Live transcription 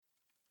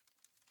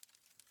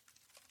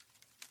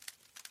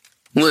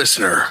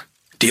Listener,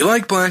 do you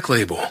like Black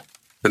Label?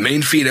 The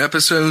main feed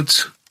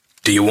episodes?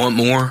 Do you want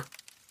more?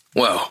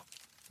 Well,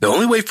 the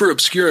only way for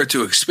Obscura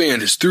to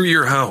expand is through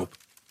your help.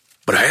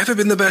 But I haven't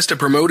been the best at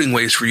promoting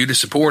ways for you to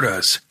support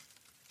us.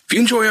 If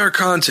you enjoy our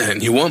content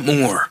and you want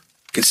more,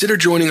 consider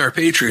joining our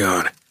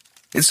Patreon.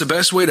 It's the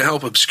best way to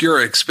help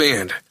Obscura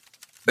expand.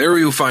 There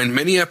you'll find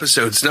many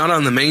episodes not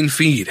on the main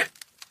feed.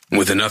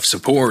 With enough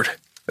support,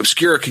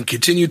 Obscura can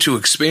continue to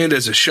expand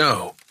as a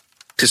show.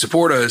 To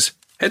support us,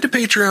 head to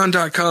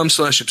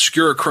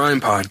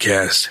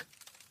patreon.com/obscuracrimepodcast.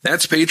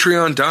 That's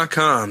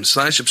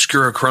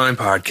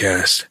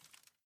patreon.com/obscuracrimepodcast.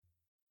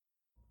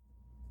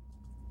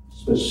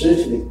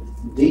 Specific,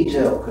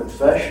 detailed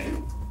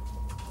confession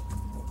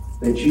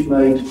that you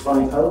made to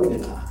Frank Hogan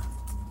and I,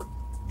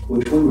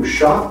 which we were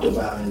shocked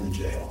about in the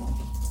jail,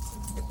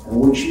 and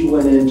which you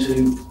went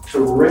into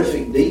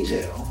terrific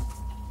detail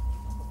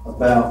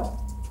about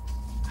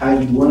how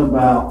you went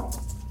about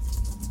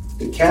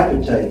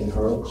decapitating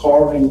her,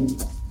 carving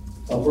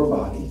up her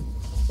body,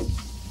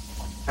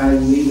 how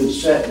you even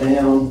sat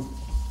down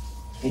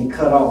and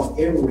cut off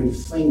every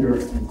finger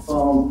and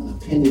thumb and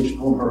appendage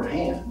on her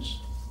hands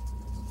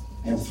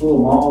and threw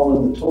them all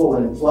in the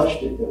toilet and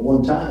flushed it at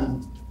one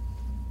time.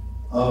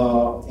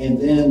 And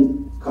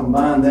then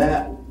combine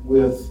that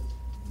with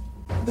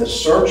the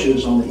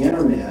searches on the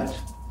internet,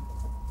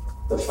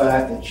 the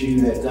fact that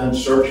you had done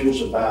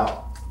searches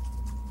about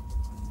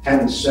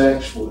having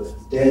sex with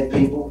dead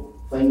people,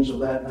 things of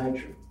that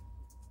nature.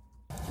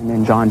 And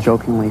then John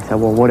jokingly said,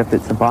 well, what if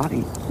it's a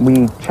body?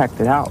 We checked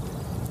it out.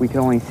 We could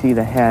only see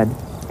the head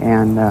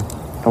and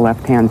the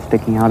left hand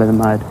sticking out of the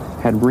mud,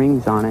 had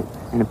rings on it,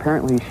 and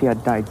apparently she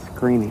had died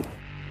screaming.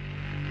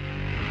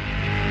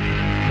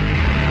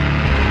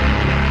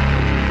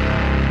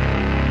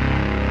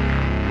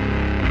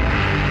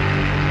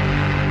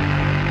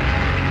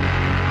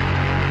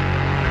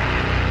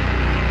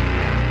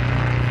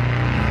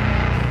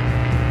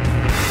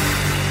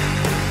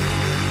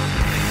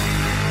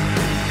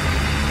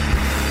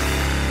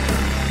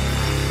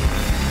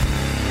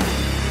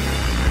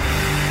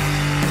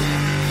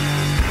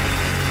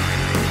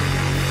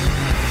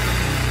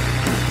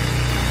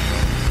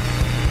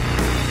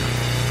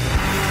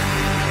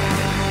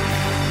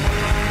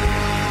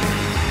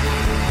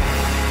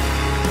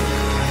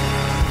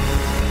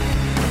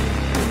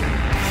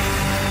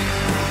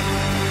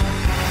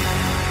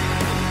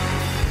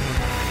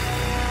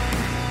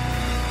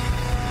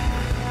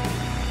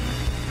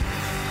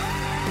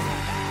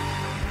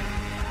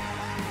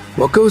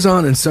 What goes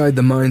on inside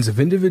the minds of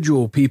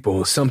individual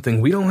people is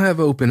something we don't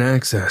have open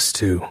access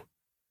to.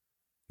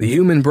 The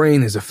human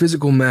brain is a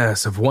physical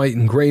mass of white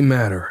and gray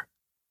matter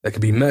that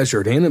can be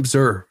measured and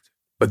observed,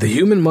 but the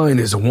human mind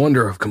is a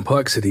wonder of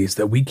complexities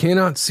that we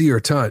cannot see or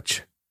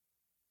touch.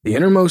 The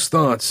innermost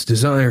thoughts,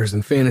 desires,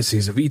 and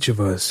fantasies of each of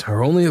us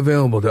are only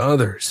available to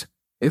others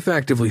if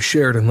actively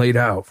shared and laid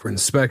out for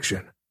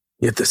inspection.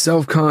 Yet the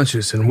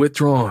self-conscious and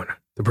withdrawn,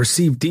 the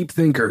perceived deep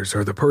thinkers,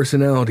 are the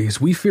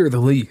personalities we fear the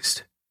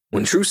least.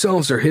 When true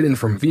selves are hidden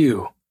from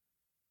view,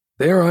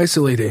 they are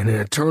isolated in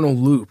an eternal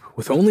loop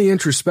with only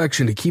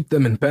introspection to keep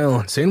them in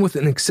balance and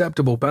within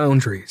acceptable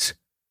boundaries.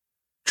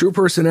 True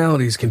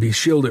personalities can be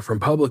shielded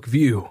from public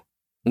view,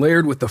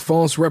 layered with the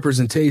false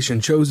representation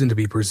chosen to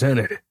be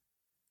presented.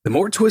 The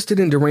more twisted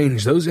and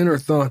deranged those inner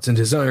thoughts and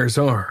desires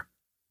are,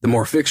 the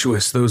more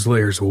fictitious those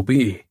layers will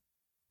be.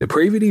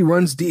 Depravity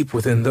runs deep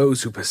within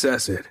those who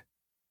possess it,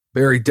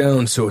 buried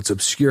down so it's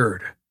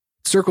obscured.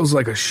 Circles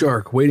like a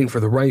shark waiting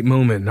for the right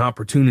moment and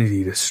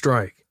opportunity to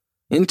strike.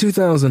 In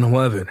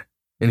 2011,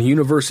 in a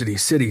university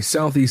city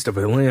southeast of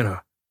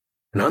Atlanta,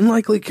 an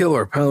unlikely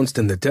killer pounced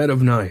in the dead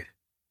of night.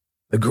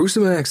 The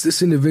gruesome acts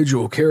this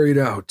individual carried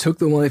out took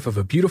the life of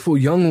a beautiful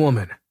young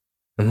woman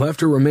and left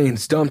her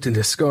remains dumped and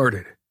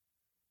discarded.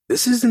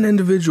 This is an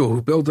individual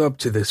who built up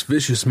to this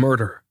vicious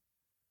murder,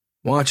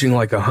 watching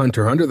like a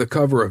hunter under the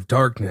cover of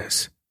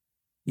darkness.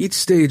 Each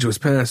stage was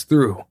passed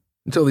through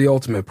until the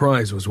ultimate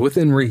prize was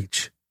within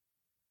reach.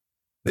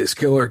 This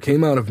killer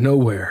came out of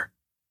nowhere.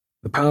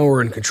 The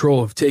power and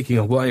control of taking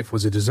a life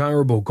was a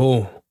desirable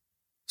goal.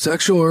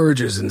 Sexual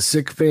urges and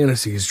sick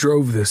fantasies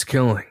drove this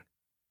killing.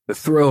 The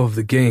thrill of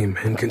the game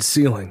and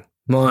concealing,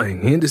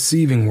 lying, and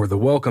deceiving were the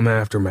welcome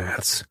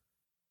aftermaths.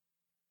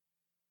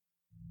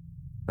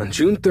 On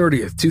June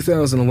 30th,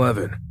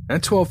 2011,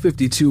 at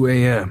 12:52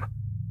 a.m.,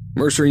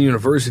 Mercer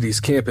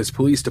University's campus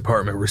police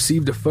department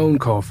received a phone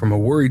call from a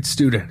worried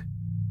student.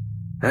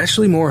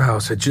 Ashley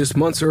Morehouse had just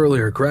months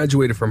earlier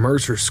graduated from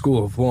Mercer's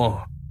School of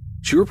Law.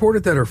 She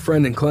reported that her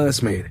friend and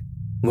classmate,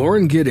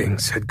 Lauren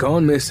Giddings, had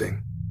gone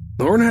missing.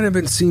 Lauren hadn't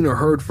been seen or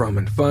heard from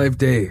in 5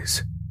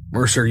 days.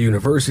 Mercer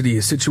University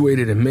is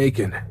situated in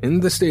Macon,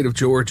 in the state of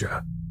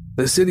Georgia.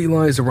 The city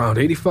lies around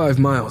 85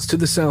 miles to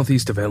the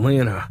southeast of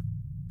Atlanta.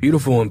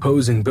 Beautiful,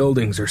 imposing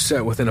buildings are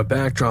set within a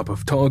backdrop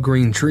of tall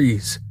green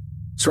trees,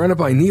 surrounded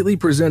by neatly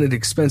presented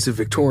expensive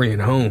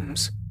Victorian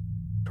homes.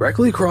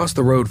 Directly across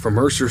the road from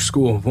Mercer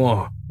School of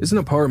Law is an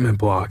apartment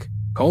block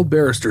called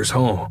Barrister's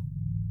Hall.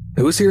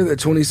 It was here that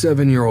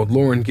 27-year-old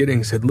Lauren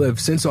Giddings had lived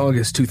since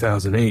August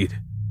 2008.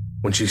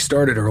 when she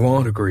started her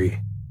law degree.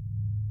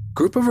 A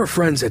group of her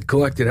friends had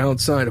collected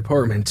outside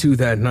apartment 2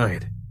 that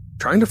night,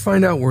 trying to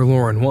find out where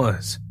Lauren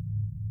was.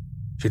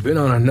 She'd been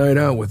on a night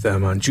out with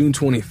them on June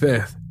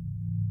 25th.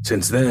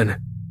 Since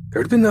then,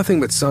 there had been nothing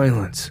but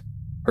silence.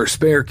 Her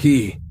spare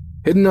key,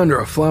 hidden under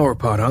a flower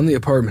pot on the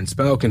apartment's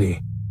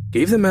balcony,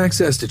 gave them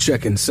access to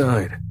check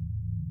inside.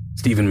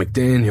 Stephen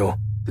McDaniel,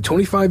 the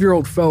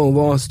 25-year-old fellow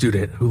law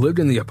student who lived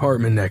in the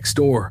apartment next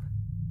door,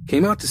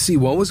 came out to see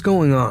what was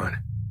going on.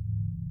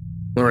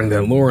 Learning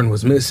that Lauren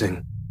was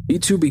missing, he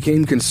too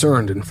became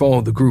concerned and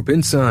followed the group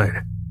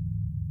inside.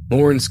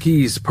 Lauren's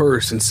keys,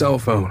 purse, and cell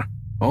phone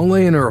all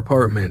lay in her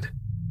apartment,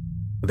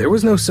 but there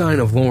was no sign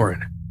of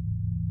Lauren.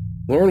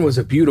 Lauren was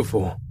a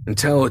beautiful,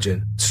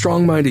 intelligent,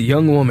 strong-minded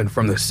young woman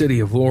from the city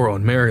of Laurel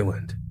in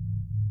Maryland.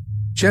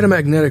 She had a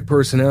magnetic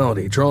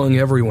personality, drawing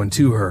everyone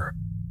to her.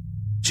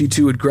 She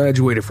too had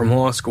graduated from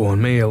law school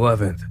on May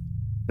 11th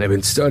and had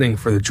been studying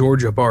for the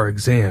Georgia bar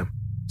exam,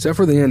 set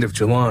for the end of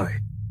July.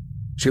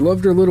 She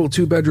loved her little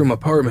 2-bedroom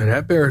apartment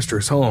at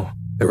Barrister's Hall.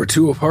 There were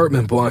 2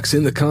 apartment blocks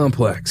in the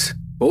complex.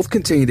 Both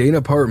contained 8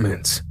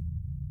 apartments,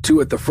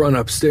 2 at the front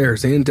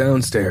upstairs and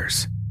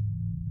downstairs,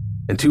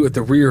 and 2 at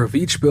the rear of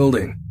each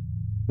building.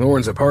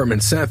 Lauren's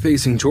apartment sat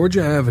facing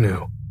Georgia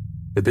Avenue,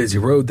 the busy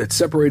road that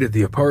separated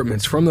the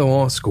apartments from the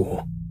law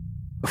school.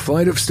 A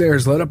flight of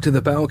stairs led up to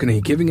the balcony,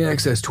 giving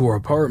access to her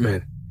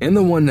apartment and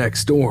the one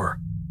next door.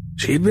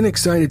 She had been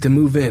excited to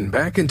move in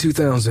back in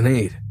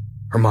 2008.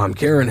 Her mom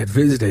Karen had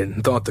visited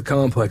and thought the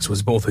complex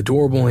was both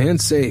adorable and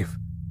safe.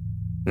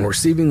 And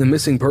receiving the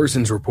missing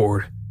persons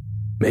report,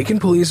 Macon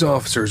police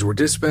officers were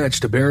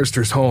dispatched to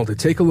Barrister's Hall to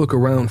take a look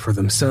around for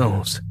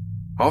themselves.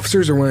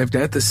 Officers arrived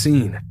at the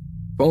scene,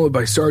 followed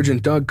by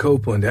Sergeant Doug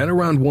Copeland at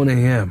around 1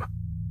 a.m.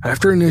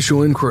 After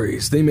initial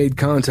inquiries, they made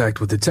contact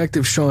with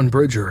Detective Sean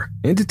Bridger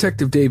and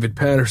Detective David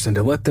Patterson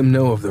to let them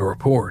know of the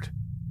report.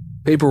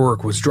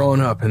 Paperwork was drawn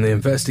up and the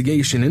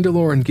investigation into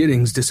Lauren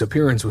Giddings'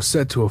 disappearance was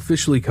set to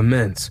officially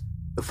commence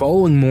the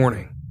following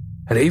morning.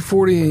 At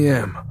 8:40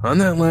 a.m. on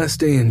that last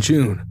day in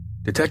June,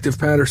 Detective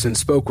Patterson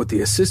spoke with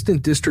the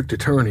Assistant District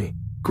Attorney,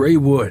 Gray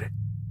Wood,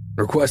 and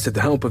requested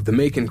the help of the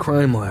Macon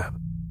Crime Lab.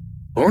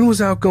 Lauren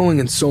was outgoing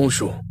and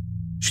social.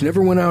 She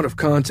never went out of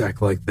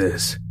contact like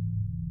this.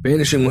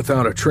 Vanishing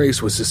without a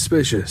trace was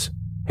suspicious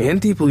and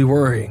deeply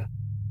worrying.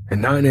 At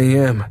 9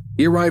 a.m.,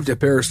 he arrived at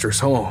Barrister's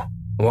Hall,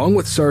 along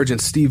with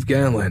Sergeant Steve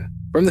Gatlin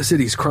from the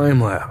city's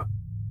crime lab.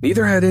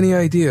 Neither had any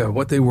idea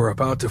what they were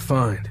about to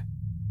find.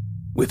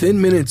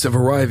 Within minutes of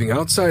arriving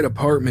outside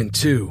apartment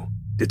 2,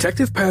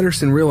 Detective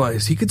Patterson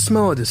realized he could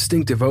smell a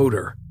distinctive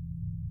odor.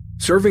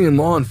 Serving in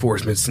law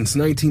enforcement since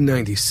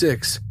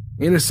 1996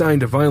 and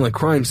assigned to violent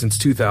crime since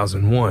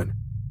 2001,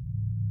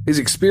 his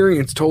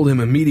experience told him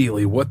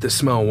immediately what the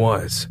smell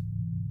was.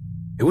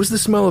 It was the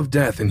smell of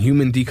death and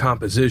human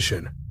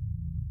decomposition.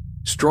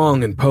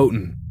 Strong and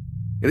potent,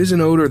 it is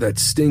an odor that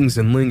stings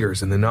and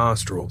lingers in the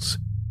nostrils.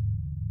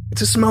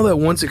 It's a smell that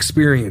once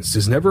experienced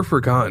is never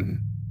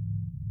forgotten.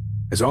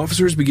 As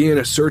officers began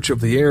a search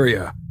of the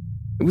area,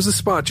 it was the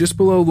spot just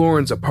below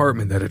Lauren's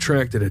apartment that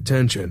attracted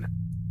attention.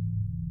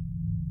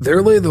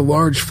 There lay the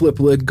large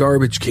flip-lid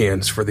garbage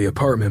cans for the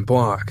apartment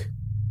block.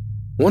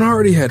 One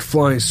already had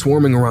flies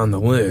swarming around the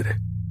lid,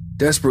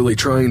 desperately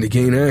trying to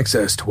gain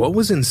access to what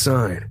was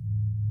inside.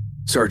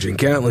 Sergeant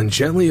Gatlin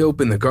gently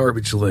opened the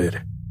garbage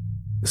lid.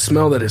 The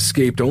smell that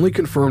escaped only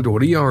confirmed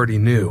what he already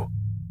knew.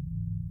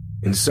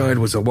 Inside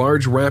was a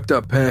large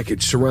wrapped-up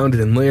package surrounded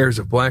in layers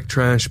of black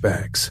trash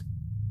bags.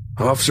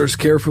 Officers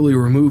carefully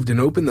removed and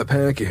opened the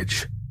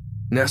package.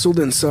 Nestled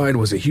inside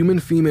was a human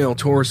female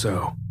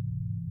torso.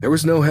 There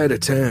was no head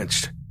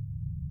attached.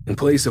 In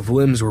place of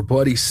limbs were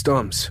bloody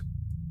stumps,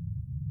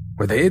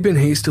 where they had been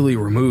hastily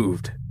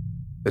removed.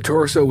 The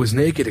torso was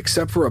naked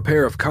except for a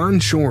pair of cotton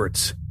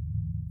shorts.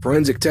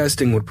 Forensic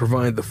testing would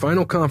provide the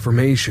final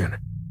confirmation,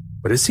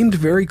 but it seemed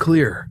very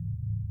clear.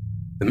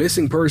 The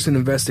missing person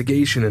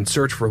investigation and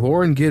search for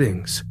Lauren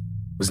Giddings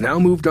was now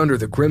moved under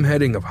the grim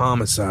heading of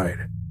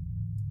homicide.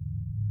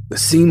 The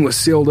scene was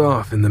sealed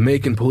off and the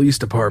Macon Police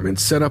Department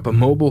set up a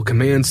mobile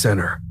command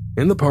center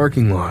in the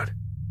parking lot.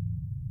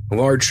 A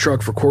large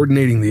truck for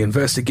coordinating the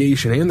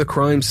investigation and the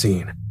crime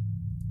scene.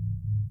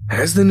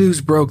 As the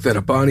news broke that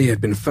a body had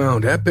been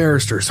found at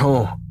Barrister's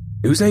Hall,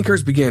 news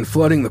anchors began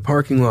flooding the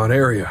parking lot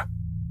area,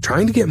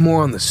 trying to get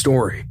more on the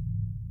story.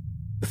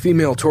 The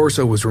female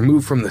torso was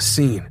removed from the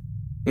scene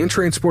and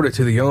transported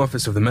to the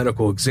office of the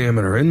medical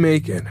examiner in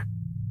Macon.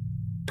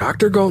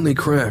 Dr. Galtney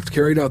Kraft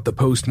carried out the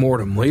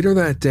post-mortem later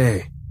that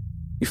day.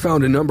 He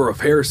found a number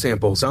of hair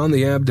samples on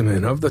the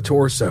abdomen of the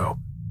torso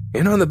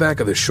and on the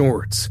back of the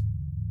shorts.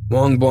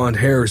 Long blonde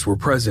hairs were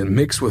present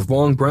mixed with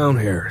long brown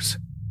hairs,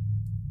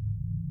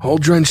 all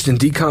drenched in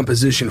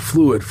decomposition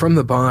fluid from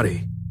the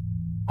body.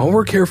 All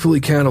were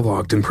carefully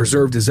cataloged and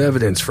preserved as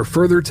evidence for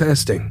further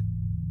testing.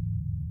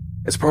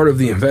 As part of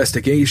the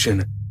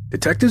investigation,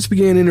 detectives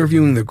began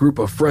interviewing the group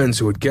of friends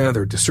who had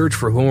gathered to search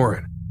for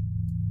Lauren,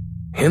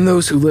 and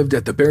those who lived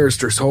at the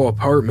Barrister's Hall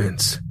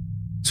apartments.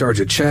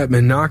 Sergeant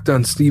Chapman knocked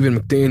on Stephen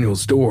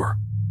McDaniel's door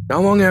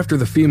not long after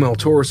the female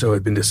torso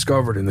had been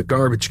discovered in the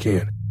garbage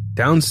can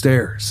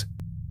downstairs.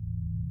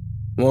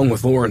 Along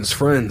with Lauren's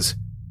friends,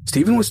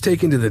 Stephen was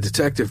taken to the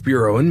Detective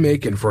Bureau in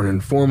Macon for an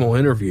informal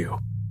interview.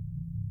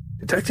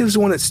 Detectives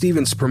wanted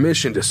Stephen's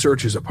permission to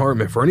search his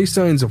apartment for any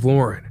signs of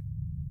Lauren.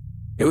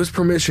 It was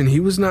permission he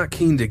was not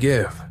keen to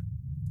give.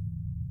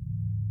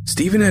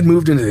 Stephen had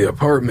moved into the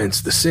apartments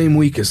the same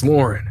week as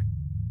Lauren.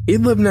 He'd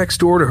lived next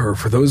door to her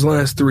for those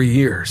last 3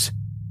 years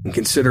and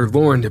considered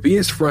Lauren to be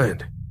his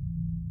friend.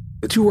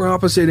 The two were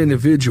opposite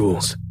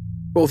individuals,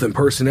 both in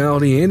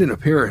personality and in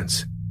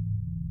appearance.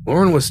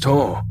 Lauren was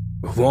tall,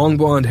 with long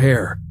blonde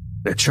hair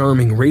and a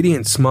charming,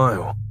 radiant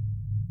smile.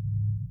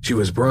 She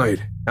was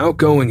bright,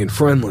 outgoing, and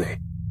friendly.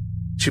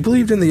 She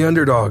believed in the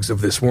underdogs of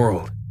this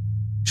world.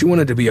 She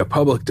wanted to be a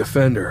public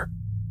defender,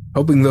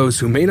 helping those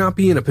who may not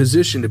be in a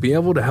position to be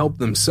able to help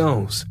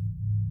themselves.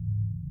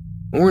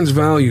 Lauren's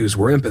values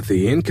were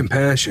empathy and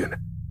compassion,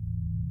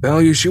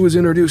 values she was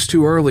introduced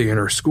to early in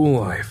her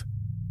school life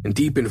and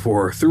deepened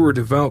for her through her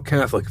devout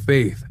Catholic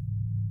faith.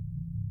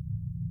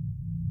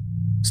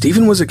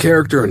 Stephen was a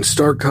character in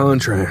stark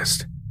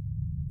contrast.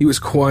 He was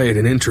quiet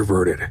and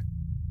introverted.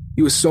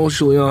 He was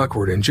socially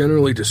awkward and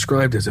generally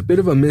described as a bit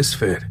of a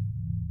misfit.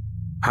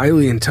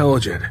 Highly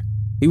intelligent,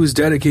 he was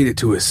dedicated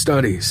to his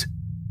studies,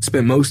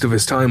 spent most of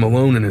his time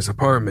alone in his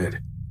apartment,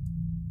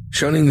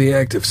 shunning the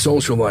active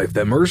social life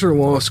that Mercer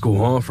Law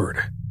School offered.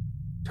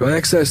 To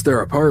access their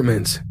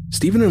apartments,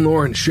 Stephen and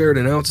Lauren shared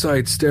an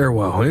outside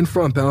stairwell and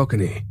front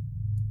balcony.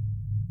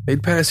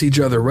 They'd pass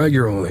each other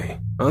regularly,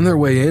 on their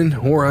way in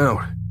or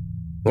out.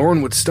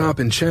 Lauren would stop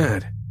and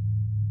chat,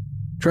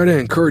 try to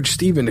encourage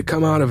Stephen to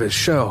come out of his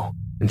shell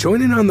and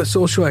join in on the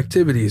social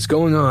activities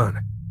going on.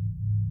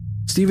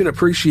 Stephen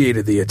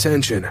appreciated the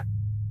attention.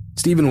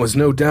 Stephen was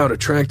no doubt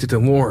attracted to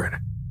Lauren.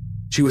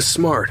 She was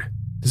smart,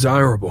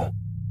 desirable,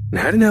 and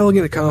had an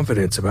elegant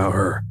confidence about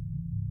her.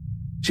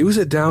 She was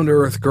a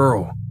down-to-earth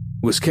girl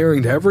who was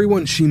caring to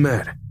everyone she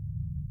met. It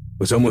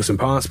was almost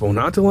impossible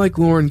not to like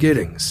Lauren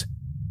Giddings.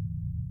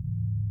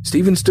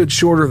 Stephen stood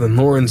shorter than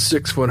Lauren's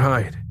 6-foot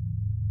height,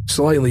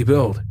 slightly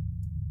built.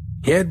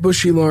 He had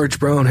bushy, large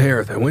brown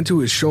hair that went to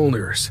his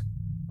shoulders.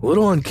 A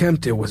little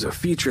unkempt, it was a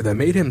feature that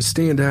made him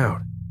stand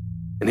out,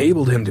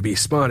 enabled him to be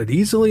spotted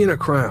easily in a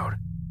crowd.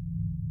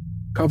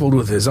 Coupled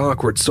with his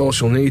awkward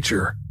social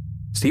nature,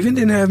 Stephen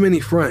didn't have many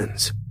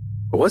friends,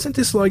 but wasn't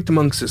disliked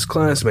amongst his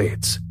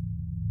classmates.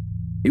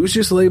 He was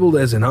just labeled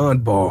as an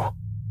oddball,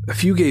 a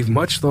few gave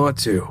much thought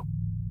to.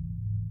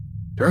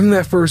 During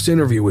that first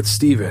interview with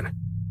Stephen,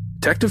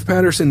 Detective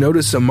Patterson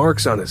noticed some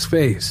marks on his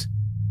face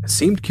that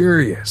seemed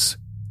curious.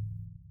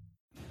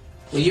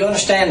 Well, you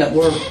understand that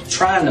we're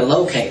trying to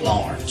locate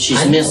Lauren.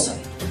 She's missing.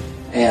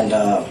 And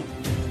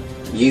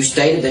you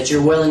stated that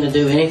you're willing to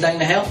do anything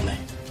to help me.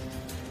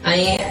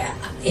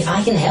 If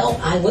I can help,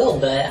 I will,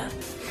 but...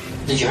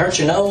 Did you hurt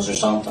your nose or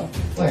something?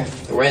 Where?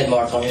 The red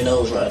mark on your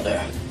nose right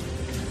there.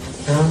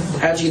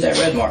 How'd you get that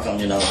red mark on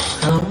your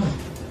nose? I don't know.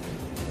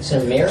 Is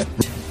it a mirror?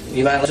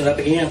 You might listen up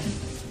again.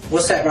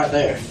 What's that right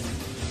there?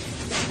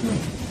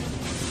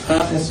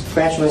 Huh? I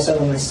scratched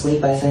myself in my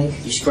sleep, I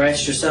think. You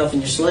scratched yourself in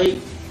your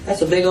sleep?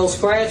 That's a big old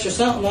scratch or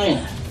something, ain't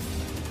it?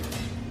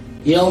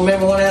 You don't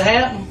remember when that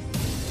happened?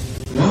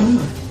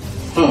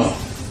 No.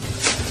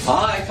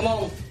 All right, come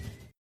on.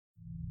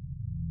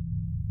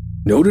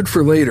 Noted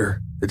for later,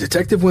 the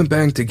detective went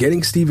back to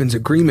getting Stephen's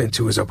agreement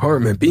to his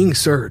apartment being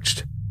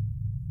searched.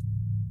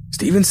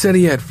 Stephen said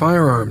he had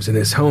firearms in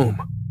his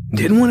home and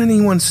didn't want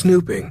anyone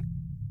snooping.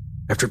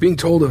 After being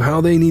told of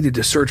how they needed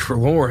to search for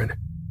Lauren,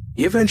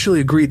 he eventually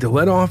agreed to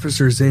let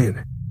officers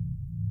in.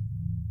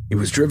 He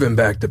was driven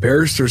back to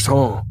Barrister's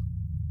Hall.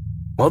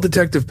 While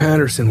Detective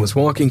Patterson was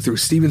walking through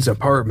Stephen's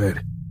apartment,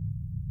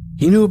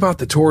 he knew about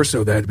the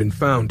torso that had been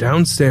found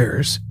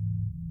downstairs.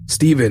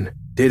 Stephen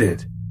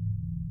didn't.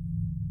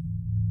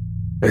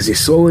 As he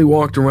slowly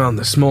walked around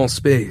the small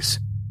space,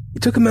 he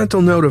took a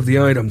mental note of the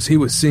items he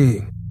was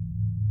seeing.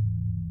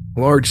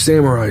 A large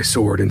samurai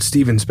sword in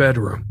Stephen's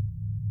bedroom,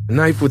 a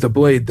knife with a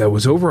blade that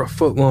was over a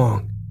foot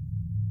long,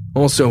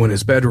 also in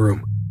his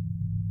bedroom.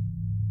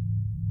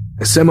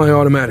 A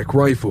semi-automatic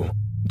rifle,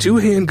 2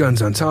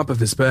 handguns on top of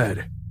his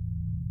bed.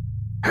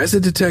 As the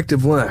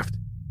detective left,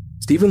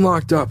 Stephen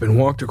locked up and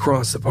walked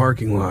across the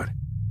parking lot,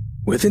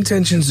 with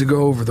intentions to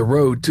go over the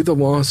road to the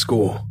law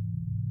school.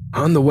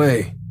 On the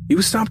way, he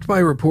was stopped by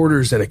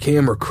reporters and a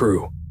camera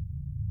crew,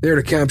 there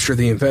to capture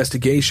the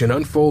investigation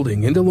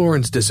unfolding into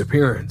Lauren's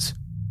disappearance.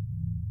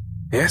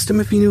 They asked him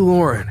if he knew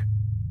Lauren.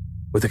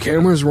 With the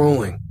cameras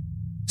rolling,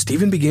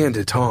 Stephen began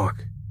to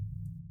talk.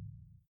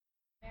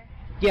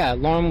 Yeah,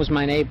 Lauren was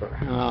my neighbor.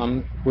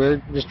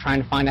 We're just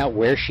trying to find out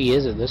where she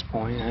is at this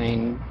point. I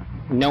mean,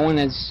 no one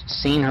has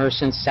seen her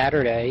since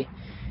Saturday.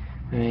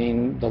 I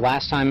mean, the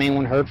last time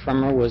anyone heard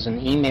from her was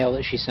an email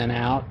that she sent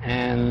out,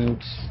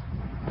 and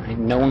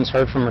no one's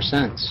heard from her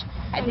since.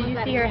 Did you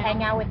see her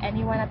hang out with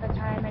anyone at the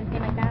time, anything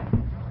like that?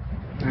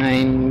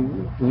 I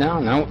mean,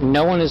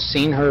 no one has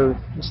seen her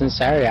since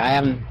Saturday. I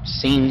haven't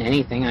seen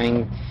anything. I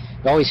mean,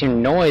 you always hear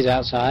noise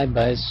outside,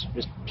 but it's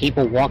just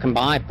people walking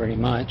by pretty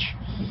much.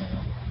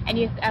 And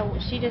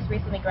she just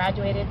recently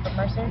graduated from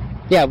Mercer?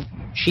 Yeah,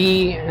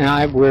 she and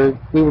I were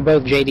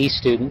both JD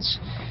students.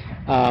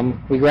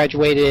 We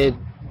graduated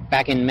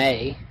back in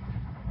May.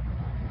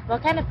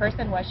 What kind of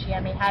person was she?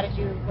 I mean, what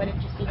did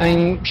you see? I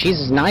mean, she's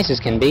as nice as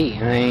can be.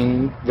 I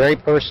mean, very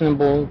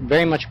personable,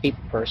 very much a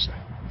people person.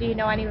 Do you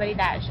know any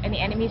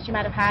enemies she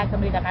might have had,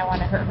 somebody that might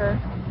want to hurt her?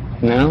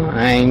 No,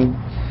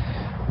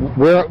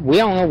 we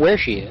don't know where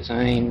she is.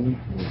 I mean,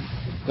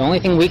 the only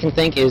thing we can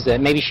think is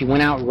that maybe she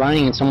went out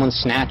running and someone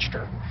snatched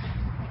her.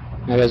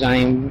 Because, I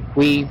mean,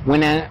 we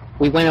went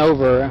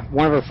over,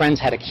 one of her friends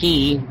had a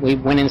key, we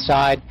went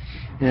inside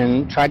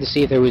and tried to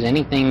see if there was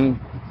anything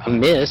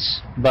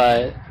amiss,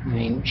 but, I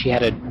mean, she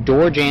had a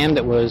door jamb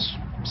that was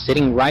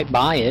sitting right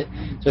by it,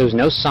 so there was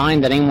no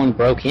sign that anyone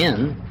broke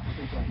in.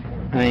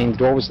 I mean, the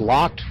door was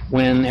locked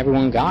when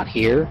everyone got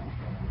here.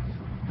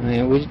 I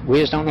mean, we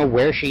just don't know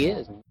where she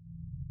is.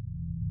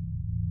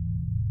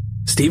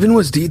 Stephen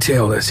was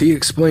detailed as he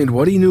explained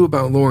what he knew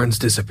about Lauren's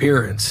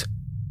disappearance.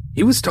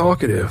 He was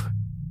talkative.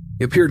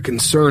 He appeared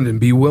concerned and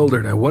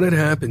bewildered at what had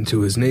happened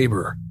to his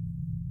neighbor.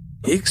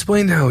 He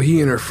explained how he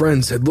and her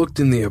friends had looked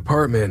in the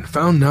apartment and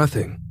found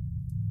nothing.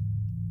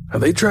 How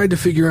they tried to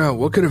figure out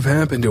what could have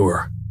happened to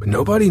her, but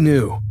nobody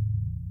knew.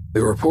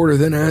 The reporter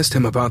then asked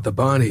him about the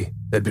body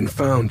that had been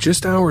found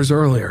just hours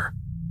earlier.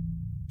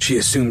 She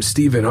assumed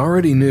Stephen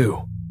already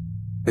knew.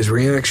 His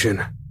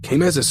reaction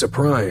came as a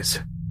surprise.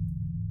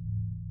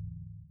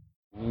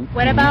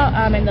 What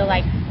about in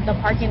the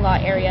parking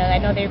lot area? I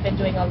know they've been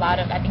doing a lot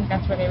of, I think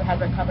that's where they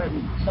have recovered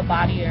the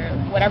body or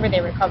whatever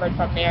they recovered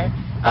from there.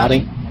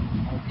 Body?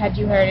 Had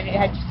you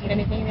seen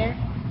anything there?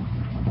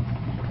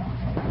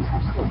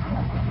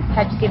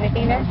 Had you seen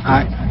anything there?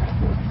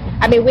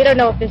 I mean, we don't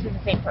know if this is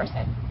the same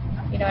person.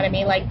 You know what I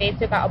mean? Like, they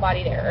took out a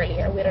body there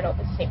earlier. We don't know if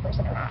it's the same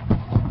person or not.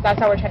 So that's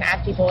how we're trying to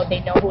ask people if they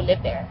know who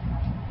lived there.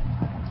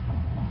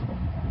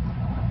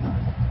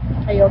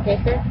 Are you okay,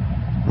 sir?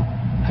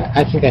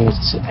 I think I need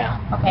to sit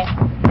down. Okay.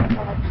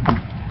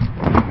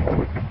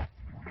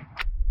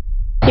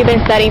 You've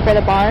been studying for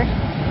the bar?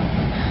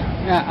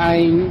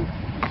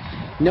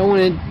 No one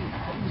had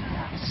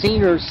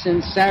seen her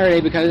since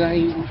Saturday because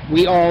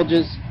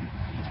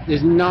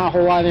there's not a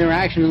whole lot of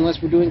interaction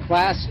unless we're doing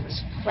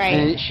classes. Right.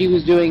 And she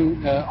was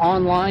doing the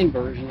online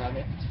version of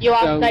it. You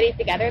all studied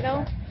together,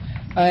 though?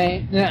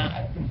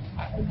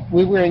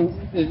 We were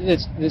in,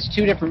 there's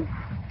two different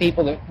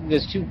people,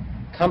 there's two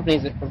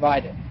companies that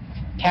provide it.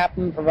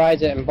 Kaplan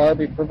provides it and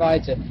Barbary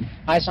provides it.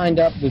 I signed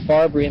up with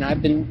Barbary and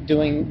I've been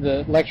doing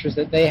the lectures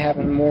that they have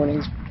in the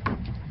mornings.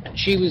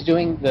 She was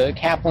doing the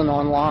Kaplan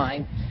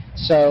online,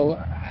 so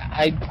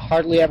I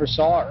hardly ever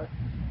saw her.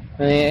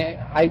 I mean,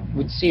 I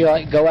would see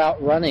her go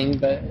out running,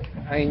 but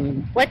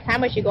What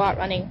time would she go out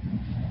running?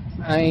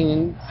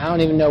 I don't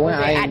even know when.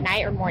 Was it at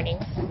night or morning?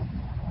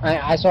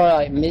 I saw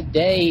her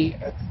midday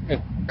a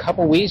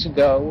couple weeks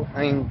ago.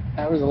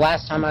 That was the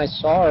last time I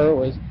saw her,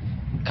 was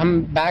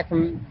coming back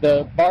from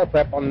the bar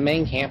prep on the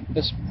main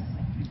campus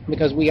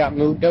because we got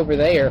moved over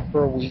there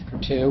for a week or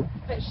two.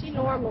 But she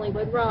normally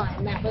would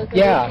run. That was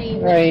the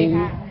routine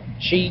that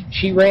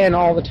she ran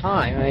all the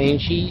time.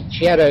 She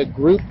had a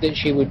group that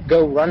she would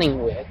go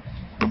running with.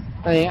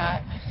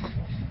 I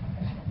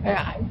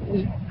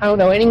don't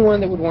know anyone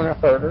that would want to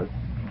hurt her.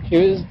 She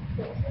was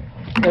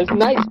as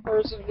nice a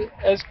person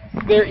as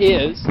there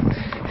is.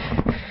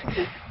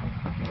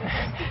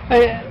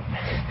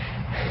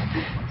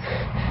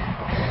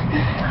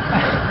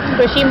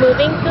 Was she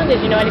moving soon?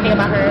 Did you know anything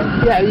about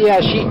her?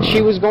 Yeah.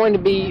 She was going to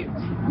be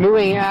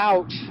moving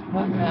out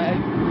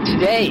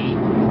today.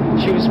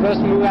 She was supposed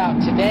to move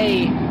out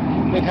today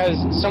because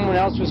someone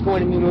else was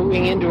going to be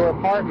moving into her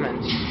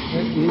apartment,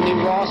 a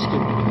new law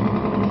student.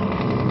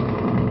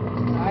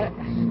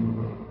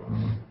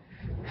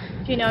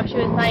 Do you know if she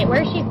was like,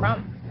 where is she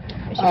from?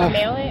 Is she from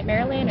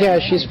Maryland? Yeah,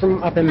 she's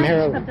from up in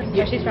Maryland.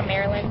 Yeah, she's from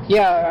Maryland.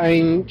 Yeah,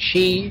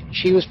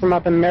 she was from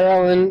up in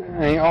Maryland.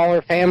 All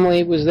her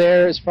family was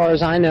there, as far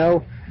as I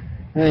know.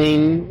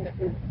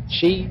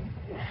 She.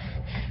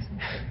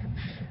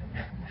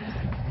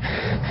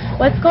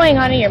 What's going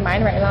on in your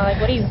mind right now? Like,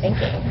 what are you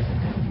thinking?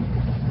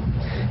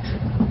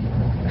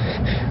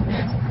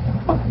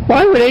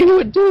 Why would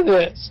anyone do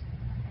this?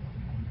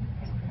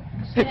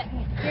 Didn't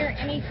hear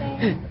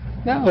anything?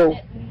 No.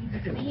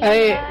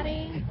 I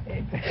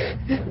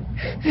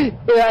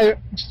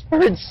just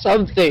heard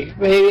something.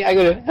 Maybe I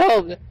could have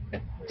helped.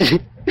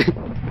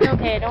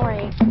 Okay, don't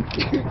worry.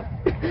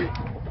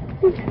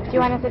 Do you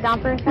want to sit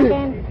down for a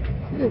second?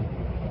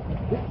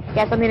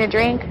 Get something to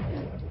drink?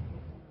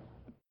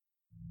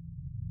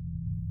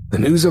 The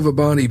news of a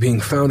body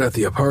being found at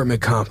the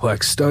apartment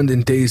complex stunned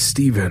and dazed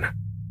Stephen.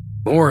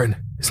 Lauren,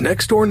 his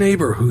next-door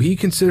neighbor who he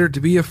considered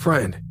to be a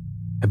friend,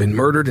 had been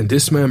murdered and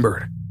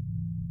dismembered.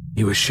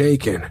 He was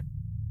shaken.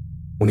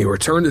 When he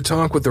returned to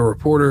talk with the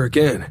reporter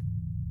again,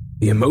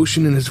 the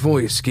emotion in his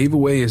voice gave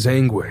away his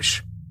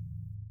anguish.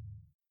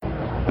 Do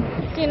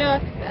you know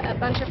if a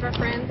bunch of her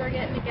friends are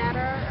getting together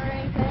or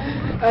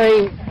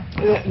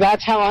anything?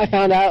 That's how I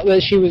found out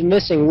that she was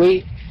missing.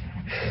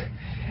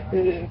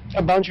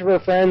 A bunch of her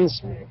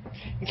friends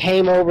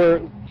came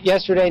over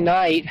yesterday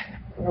night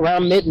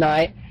around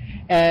midnight,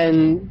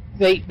 and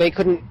they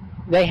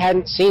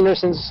hadn't seen her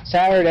since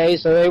Saturday,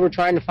 so they were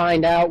trying to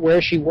find out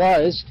where she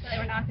was. So they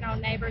were knocking on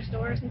neighbors'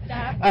 doors and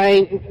stuff?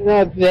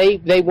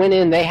 They went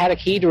in. They had a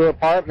key to her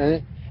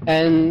apartment,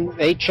 and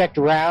they checked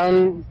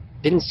around,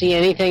 didn't see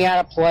anything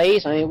out of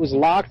place. It was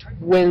locked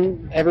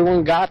when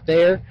everyone got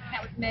there.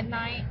 That was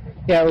midnight?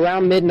 Yeah,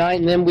 around midnight,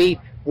 and then we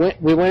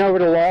went over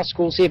to law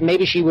school to see if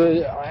maybe she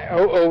was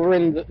over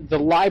in the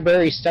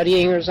library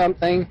studying or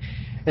something.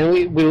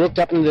 And we looked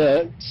up in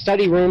the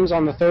study rooms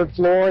on the third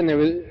floor, and there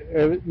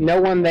was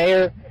no one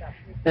there.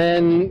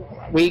 And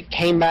we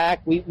came back.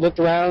 We looked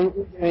around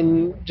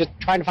and just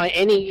tried to find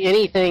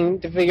anything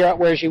to figure out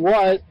where she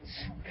was.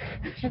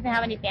 She doesn't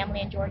have any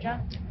family in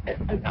Georgia?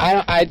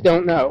 I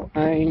don't know.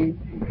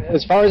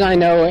 As far as I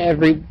know,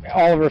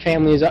 all of her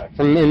family is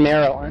in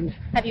Maryland.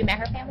 Have you met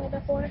her family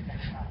before?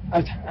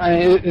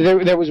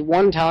 There was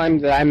one time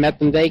that I met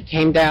them. They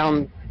came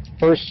down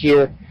first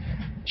year.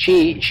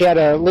 She had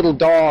a little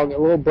dog, a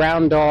little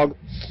brown dog,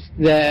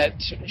 that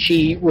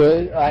she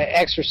would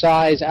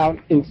exercise out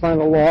in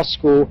front of the law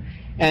school,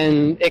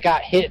 and it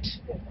got hit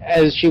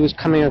as she was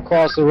coming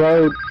across the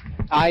road.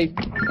 I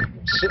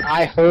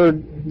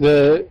heard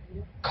the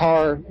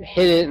car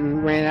hit it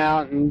and ran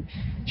out, and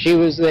she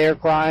was there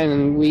crying,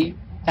 and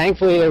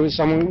thankfully there was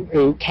someone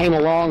who came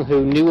along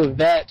who knew a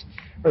vet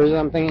or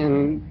something,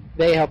 and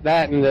they helped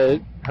that,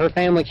 and her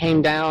family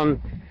came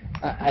down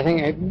I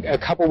think a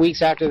couple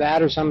weeks after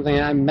that or something.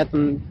 I met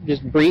them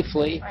just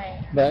briefly,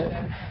 right. But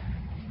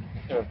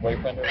her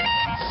boyfriend or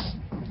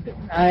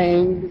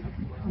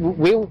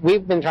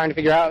we've been trying to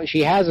figure out.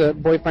 She has a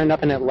boyfriend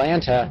up in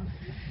Atlanta,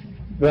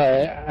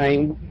 but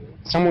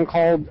someone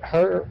called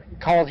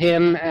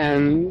him,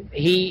 and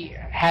he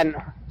hadn't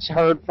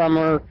heard from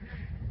her.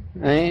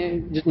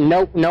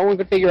 No one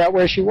could figure out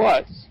where she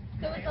was.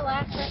 So was the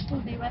last person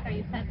to be with her?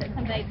 You said that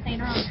somebody had seen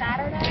her on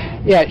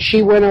Saturday? Yeah,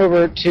 she went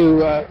over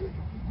to a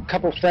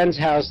couple friends'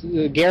 house,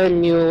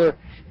 Garen Mueller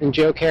and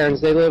Joe Cairns.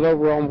 They live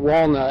over on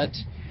Walnut,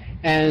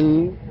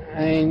 and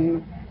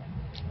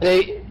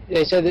they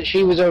said that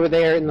she was over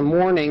there in the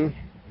morning,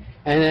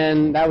 and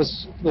then that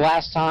was the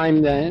last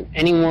time that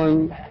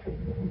anyone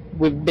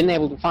we've been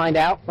able to find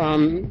out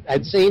from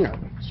had seen her.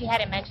 She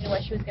hadn't mentioned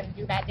what she was going to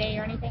do that day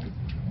or anything?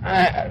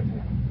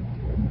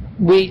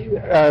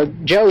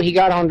 Joe, he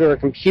got onto her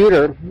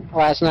computer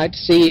last night to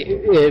see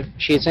if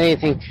she had said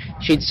anything.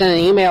 She'd sent an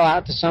email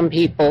out to some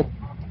people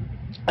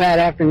that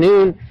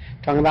afternoon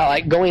talking about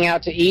like going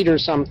out to eat or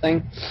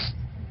something.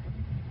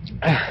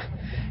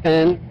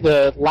 And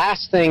the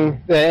last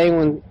thing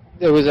that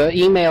there was an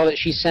email that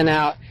she sent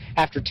out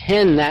after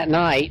 10 that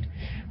night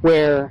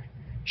where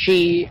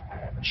she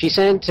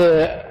sent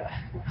to,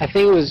 I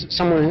think it was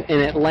someone in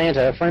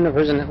Atlanta, a friend of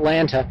hers in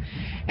Atlanta,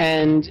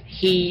 and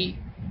she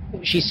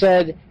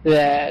said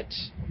that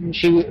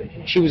she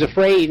was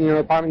afraid in her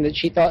apartment that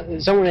she thought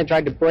that someone had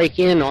tried to break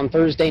in on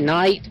Thursday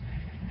night,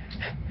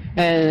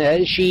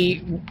 and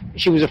she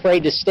was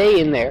afraid to stay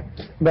in there.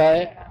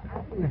 But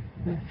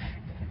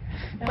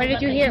where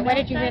did you hear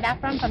that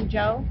from? From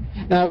Joe?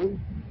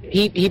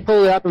 He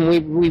pulled it up and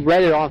we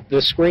read it off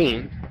the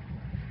screen.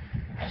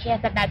 She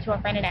had said that to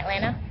a friend in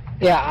Atlanta?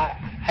 Yeah,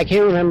 I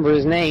can't remember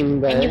his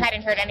name, but... And you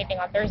hadn't heard anything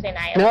on Thursday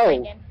night?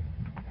 No.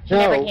 She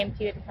never came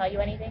to you to tell you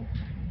anything?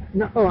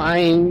 No,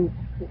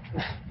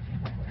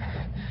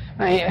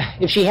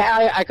 if she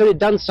had, I could have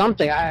done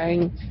something.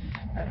 I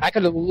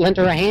could have lent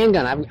her a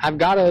handgun. I've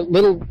got a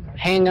little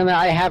handgun that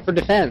I have for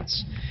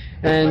defense.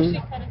 And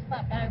she could have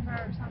slept over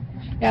or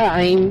something?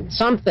 Yeah,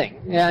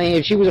 something.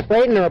 If she was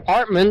afraid in her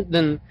apartment,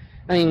 then,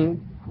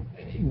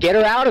 get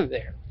her out of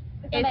there.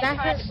 Is that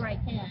her to break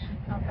in?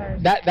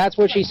 That's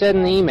what she said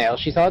in the email.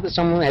 She thought that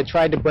someone had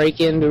tried to break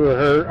into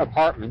her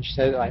apartment. She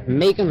said, like,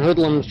 Macon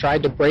hoodlums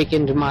tried to break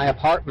into my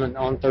apartment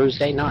on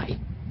Thursday night.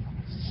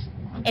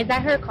 Is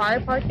that her car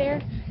parked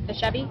there? The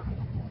Chevy?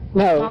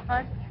 No. Small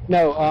car?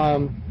 No,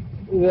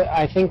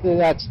 I think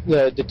that's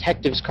the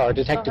detective's car,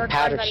 Detective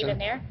Patterson. Car's not even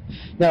there?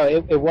 No,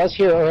 it was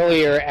here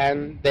earlier,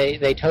 and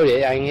they towed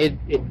it.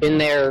 It'd been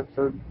there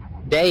for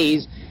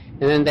days,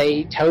 and then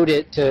they towed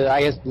it to,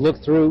 I guess,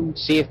 look through,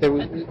 see if there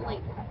was...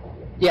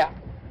 Yeah.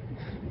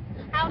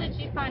 How did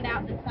you find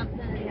out that something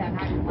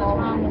was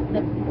wrong with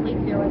the police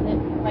here? Was it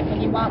like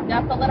when you walked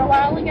up a little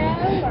while ago?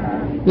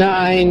 Or?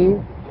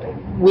 No,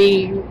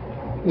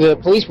 the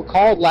police were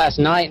called last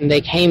night, and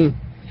they came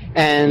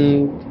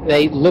and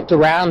they looked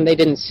around. They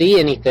didn't see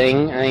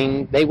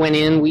anything. They went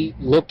in. We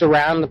looked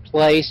around the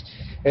place.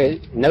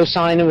 No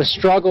sign of a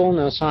struggle.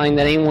 No sign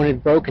that anyone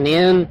had broken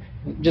in.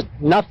 Just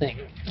nothing.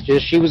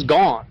 Just she was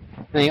gone.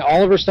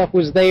 All of her stuff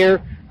was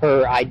there.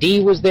 Her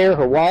ID was there.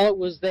 Her wallet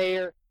was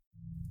there.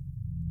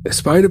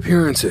 Despite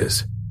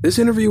appearances, this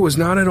interview was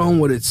not at all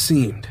what it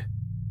seemed.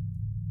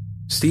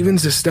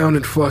 Stephen's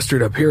astounded,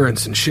 flustered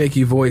appearance and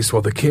shaky voice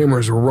while the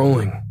cameras were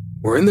rolling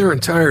were in their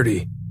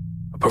entirety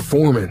a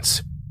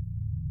performance.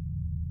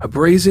 A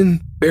brazen,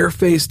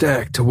 bare-faced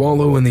act to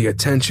wallow in the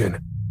attention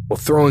while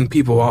throwing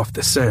people off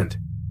the scent.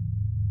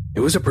 It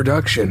was a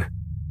production,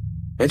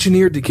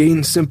 engineered to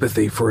gain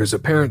sympathy for his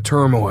apparent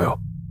turmoil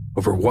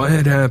over what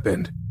had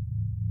happened.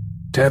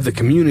 To have the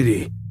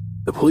community,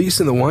 the police,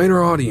 and the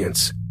wider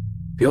audience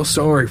feel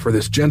sorry for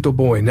this gentle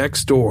boy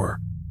next door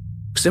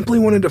who simply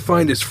wanted to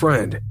find his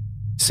friend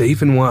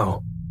safe and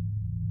well.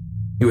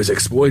 He was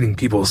exploiting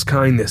people's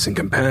kindness and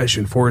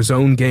compassion for his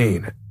own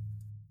gain.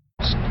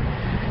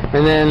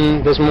 And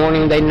then this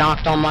morning they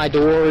knocked on my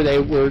door. They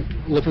were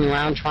looking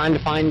around trying to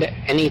find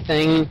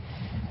anything.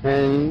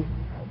 And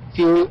a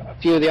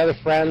few of the other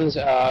friends,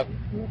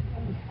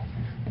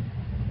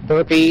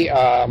 Burpee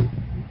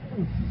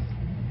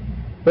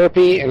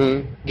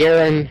and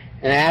Garen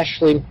and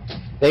Ashley,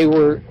 they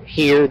were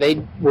here.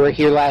 They were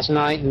here last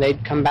night, and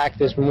they'd come back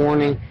this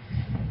morning.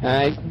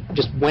 I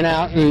just went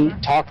out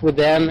and talked with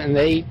them, and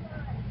then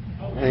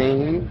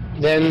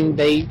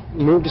they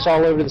moved us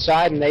all over to the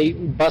side, and they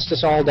bussed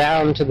us all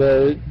down to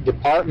the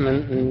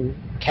department and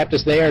kept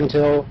us there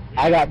until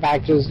I got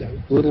back just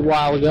a little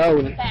while ago.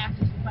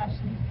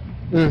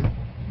 And,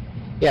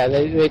 yeah,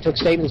 they took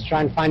statements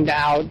trying to find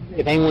out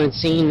if anyone had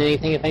seen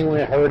anything, if anyone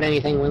had heard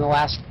anything, when the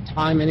last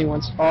time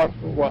anyone saw it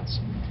was.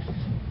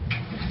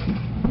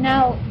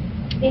 No,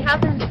 they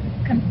haven't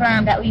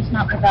confirmed, at least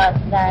not with us,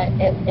 that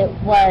it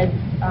was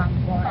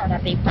Lauren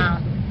that they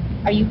found.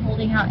 Are you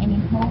holding out any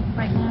hope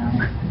right now?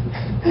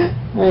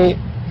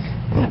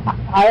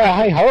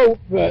 I hope,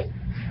 but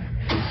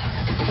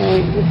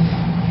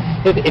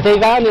if they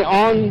found it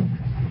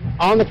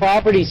on the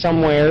property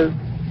somewhere.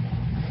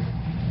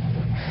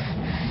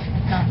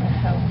 Not much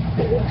hope.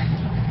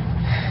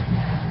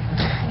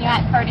 You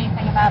hadn't heard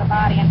anything about a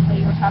body until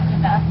you were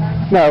talking to us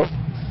earlier?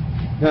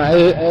 No,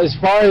 as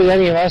far as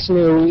any of us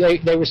knew,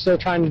 they were still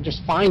trying to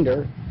just find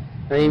her.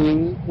 I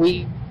mean,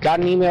 we got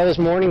an email this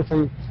morning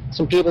from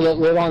some people that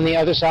live on the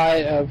other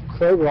side of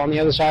Kroger, on the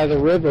other side of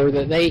the river,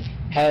 that they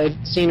had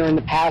seen her in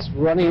the past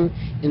running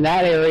in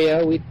that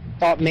area. We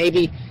thought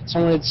maybe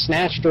someone had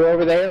snatched her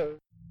over there.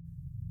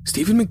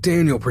 Stephen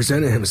McDaniel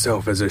presented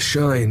himself as a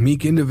shy and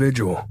meek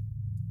individual,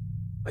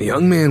 a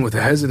young man with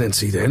a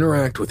hesitancy to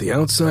interact with the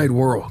outside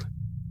world,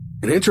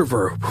 an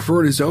introvert who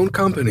preferred his own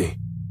company,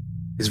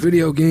 his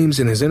video games,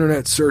 and his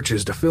internet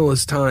searches to fill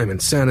his time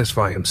and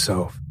satisfy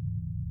himself.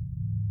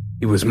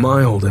 He was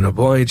mild and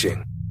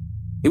obliging.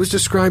 He was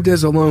described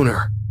as a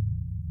loner.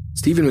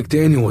 Stephen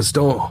McDaniel was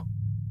dull,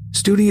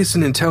 studious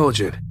and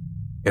intelligent,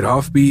 yet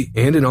offbeat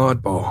and an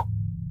oddball.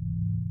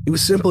 He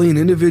was simply an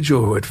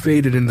individual who had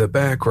faded into the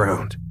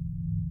background.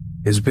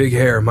 His big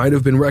hair might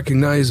have been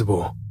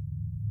recognizable,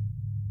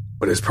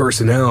 but his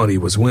personality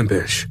was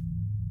wimpish.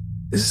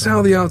 This is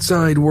how the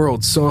outside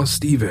world saw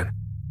Stephen.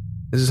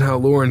 This is how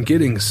Lauren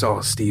Giddings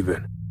saw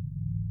Stephen.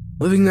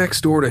 Living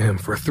next door to him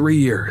for 3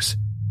 years,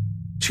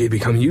 she had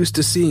become used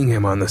to seeing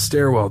him on the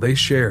stairwell they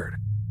shared,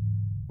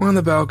 or on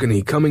the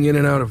balcony coming in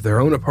and out of their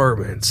own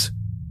apartments.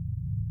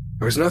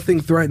 There was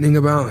nothing threatening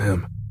about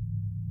him.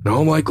 In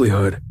all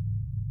likelihood,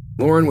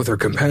 Lauren, with her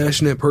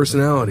compassionate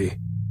personality,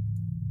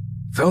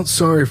 felt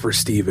sorry for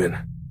Stephen.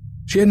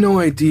 She had no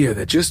idea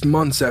that just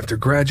months after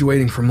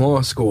graduating from law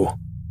school,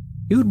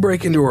 he would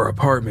break into her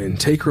apartment and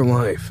take her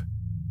life.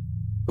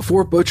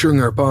 Before butchering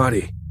her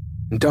body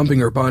and dumping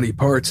her body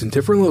parts in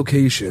different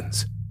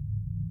locations,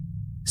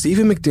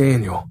 Stephen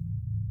McDaniel,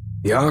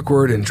 the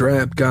awkward and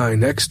drab guy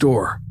next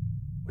door,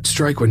 would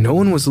strike when no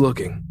one was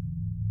looking.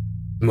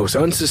 The most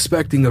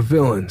unsuspecting of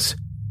villains,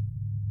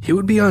 he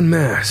would be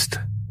unmasked,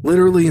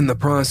 literally in the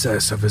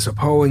process of his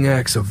appalling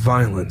acts of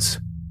violence.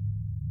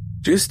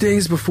 Just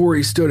days before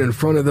he stood in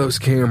front of those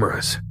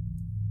cameras,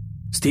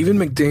 Stephen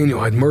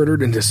McDaniel had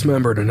murdered and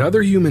dismembered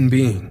another human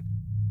being.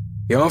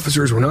 The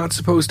officers were not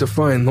supposed to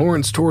find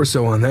Lauren's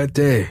torso on that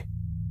day.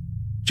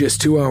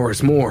 Just 2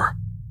 hours more,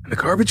 and the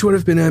garbage would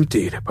have been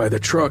emptied by the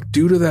truck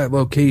due to that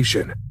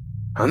location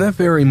on that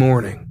very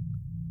morning.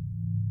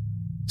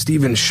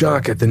 Stephen's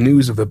shock at the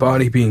news of the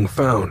body being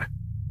found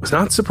was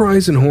not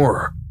surprise and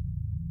horror.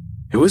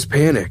 It was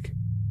panic.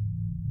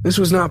 This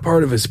was not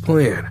part of his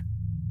plan.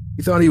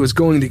 He thought he was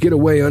going to get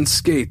away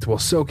unscathed while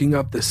soaking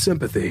up the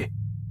sympathy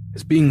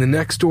as being the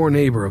next-door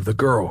neighbor of the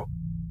girl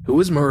who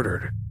was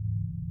murdered.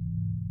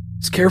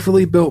 His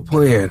carefully built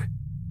plan,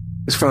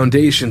 his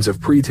foundations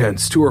of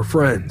pretense to her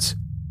friends,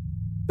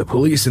 the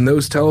police and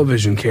those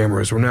television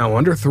cameras were now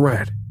under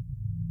threat.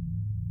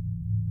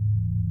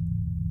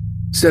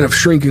 Instead of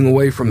shrinking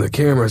away from the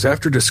cameras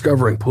after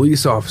discovering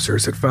police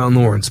officers had found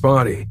Lauren's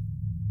body,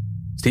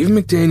 Stephen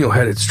McDaniel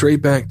headed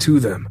straight back to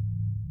them.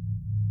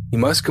 He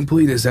must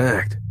complete his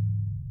act,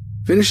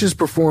 finish his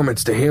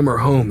performance to hammer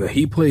home that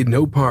he played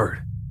no part,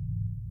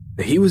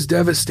 that he was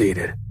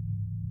devastated,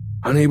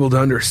 unable to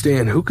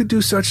understand who could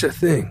do such a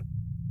thing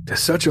to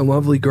such a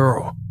lovely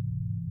girl.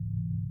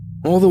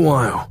 All the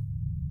while,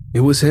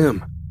 it was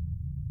him,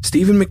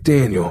 Stephen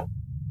McDaniel,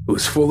 who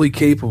was fully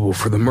capable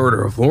for the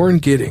murder of Lauren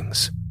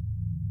Giddings.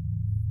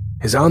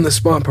 His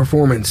on-the-spot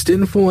performance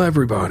didn't fool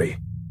everybody.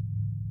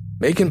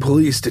 Macon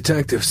police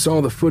detectives saw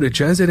the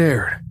footage as it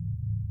aired.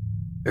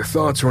 Their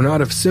thoughts were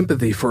not of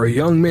sympathy for a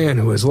young man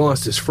who has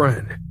lost his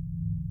friend.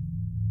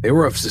 They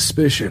were of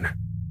suspicion,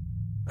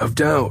 of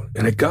doubt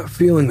and a gut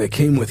feeling that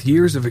came with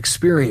years of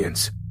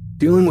experience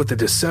dealing with the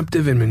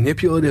deceptive and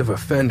manipulative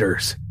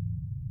offenders.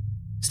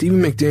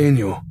 Stephen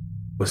McDaniel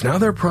was now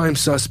their prime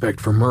suspect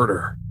for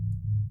murder.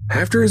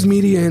 After his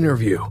media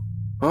interview,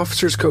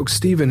 officers coaxed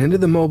Stephen into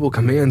the mobile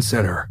command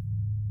center,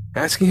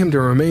 asking him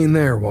to remain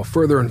there while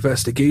further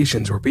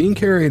investigations were being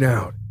carried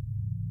out.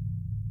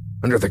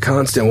 Under the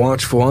constant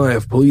watchful eye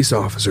of police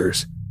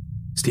officers,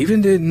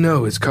 Stephen didn't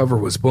know his cover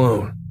was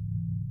blown.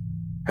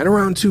 At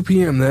around 2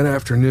 p.m. that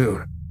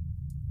afternoon,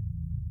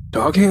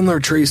 dog handler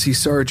Tracy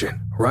Sargent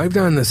arrived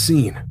on the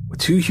scene with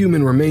 2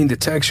 human remain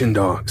detection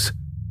dogs.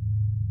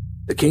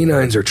 The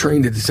canines are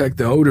trained to detect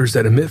the odors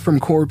that emit from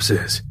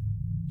corpses,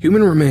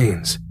 human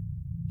remains,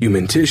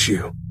 human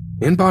tissue,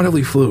 and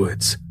bodily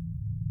fluids.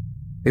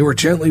 They were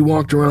gently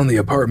walked around the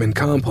apartment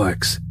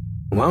complex,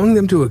 allowing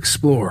them to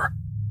explore,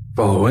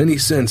 follow any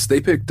scents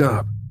they picked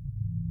up.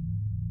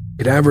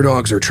 Cadaver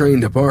dogs are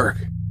trained to bark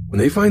when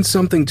they find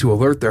something to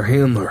alert their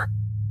handler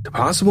to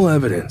possible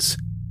evidence.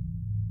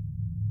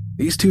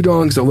 These 2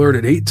 dogs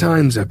alerted 8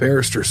 times at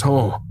Barrister's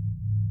Hall,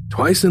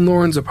 twice in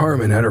Lauren's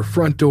apartment at her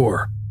front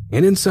door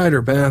and inside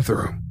her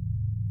bathroom,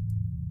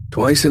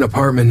 twice in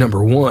apartment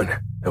number 1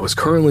 that was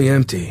currently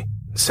empty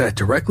and sat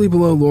directly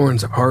below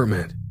Lauren's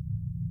apartment.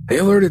 They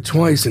alerted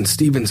twice in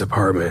Stephen's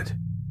apartment,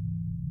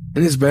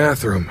 in his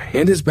bathroom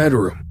and his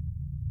bedroom.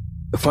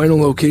 The final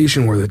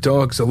location where the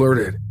dogs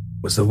alerted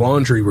was the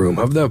laundry room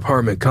of the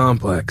apartment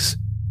complex.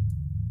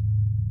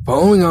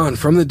 Following on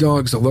from the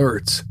dogs'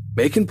 alerts,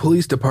 Macon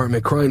Police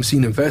Department crime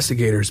scene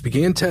investigators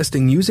began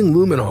testing using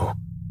luminol.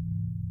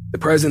 The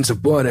presence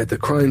of blood at the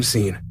crime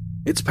scene,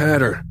 its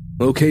pattern,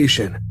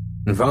 location,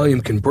 and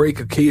volume can break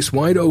a case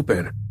wide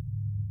open.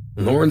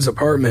 In Lauren's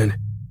apartment,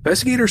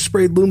 investigators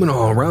sprayed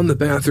luminol around the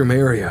bathroom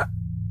area,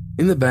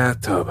 in the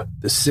bathtub,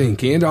 the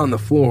sink, and on the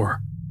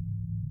floor.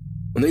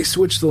 When they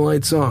switched the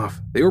lights off,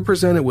 they were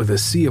presented with a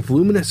sea of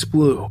luminous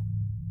blue,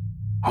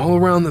 all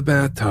around the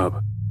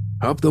bathtub,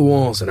 up the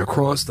walls and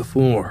across the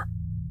floor.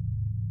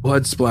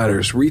 Blood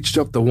splatters reached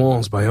up the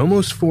walls by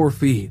almost 4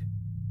 feet.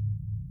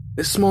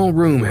 This small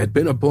room had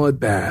been a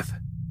bloodbath.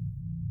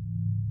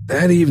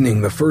 That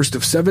evening, the first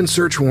of 7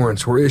 search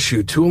warrants were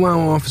issued to allow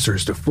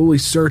officers to fully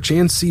search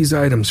and seize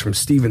items from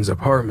Stephen's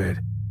apartment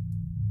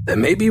that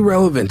may be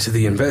relevant to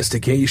the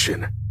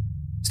investigation.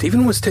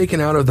 Stephen was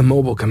taken out of the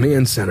mobile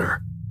command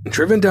center and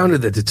driven down to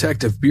the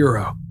Detective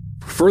Bureau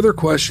for further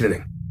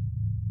questioning.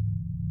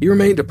 He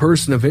remained a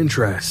person of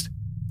interest,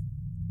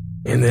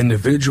 and the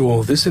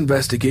individual this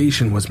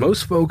investigation was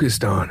most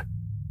focused on.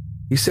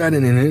 He sat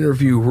in an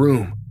interview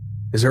room.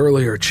 His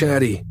earlier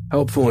chatty,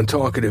 helpful, and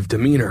talkative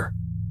demeanor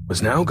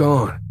was now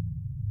gone.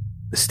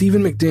 The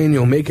Stephen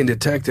McDaniel Macon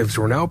detectives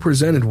were now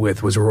presented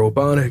with was a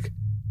robotic,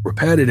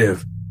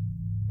 repetitive,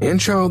 and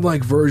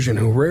childlike version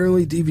who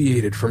rarely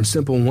deviated from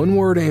simple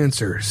one-word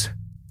answers.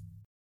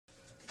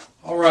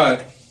 All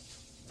right.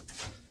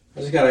 I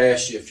just got to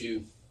ask you a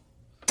few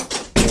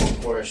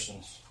more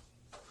questions.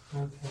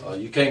 Okay.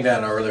 You came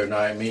down earlier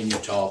tonight, me and you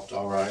talked,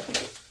 all right.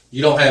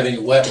 You don't have any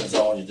weapons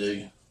on you, do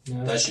you?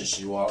 No. That's just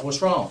you are.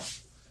 What's wrong?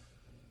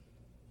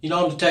 You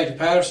know I'm Detective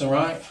Patterson,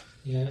 right?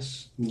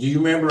 Yes. Do you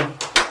remember,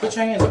 put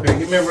your hands up here,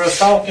 you remember us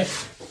talking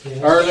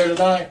earlier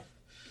tonight,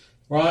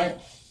 right?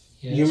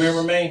 Yes. You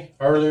remember me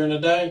earlier in the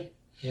day?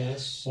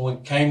 Yes. When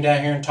we came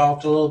down here and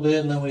talked a little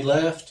bit and then we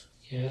left?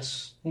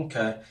 Yes.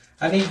 Okay.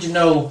 I need to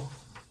know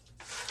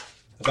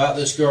about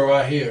this girl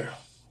right here.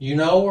 You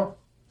know her?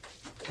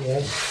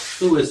 Yes.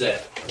 Who is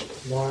that?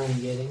 Lauren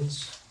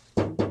Giddings.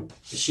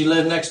 Does she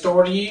live next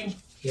door to you?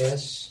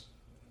 Yes.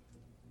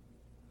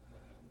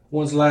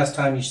 When's the last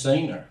time you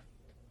seen her?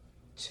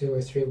 2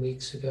 or 3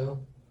 weeks ago.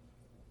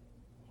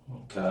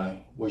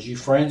 Okay. Was you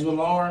friends with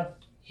Lauren?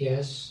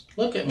 Yes.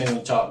 Look at me when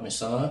you talk to me,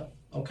 son.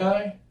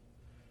 Okay?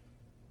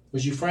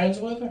 Was you friends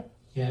with her?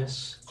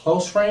 Yes.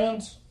 Close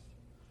friends?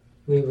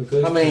 We were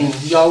good. I mean,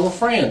 y'all were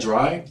friends,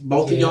 right?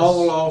 Both of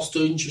y'all are law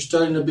students. You're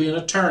studying to be an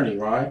attorney,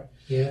 right?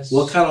 Yes.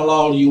 What kind of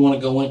law do you want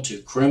to go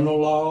into? Criminal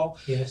law?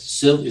 Yes.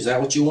 Civil? Is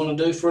that what you want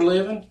to do for a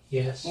living?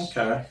 Yes.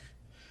 Okay.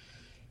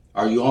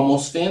 Are you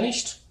almost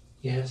finished?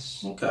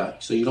 Yes. Okay.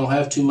 So you don't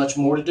have too much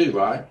more to do,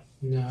 right?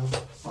 No.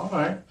 All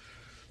right.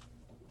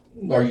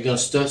 Are you going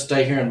to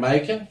stay here in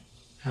Macon?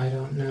 I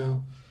don't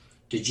know.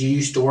 Did you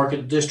used to work at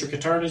the district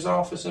attorney's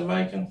office in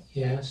Macon?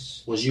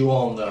 Yes. Was you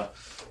on the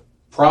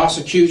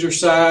prosecutor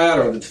side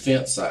or the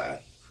defense side?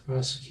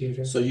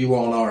 Prosecutor. So you were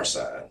on our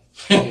side.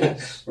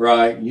 Yes.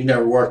 Right. You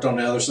never worked on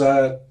the other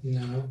side?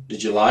 No.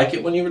 Did you like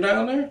it when you were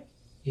down there?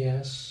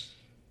 Yes.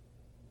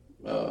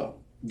 Got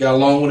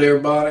along with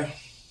everybody?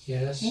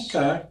 Yes.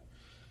 Okay.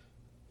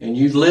 And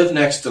you've lived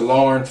next to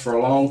Lauren for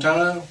a long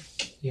time?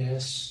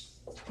 Yes.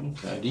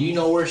 Okay. Do you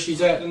know where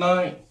she's at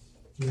tonight?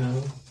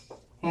 No.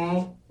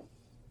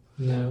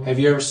 No. Have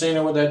you ever seen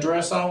her with that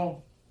dress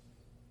on?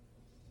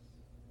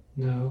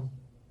 No.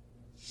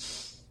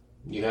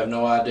 You have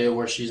no idea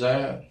where she's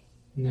at?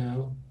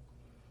 No.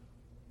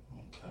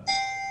 Okay.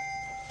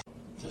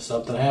 If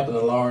something happened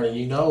to Lauren and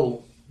you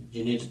know,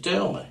 you need to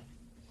tell me.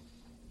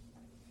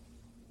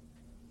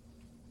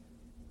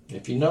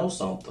 If you know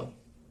something.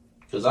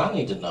 Because I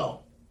need to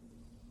know.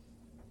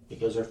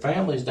 Because her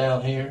family's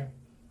down here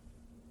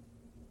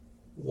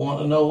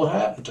want to know what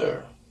happened to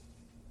her.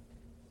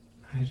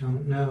 I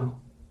don't know.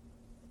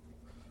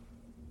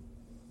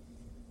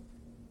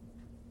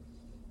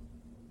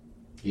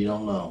 You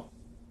don't know.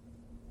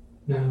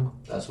 No.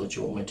 That's what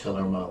you want me to tell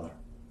her mother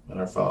and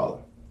her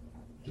father,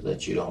 is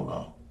that you don't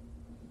know.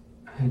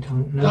 I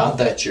don't know. Not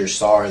that you're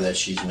sorry that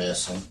she's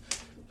missing.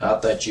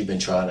 Not that you've been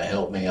trying to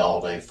help me all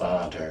day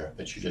find her,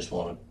 but you just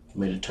wanted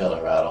me to tell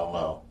her I don't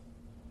know.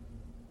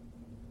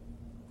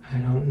 I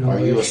don't know. Are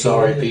you a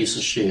sorry piece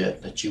of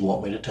shit that you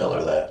want me to tell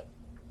her that?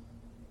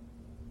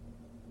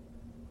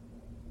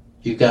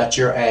 You got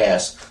your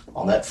ass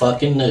on that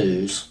fucking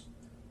news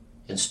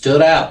and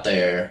stood out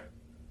there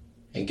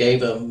and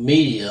gave a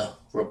media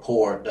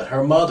report that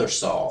her mother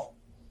saw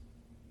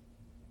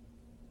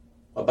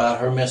about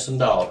her missing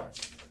daughter.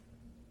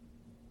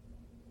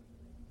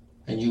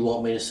 And you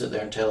want me to sit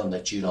there and tell him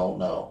that you don't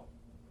know.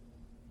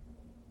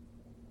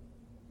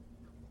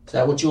 Is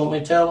that what you want me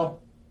to tell him?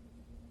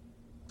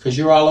 Because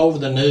you're all over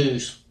the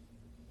news.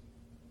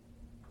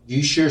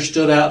 You sure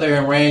stood out there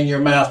and ran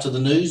your mouth to the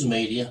news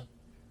media.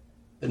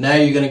 But now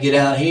you're going to get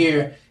out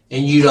here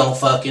and you don't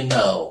fucking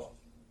know.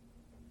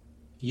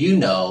 You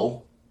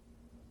know.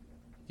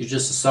 You're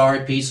just a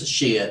sorry piece of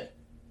shit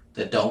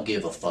that don't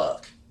give a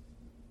fuck.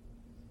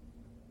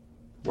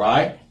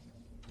 Right?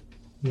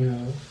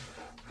 No.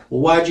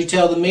 Well, why'd you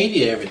tell the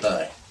media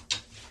everything?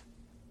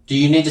 Do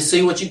you need to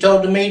see what you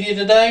told the media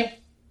today?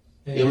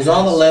 Yes. It was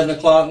on the 11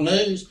 o'clock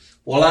news.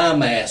 Well,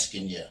 I'm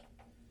asking you.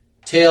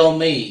 Tell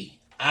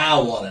me. I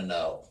want to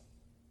know.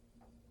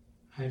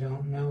 I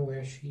don't know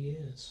where she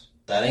is.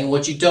 That ain't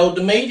what you told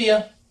the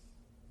media.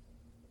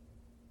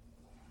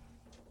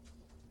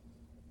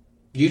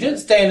 You didn't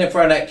stand in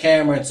front of that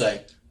camera and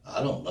say,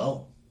 I don't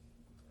know.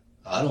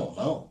 I don't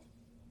know.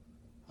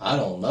 I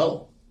don't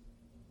know.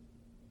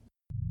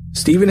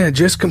 Stephen had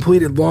just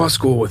completed law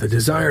school with a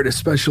desire to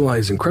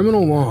specialize in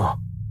criminal law.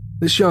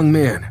 This young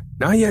man,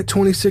 not yet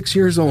 26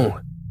 years old,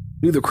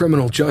 knew the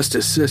criminal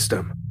justice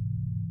system.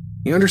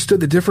 He understood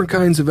the different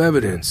kinds of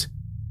evidence,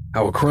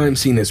 how a crime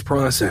scene is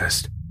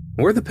processed,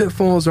 where the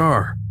pitfalls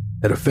are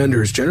that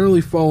offenders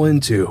generally fall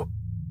into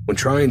when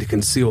trying to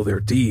conceal their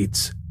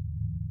deeds.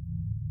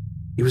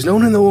 He was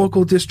known in the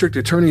local district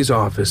attorney's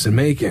office in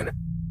Macon.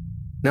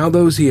 Now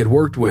those he had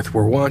worked with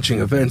were watching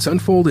events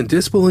unfold in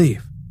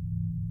disbelief.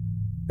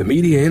 The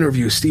media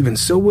interview Stephen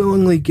so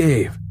willingly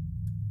gave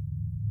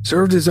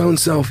served his own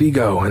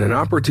self-ego and an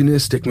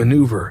opportunistic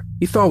maneuver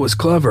he thought was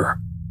clever.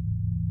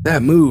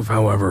 That move,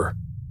 however,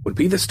 would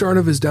be the start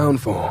of his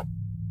downfall.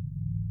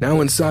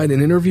 Now inside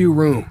an interview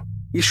room,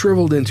 he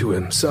shriveled into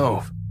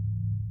himself.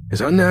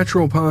 His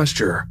unnatural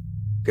posture,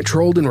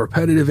 controlled and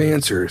repetitive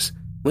answers,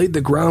 laid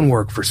the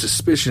groundwork for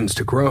suspicions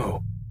to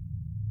grow.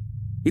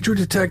 He drew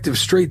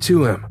detectives straight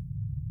to him.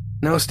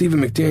 Now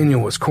Stephen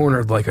McDaniel was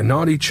cornered like a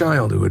naughty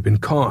child who had been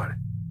caught.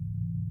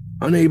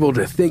 Unable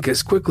to think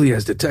as quickly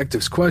as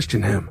detectives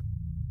questioned him,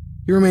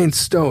 he remained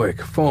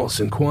stoic, false,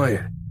 and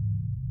quiet,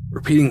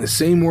 repeating the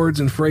same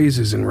words and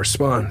phrases in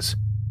response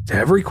to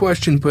every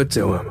question put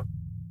to him.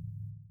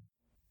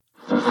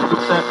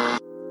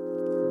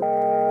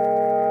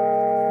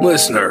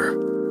 Listener,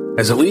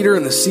 as a leader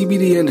in the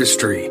CBD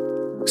industry,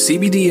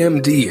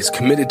 CBDMD is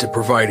committed to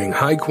providing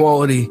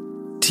high-quality,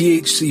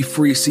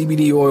 THC-free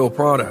CBD oil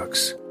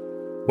products.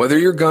 Whether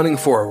you're gunning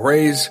for a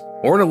raise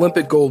or an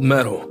Olympic gold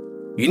medal,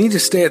 you need to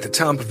stay at the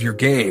top of your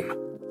game.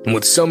 And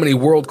with so many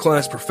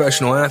world-class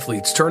professional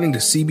athletes turning to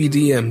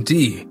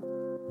CBDMD,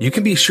 you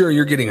can be sure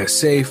you're getting a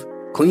safe,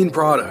 clean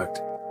product.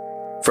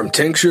 From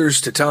tinctures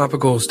to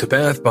topicals to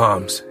bath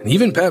bombs and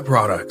even pet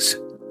products,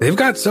 they've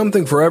got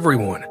something for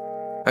everyone.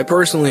 I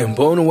personally am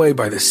blown away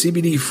by the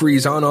CBD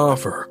Freeze on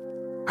offer.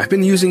 I've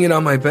been using it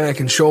on my back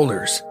and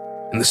shoulders,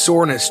 and the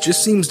soreness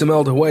just seems to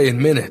melt away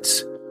in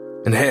minutes.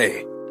 And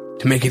hey,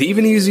 to make it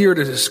even easier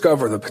to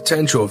discover the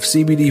potential of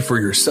CBD for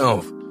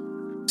yourself,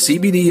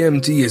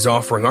 CBDMD is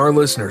offering our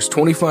listeners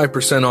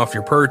 25% off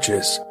your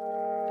purchase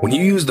when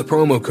you use the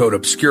promo code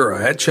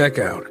Obscura at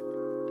checkout.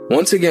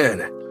 Once again,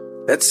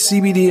 that's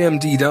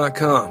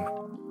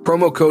CBDMD.com,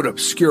 promo code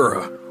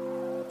Obscura,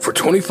 for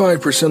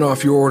 25%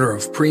 off your order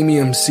of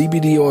premium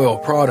CBD oil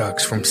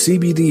products from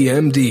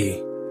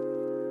CBDMD.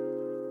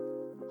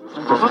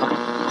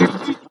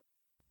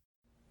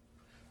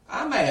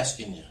 I'm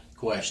asking you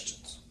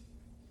questions.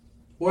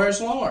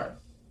 Where's Lauren?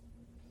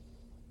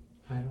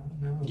 I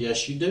don't know.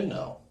 Yes, you do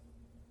know.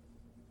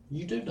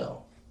 You do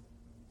know.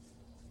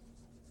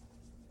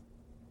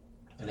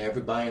 And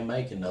everybody in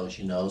Macon knows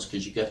you knows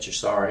because you got your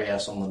sorry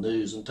ass on the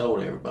news and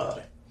told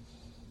everybody.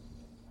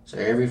 So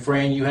every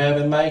friend you have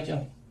in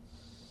Macon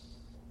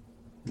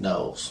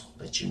knows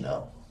that you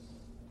know.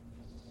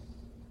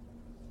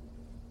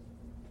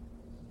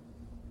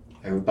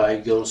 Everybody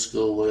you go to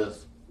school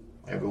with,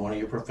 every one of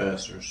your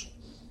professors,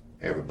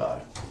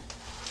 everybody.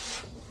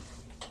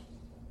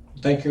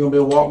 You think you're going to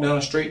be able to walk down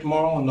the street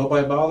tomorrow and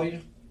nobody bother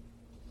you?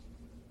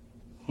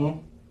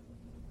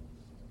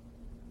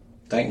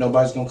 Think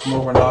nobody's going to come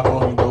over and knock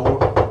on your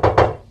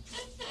door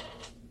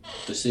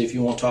to see if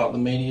you want to talk to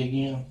the media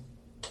again?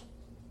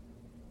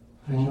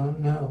 I don't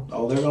know.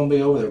 Oh, they're going to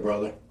be over there,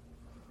 brother.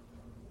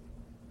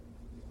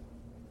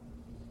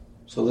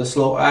 So this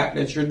little act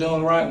that you're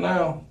doing right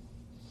now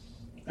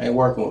ain't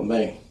working with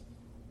me.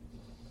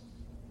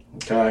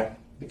 Okay?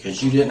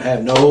 Because you didn't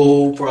have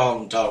no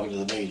problem talking to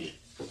the media.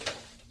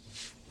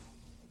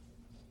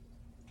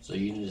 So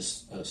you need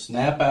to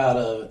snap out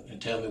of it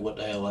and tell me what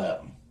the hell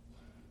happened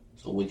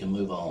so we can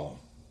move on.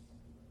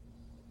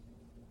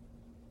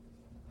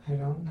 I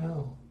don't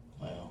know.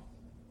 Well,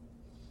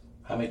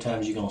 how many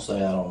times you going to say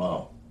I don't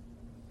know?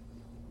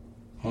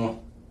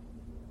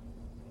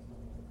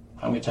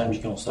 How many times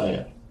you going to say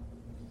it?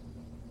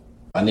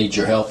 I need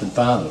your help in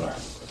finding her.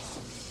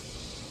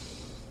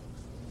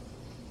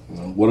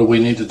 What do we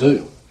need to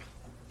do?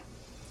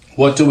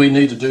 What do we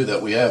need to do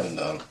that we haven't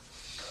done?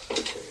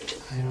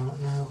 I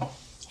don't know.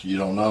 You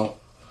don't know?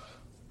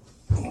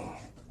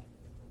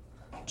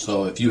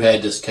 So if you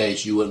had this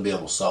case, you wouldn't be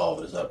able to solve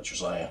it. Is that what you're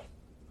saying?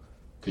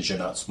 Because you're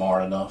not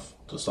smart enough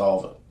to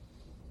solve it?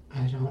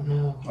 I don't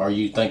know. Or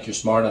you think you're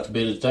smart enough to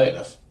be a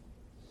detective?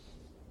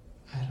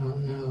 I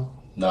don't know.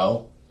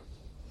 No?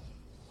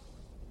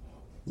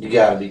 You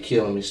gotta be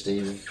killing me,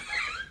 Steven.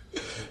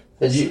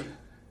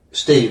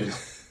 Steven.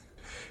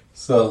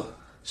 So?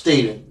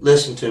 Steven,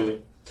 listen to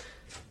me.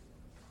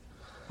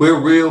 We're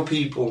real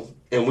people,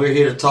 and we're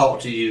here to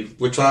talk to you.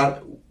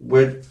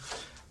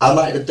 I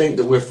like to think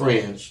that we're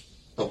friends,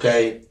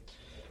 okay?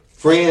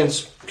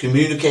 Friends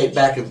communicate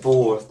back and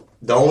forth.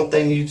 The only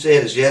thing you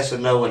said is yes or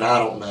no, and I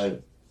don't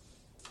know,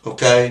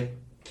 okay?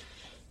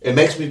 It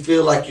makes me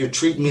feel like you're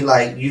treating me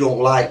like you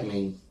don't like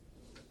me,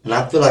 and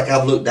I feel like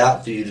I've looked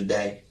out for you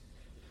today.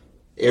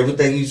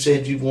 Everything you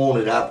said you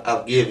wanted,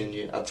 I've given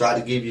you. I've tried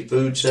to give you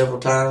food several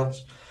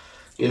times.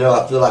 You know,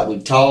 I feel like we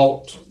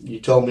talked. You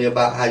told me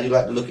about how you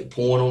like to look at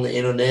porn on the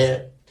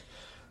internet.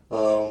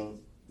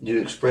 You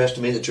expressed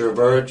to me that you're a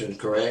virgin,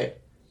 correct?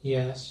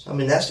 Yes. I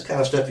mean, that's the kind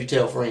of stuff you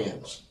tell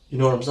friends. You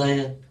know what I'm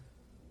saying?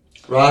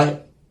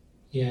 Right?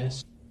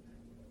 Yes.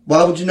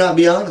 Why would you not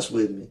be honest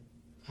with me?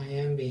 I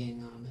am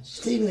being honest.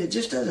 Steven, it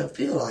just doesn't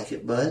feel like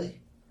it, buddy.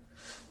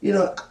 You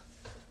know,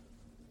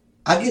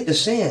 I get the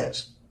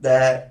sense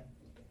that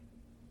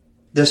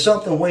there's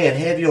something weighing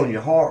heavy on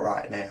your heart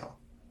right now.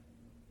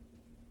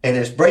 And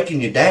it's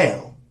breaking you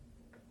down.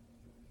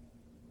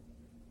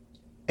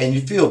 And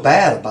you feel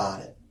bad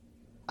about it.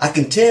 I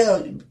can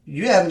tell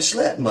you haven't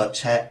slept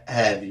much,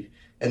 have you?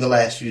 In the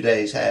last few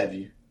days, have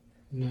you?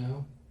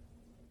 No.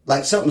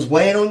 Like something's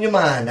weighing on your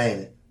mind,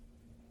 ain't it?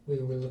 We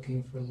were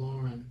looking for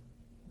Lauren.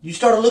 You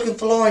started looking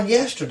for Lauren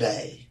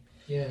yesterday.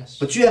 Yes.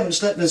 But you haven't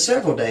slept in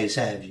several days,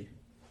 have you?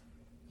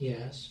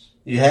 Yes.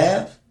 You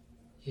have?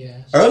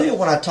 Yes. Earlier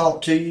when I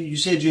talked to you, you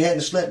said you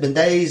hadn't slept in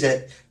days.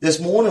 That this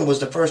morning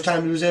was the first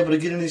time you was able to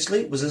get any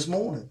sleep, was this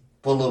morning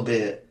for a little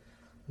bit.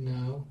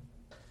 No.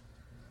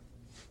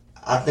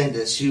 I think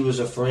that she was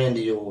a friend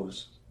of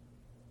yours.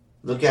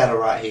 Look at her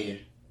right here.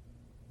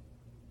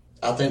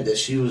 I think that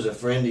she was a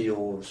friend of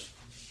yours.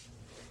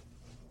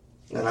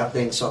 And I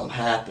think something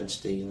happened,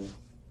 Stephen.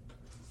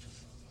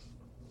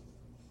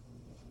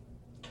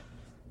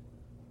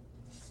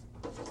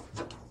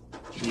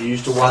 You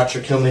used to watch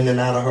her come in and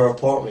out of her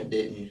apartment,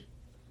 didn't you?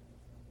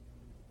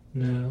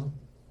 No.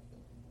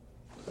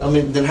 I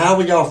mean, then how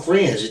were y'all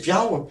friends?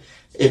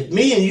 If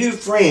me and you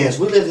friends,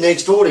 we live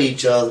next door to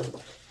each other.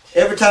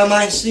 Every time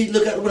I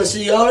look out the window and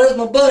see, oh, there's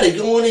my buddy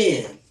going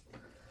in.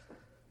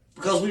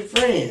 Because we're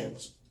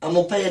friends. I'm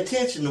going to pay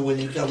attention to when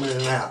you come in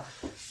and out.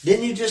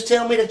 Didn't you just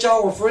tell me that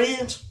y'all were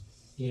friends?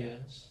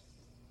 Yes.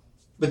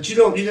 But you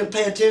didn't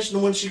pay attention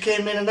to when she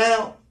came in and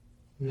out?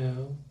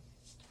 No.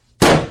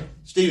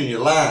 Stephen, you're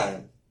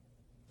lying.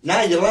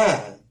 Now you're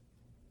lying.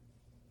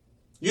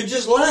 You're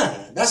just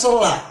lying. That's a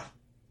lie.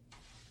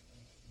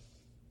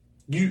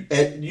 You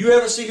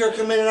ever see her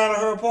come in and out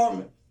of her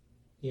apartment?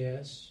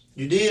 Yes.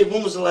 You did?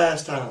 When was the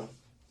last time?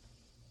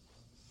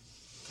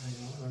 I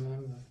don't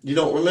remember. You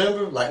don't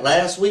remember? Like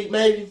last week,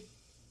 maybe?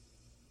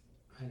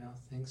 I don't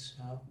think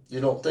so.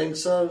 You don't think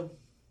so?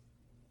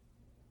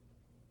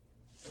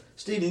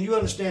 Stephen, you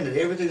understand that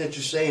everything that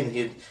you're saying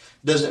here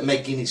doesn't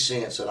make any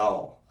sense at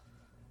all.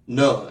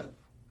 None.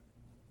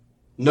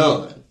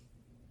 None.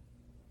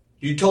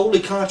 You totally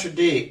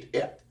contradict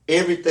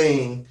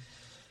everything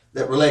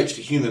that relates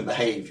to human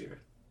behavior.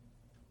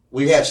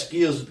 We have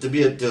skills to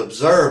be able to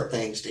observe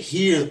things, to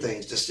hear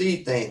things, to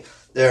see things.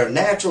 There are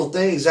natural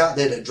things out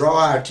there that draw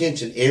our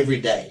attention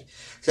every day.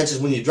 Such as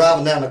when you're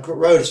driving down the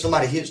road and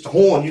somebody hits the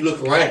horn, you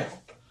look around.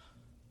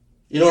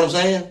 You know what I'm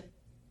saying?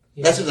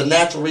 Yeah. That's just a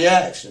natural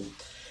reaction.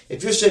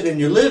 If you're sitting in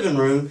your living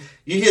room,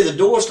 you hear the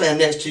door slam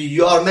next to you,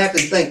 you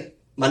automatically think,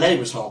 my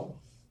neighbor's home.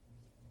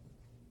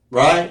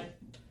 Right?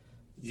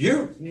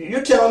 You're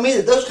telling me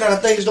that those kind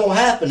of things don't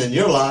happen in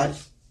your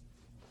life.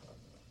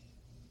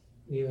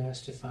 You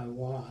asked if I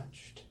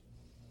watched.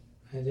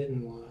 I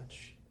didn't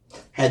watch.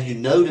 Have you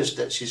noticed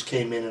that she's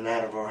came in and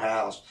out of her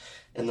house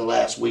in the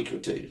last week or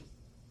two?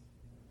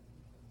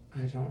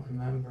 I don't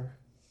remember.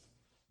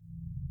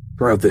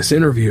 Throughout this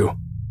interview,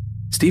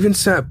 Stephen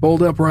sat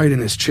bolt upright in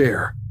his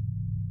chair,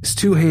 his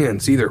two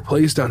hands either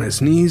placed on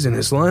his knees in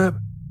his lap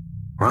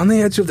or on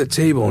the edge of the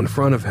table in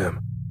front of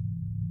him.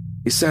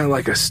 He sat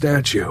like a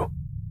statue,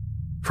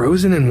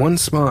 frozen in one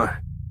spot.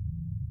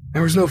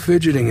 There was no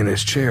fidgeting in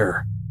his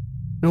chair,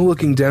 no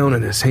looking down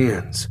at his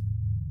hands.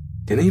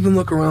 Didn't even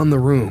look around the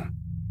room.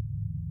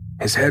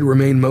 His head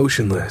remained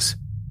motionless,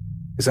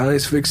 his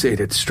eyes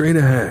fixated straight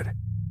ahead.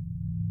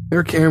 There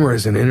are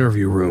cameras in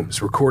interview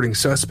rooms recording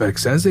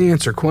suspects as they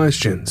answer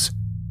questions,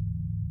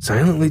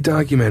 silently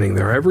documenting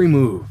their every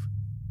move.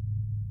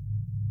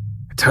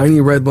 A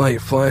tiny red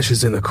light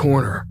flashes in the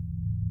corner,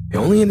 the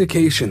only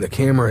indication the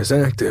camera is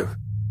active.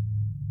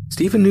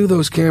 Stephen knew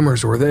those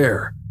cameras were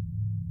there.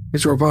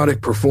 His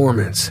robotic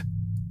performance,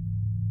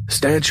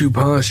 statue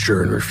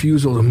posture and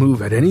refusal to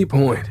move at any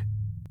point,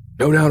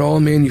 no doubt all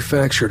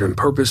manufactured and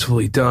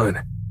purposefully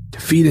done to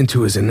feed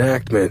into his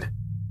enactment.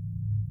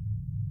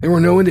 There were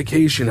no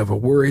indication of a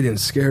worried and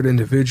scared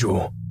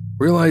individual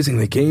realizing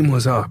the game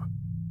was up.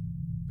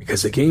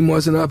 Because the game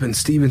wasn't up in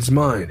Stephen's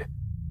mind,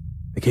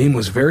 the game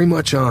was very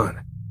much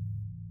on.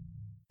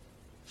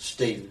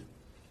 Stephen,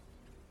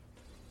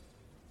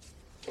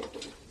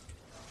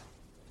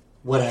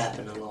 what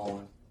happened to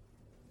Lauren?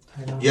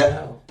 I don't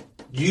know.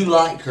 You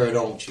like her,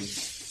 don't you?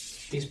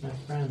 She's my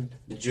friend.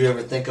 Did you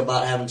ever think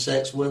about having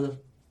sex with her?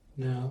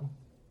 No.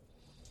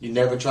 You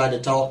never tried to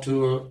talk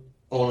to her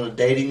on a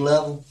dating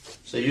level?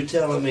 So you're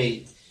telling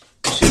me,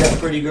 you see that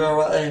pretty girl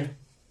right there?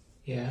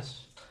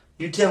 Yes.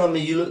 You telling me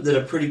you looked at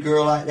a pretty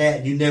girl like that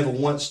and you never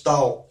once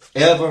thought,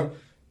 ever,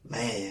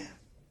 man,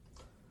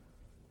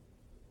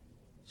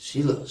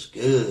 she looks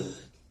good.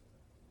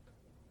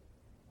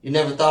 You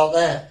never thought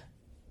that?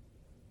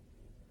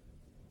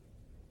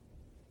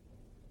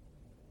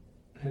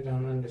 I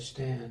don't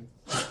understand.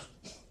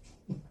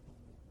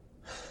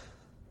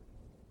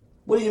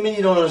 What do you mean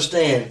you don't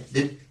understand?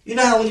 You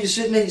know how when you're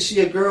sitting there, you see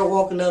a girl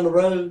walking down the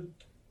road,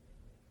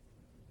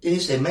 and you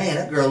say, man,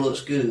 that girl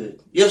looks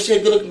good. You ever see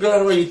a good-looking girl down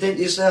the road, you think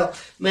to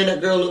yourself, man,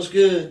 that girl looks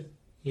good?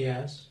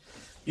 Yes.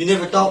 You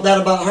never thought that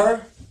about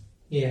her?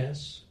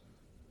 Yes.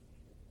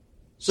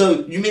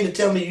 So you mean to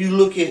tell me you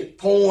look at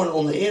porn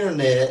on the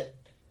internet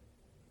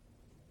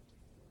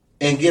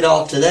and get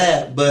off to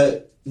that,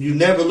 but you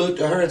never looked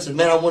at her and said,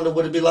 man, I wonder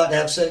what it'd be like to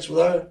have sex with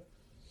her?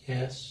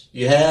 Yes.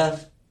 You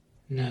have?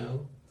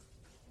 No.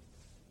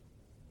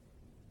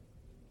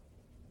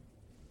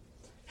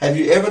 Have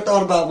you ever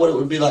thought about what it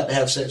would be like to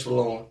have sex with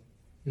Lauren?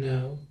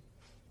 No.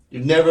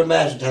 You've never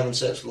imagined having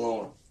sex with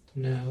Lauren?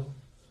 No.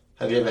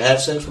 Have you ever had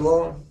sex with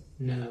Lauren?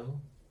 No.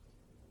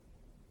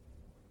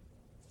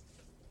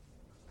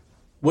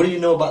 What do you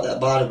know about that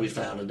body we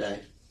found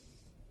today?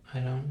 I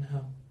don't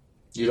know.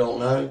 You don't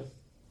know?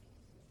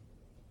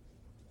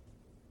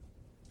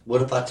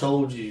 What if I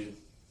told you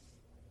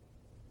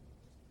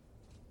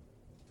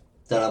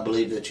that I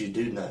believe that you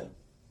do know?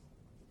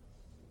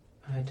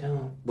 I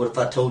don't. What if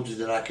I told you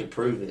that I could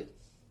prove it?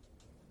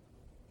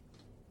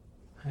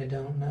 I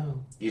don't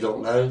know. You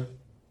don't know?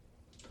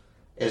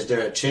 Is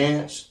there a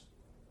chance?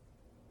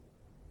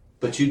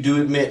 But you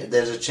do admit that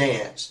there's a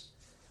chance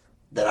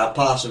that I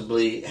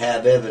possibly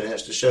have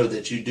evidence to show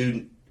that you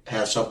do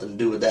have something to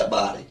do with that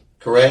body,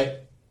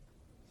 correct?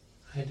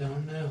 I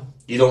don't know.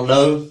 You don't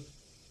know?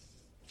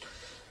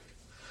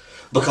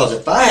 Because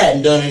if I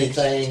hadn't done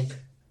anything,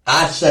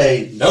 I'd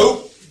say,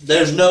 nope,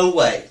 there's no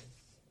way.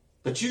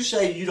 But you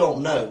say you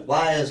don't know.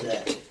 Why is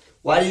that?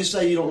 Why do you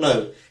say you don't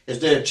know? Is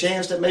there a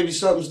chance that maybe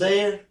something's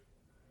there?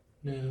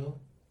 No.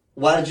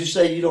 Why did you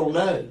say you don't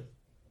know?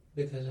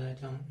 Because I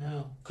don't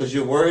know. Because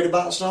you're worried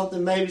about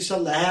something? Maybe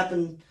something that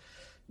happened,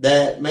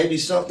 that maybe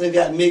something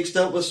got mixed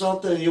up with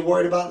something and you're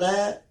worried about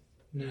that?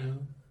 No.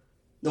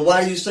 Then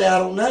why do you say I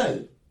don't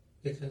know?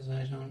 Because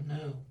I don't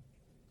know.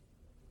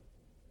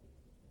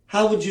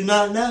 How would you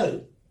not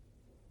know?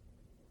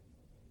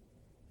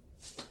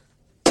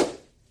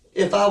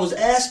 If I was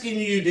asking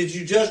you, did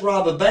you just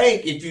rob a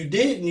bank? If you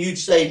didn't, you'd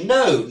say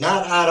no,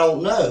 not I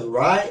don't know,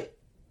 right?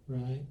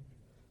 Right.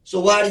 So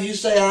why do you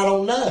say I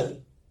don't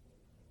know?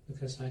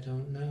 Because I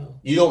don't know.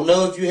 You don't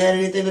know if you had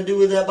anything to do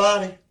with that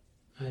body?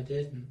 I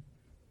didn't.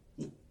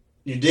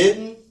 You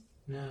didn't?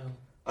 No.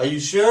 Are you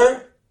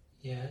sure?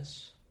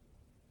 Yes.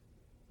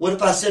 What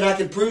if I said I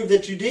could prove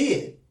that you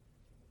did?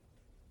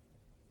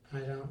 I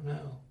don't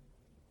know.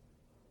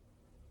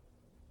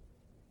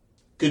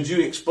 Could you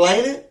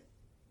explain it?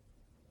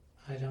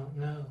 I don't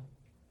know.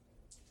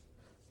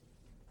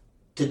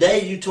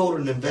 Today you told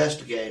an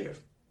investigator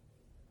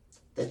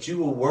that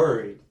you were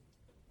worried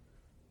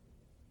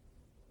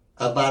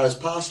about us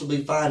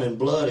possibly finding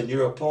blood in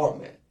your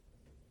apartment,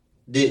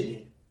 didn't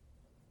you?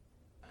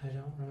 I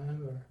don't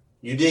remember.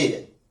 You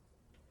did.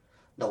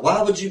 Now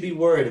why would you be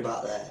worried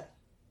about that?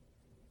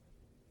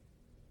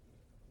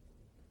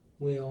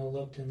 We all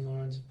looked in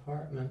Lauren's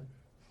apartment.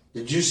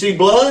 Did you see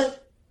blood?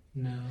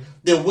 No.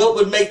 Then what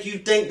would make you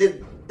think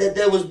that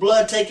there was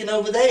blood taken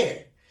over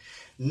there?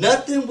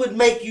 Nothing would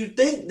make you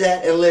think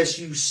that unless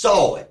you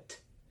saw it.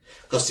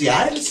 Because, see,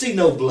 I didn't see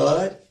no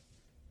blood.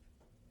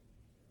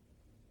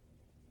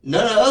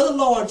 None of the other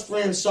Lawrence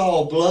friends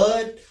saw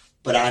blood,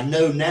 but I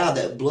know now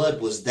that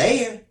blood was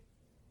there.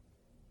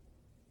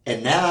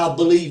 And now I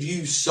believe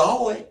you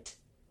saw it.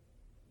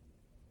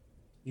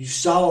 You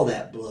saw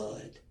that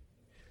blood.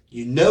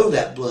 You know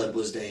that blood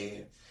was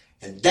there.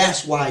 And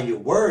that's why you're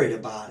worried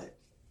about it.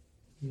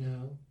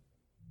 No.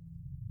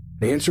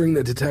 Answering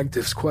the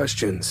detective's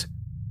questions,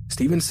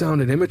 Stephen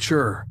sounded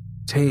immature,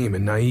 tame,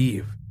 and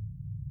naive.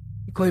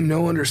 He claimed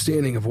no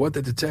understanding of what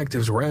the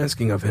detectives were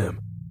asking of him.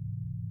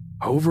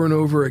 Over and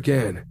over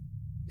again,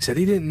 he said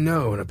he didn't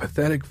know in a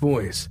pathetic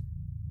voice,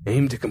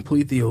 aimed to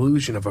complete the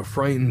illusion of a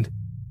frightened,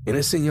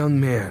 innocent young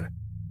man.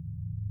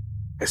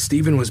 As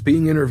Stephen was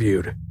being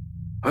interviewed,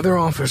 other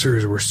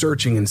officers were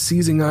searching and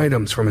seizing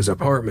items from his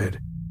apartment,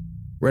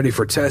 ready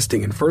for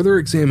testing and further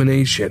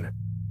examination.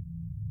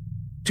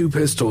 2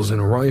 pistols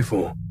and a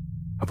rifle,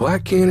 a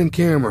black Canon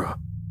camera,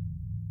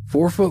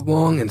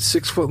 4-foot-long and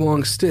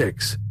 6-foot-long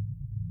sticks,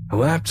 a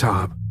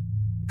laptop,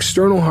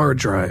 external hard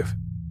drive,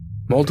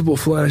 multiple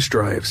flash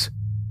drives,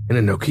 and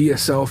a Nokia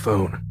cell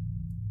phone.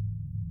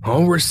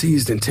 All were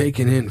seized and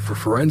taken in for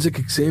forensic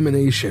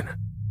examination.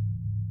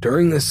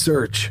 During this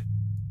search,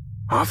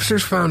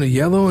 officers found a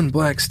yellow and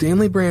black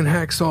Stanley brand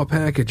hacksaw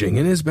packaging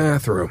in his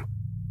bathroom.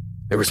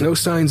 There was no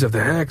signs of the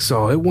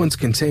hacksaw it once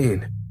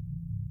contained.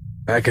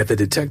 Back at the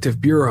detective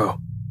bureau,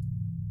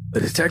 the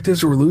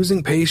detectives were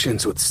losing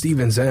patience with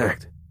Stephen's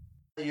act.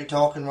 You're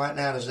talking right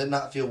now, does it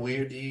not feel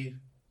weird to you?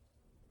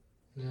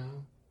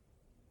 No.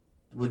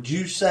 Would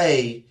you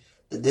say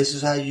that this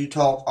is how you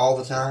talk all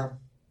the time?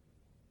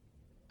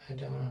 I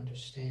don't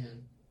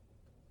understand.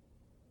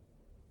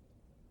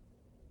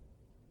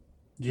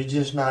 You're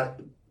just not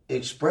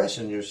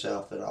expressing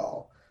yourself at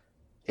all.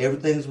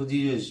 Everything's with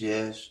you is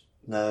yes,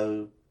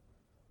 no,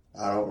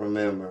 I don't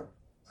remember,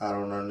 I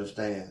don't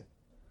understand.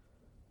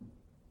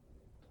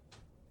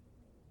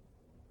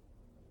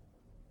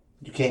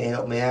 You can't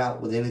help me out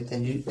with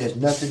anything. There's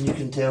nothing you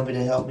can tell me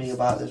to help me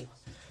about this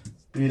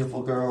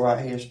beautiful girl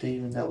right here,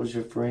 Stephen. That was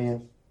your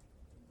friend.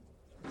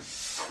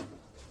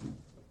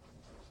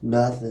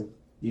 Nothing.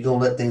 You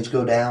gonna let things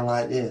go down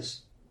like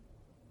this?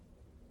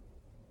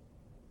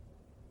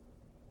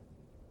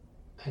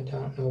 I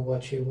don't know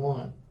what you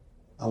want.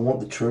 I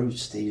want the truth,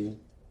 Stephen.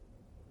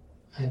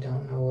 I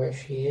don't know where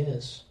she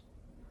is.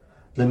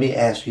 Let me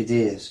ask you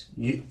this.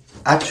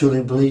 I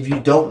truly believe you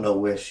don't know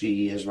where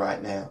she is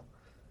right now.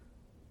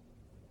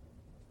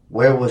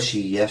 Where was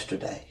she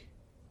yesterday?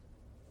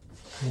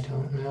 I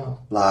don't know.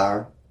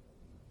 Liar.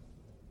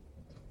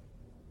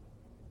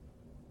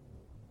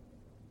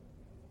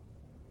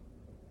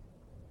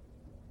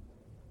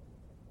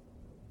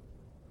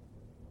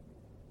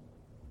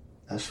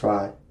 That's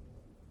right.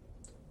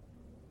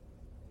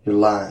 You're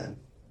lying.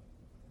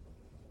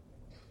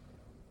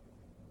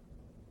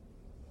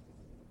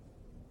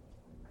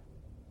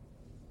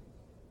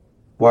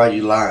 Why are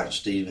you lying,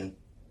 Stephen?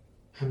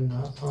 I'm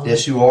not lying.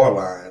 Yes, you are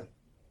lying.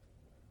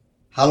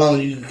 How long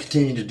will you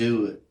continue to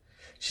do it?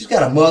 She's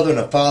got a mother and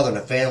a father and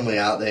a family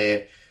out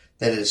there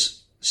that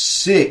is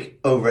sick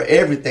over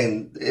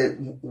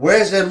everything.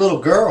 Where's their little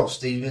girl,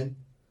 Stephen?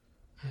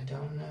 I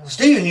don't know.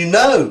 Stephen, you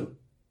know.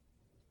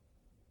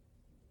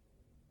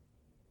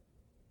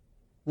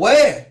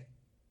 Where?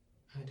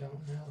 I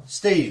don't know.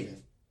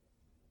 Stephen.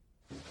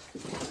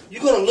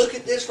 You're going to look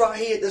at this right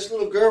here, this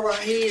little girl right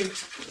here,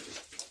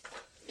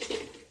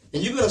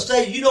 and you're going to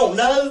say you don't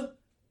know?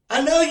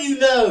 I know you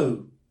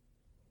know.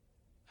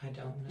 I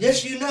don't know.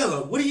 Yes, you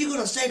know. What are you going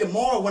to say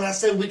tomorrow when I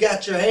say we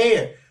got your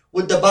hair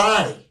with the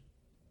body?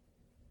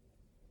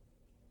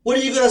 What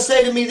are you going to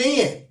say to me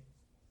then?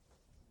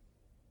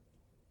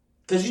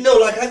 Because you know,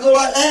 like I go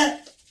like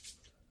that.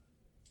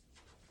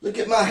 Look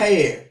at my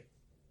hair.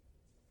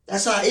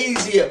 That's how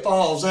easy it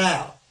falls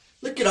out.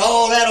 Look at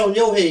all that on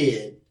your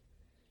head.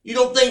 You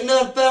don't think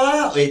none fell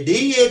out? It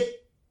did.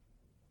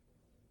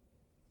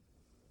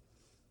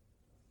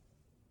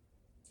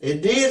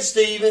 It did,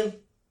 Stephen.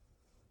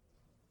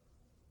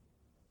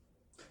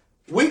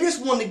 We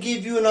just wanted to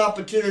give you an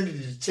opportunity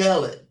to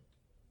tell it.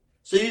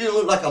 So you didn't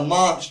look like a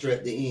monster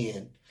at the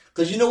end.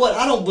 Because you know what?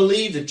 I don't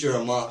believe that you're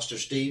a monster,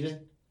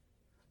 Stephen.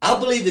 I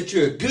believe that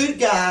you're a good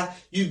guy.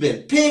 You've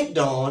been picked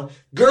on.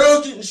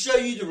 Girls didn't show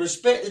you the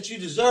respect that you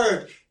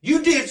deserved.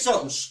 You did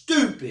something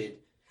stupid.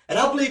 And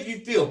I believe you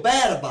feel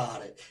bad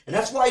about it. And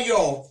that's why you're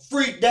all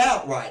freaked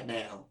out right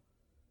now.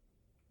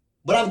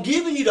 But I'm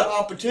giving you the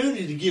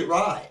opportunity to get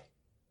right.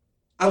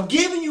 I'm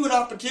giving you an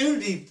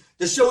opportunity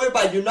to show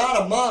everybody you're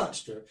not a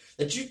monster,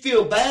 that you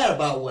feel bad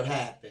about what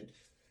happened.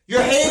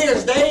 Your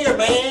hair's there,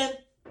 man.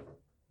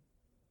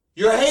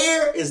 Your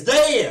hair is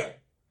there.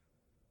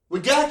 We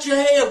got your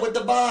hair with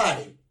the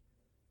body.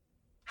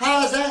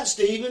 How's that,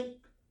 Stephen?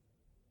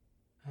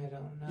 I don't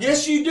know.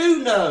 Yes, you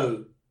do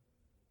know.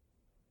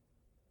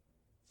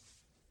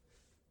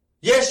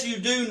 Yes, you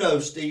do know,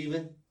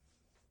 Stephen.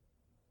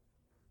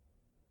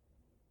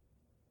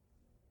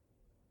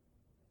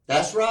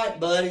 That's right,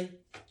 buddy.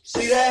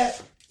 See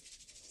that?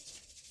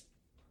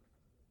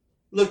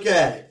 Look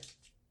at it.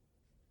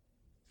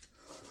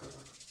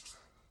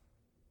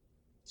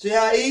 See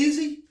how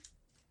easy?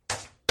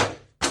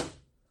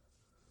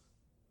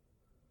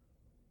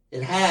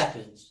 It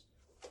happens.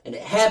 And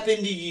it happened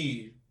to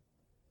you.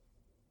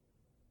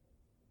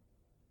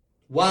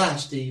 Why,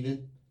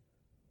 Stephen?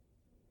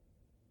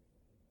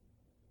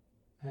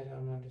 I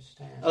don't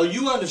understand. Oh,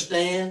 you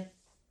understand.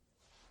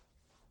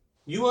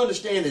 You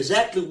understand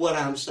exactly what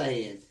I'm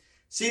saying.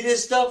 See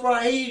this stuff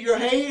right here, your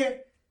hair?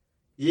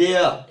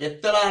 Yeah,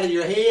 it fell out of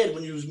your head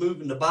when you was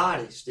moving the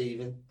body,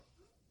 Stephen.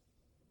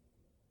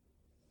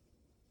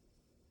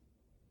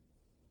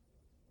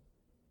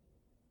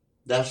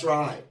 That's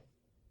right.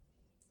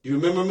 You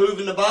remember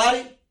moving the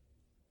body?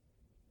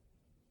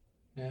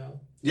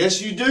 No.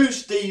 Yes, you do,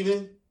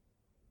 Stephen.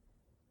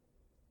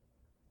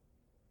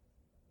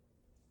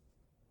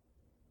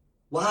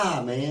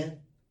 Why, man?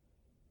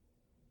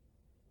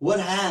 What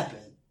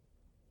happened?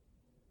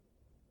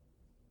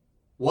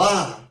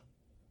 Why?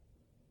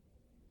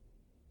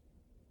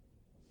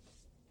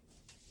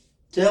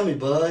 Tell me,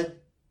 bud.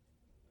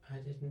 I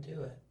didn't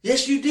do it.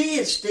 Yes, you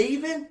did,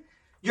 Stephen.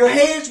 Your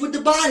head's with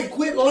the body.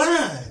 Quit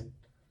lying.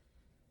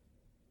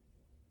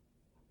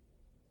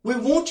 We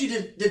want you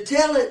to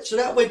tell it so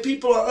that way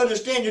people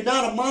understand you're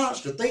not a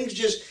monster. Things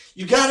just,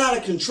 you got out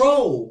of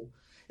control.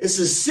 It's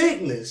a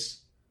sickness.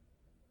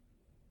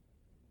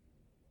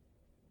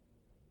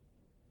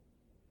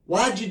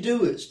 Why'd you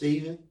do it,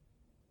 Stephen?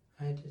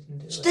 I didn't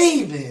do it.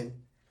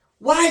 Stephen,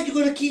 why are you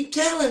going to keep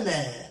telling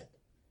that?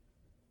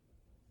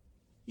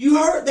 You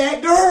hurt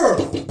that girl.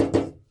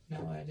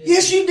 No, I didn't.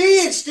 Yes, you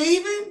did,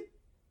 Stephen.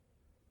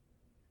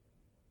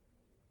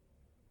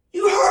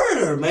 You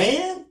hurt her,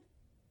 man.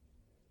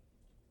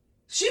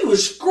 She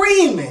was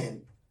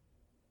screaming.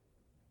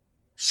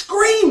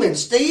 Screaming,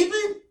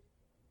 Stephen.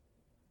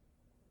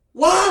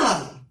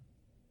 Why?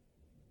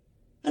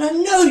 And I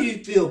know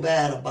you feel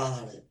bad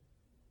about it.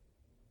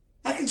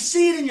 I can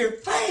see it in your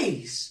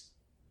face.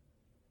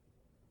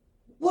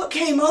 What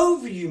came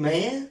over you,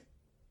 man?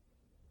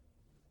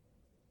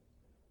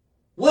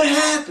 What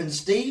happened,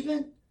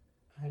 Stephen?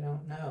 I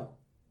don't know.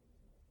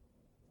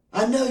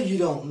 I know you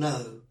don't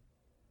know.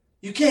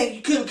 You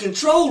couldn't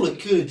control it,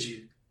 could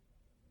you?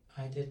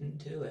 I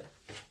didn't do it.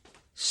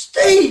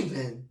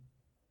 Stephen!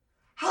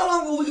 How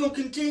long are we going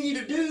to continue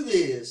to do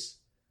this?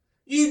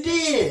 You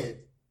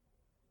did.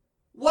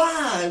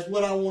 Why is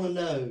what I want to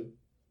know.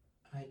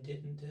 I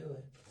didn't do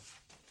it.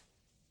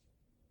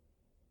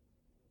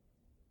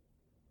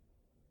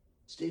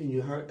 Stephen,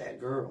 you hurt that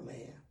girl,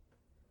 man.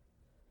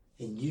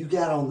 And you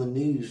got on the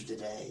news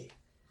today.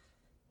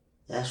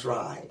 That's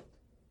right.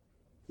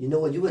 You know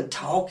what? You weren't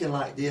talking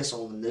like this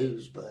on the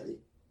news, buddy.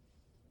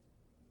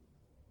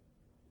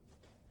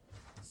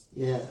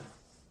 Yeah.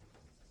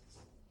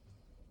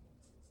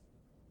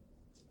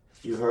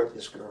 You hurt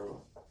this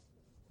girl.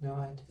 No,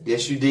 I didn't.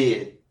 Yes, you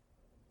did.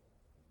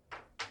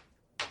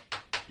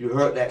 You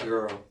hurt that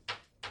girl.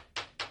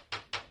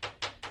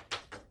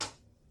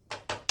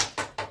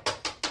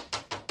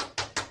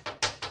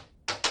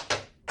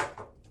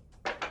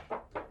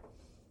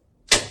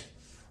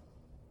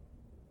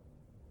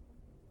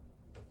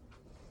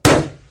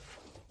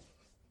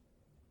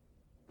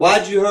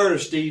 Why'd you hurt her,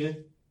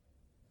 Stephen?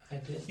 I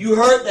didn't. You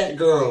hurt that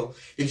girl.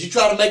 Did you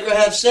try to make her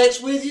have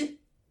sex with you?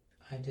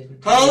 I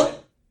didn't. Huh?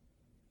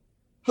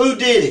 Who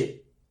did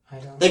it? I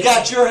don't. They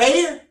got your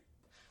hair?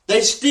 They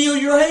steal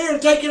your hair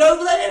and take it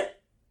over there?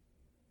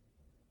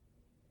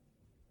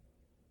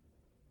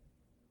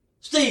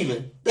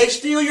 Stephen, they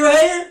steal your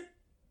hair?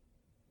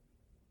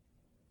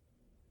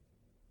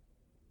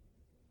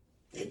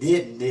 They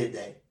didn't, did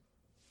they?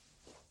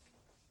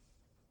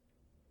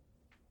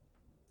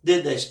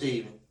 Did they,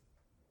 Stephen?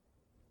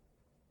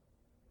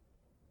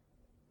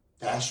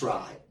 That's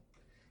right.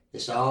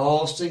 It's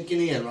all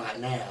sinking in right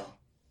now.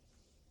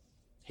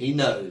 He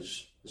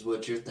knows, is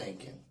what you're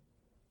thinking.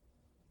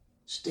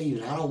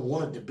 Stephen, I don't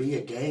want it to be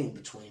a game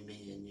between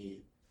me and you.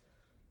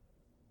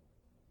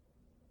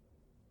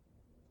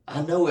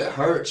 I know it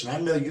hurts, and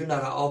I know you're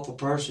not an awful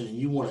person, and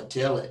you want to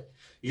tell it.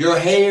 Your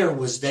hair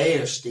was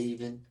there,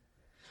 Stephen.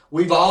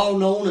 We've all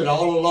known it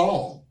all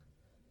along.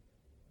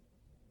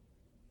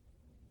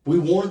 We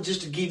wanted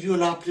just to give you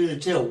an opportunity to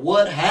tell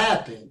what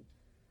happened.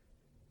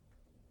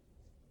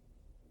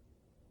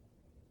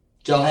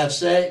 Did y'all have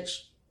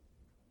sex?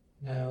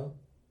 No.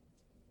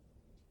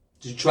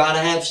 Did you try to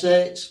have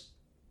sex?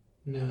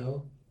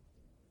 No.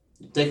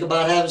 You think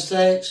about having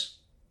sex?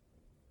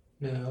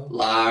 No.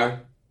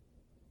 Liar.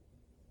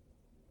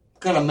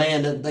 What kind of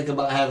man doesn't think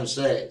about having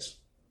sex?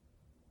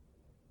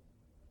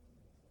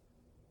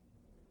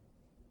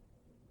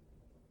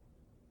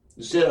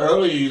 You said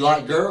earlier you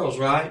like girls,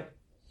 right?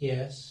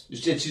 Yes. You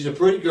said she's a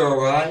pretty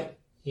girl, right?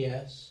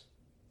 Yes.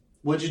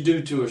 What'd you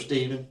do to her,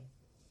 Stephen?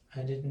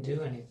 I didn't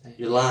do anything.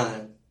 You're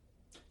lying.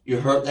 You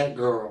hurt that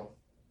girl.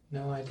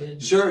 No, I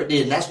didn't. Sure it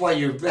did. And that's why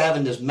you're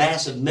having this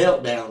massive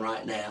meltdown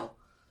right now.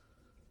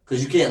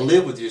 Because you can't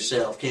live with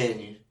yourself, can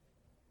you?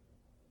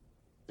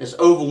 It's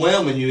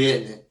overwhelming you,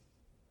 isn't it?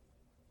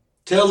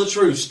 Tell the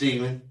truth,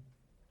 Stephen.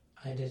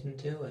 I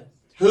didn't do it.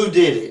 Who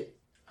did it?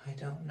 I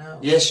don't know.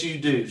 Yes, you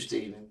do,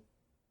 Stephen.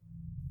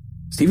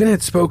 Stephen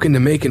had spoken to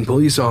Macon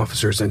police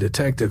officers and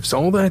detectives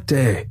all that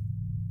day.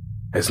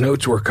 As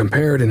notes were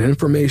compared and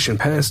information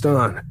passed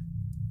on,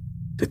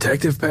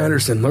 Detective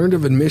Patterson learned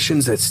of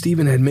admissions that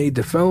Stephen had made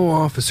to fellow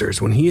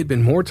officers when he had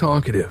been more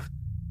talkative.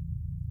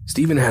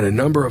 Stephen had a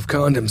number of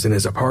condoms in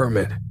his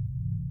apartment,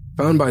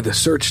 found by the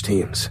search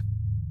teams.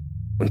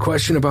 When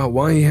questioned about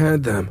why he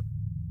had them,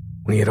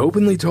 when he had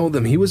openly told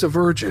them he was a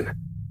virgin,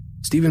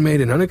 Stephen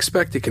made an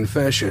unexpected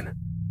confession.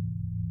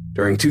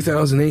 During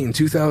 2008 and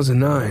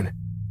 2009,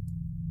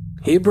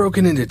 he had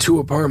broken into 2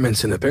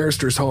 apartments in the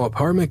Barristers Hall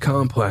apartment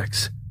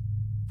complex.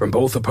 From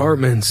both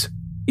apartments,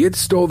 he had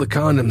stole the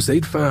condoms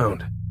they'd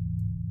found.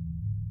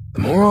 The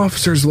more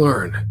officers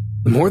learned,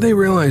 the more they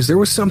realized there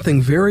was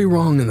something very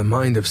wrong in the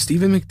mind of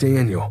Stephen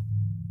McDaniel.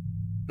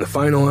 In the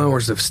final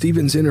hours of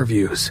Stephen's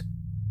interviews,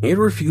 he had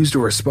refused to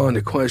respond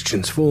to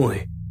questions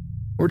fully,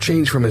 or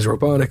change from his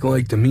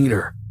robotic-like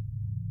demeanor.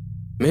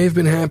 He may have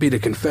been happy to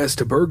confess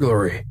to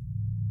burglary,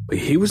 but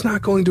he was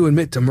not going to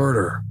admit to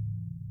murder.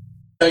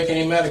 Take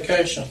any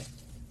medication?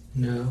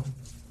 No.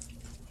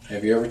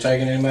 Have you ever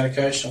taken any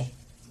medication?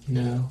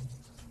 No.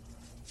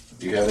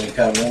 Do you have any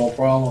kind of mental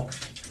problem?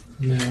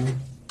 No.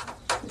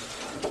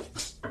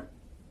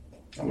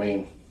 I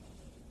mean,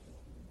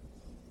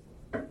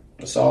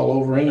 it's all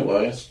over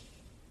anyways.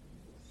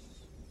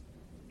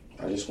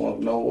 I just wanted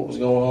to know what was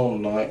going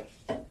on tonight.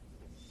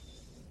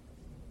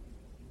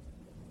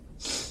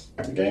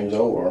 The game's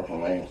over. I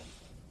mean,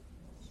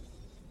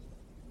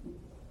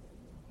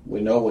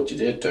 we know what you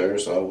did to her,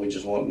 so we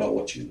just want to know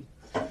if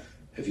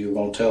you were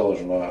going to tell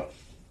us or not.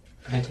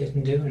 I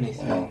didn't do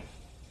anything. Well,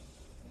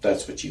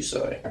 that's what you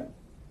say.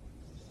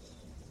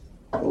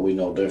 But we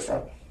know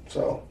different.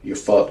 So you're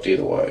fucked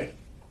either way.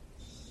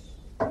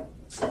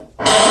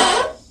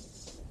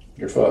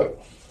 You're fucked.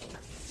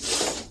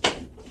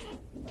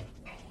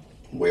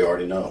 We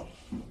already know.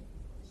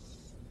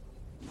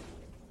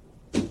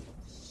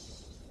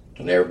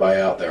 And everybody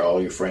out there,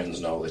 all your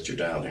friends know that you're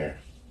down here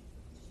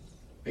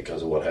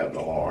because of what happened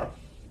to Lauren.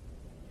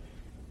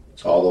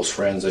 So all those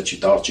friends that you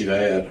thought you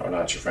had are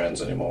not your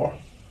friends anymore.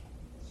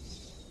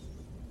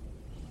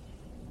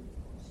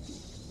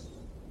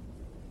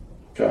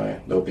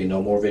 Okay, there'll be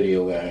no more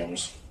video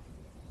games.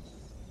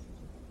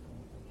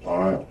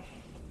 Alright?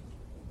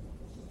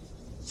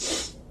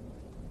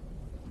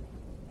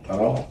 At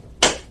all.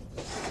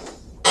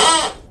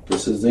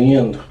 This is the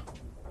end.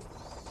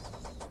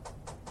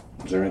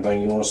 Is there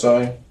anything you want to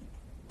say?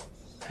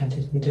 I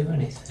didn't do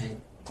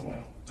anything.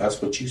 Well,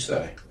 that's what you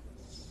say.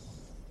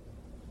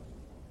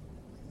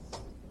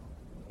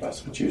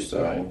 That's what you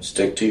say.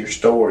 Stick to your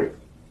story.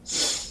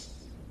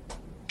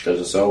 Because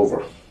it's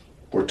over.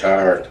 We're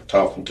tired of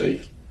talking to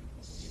you.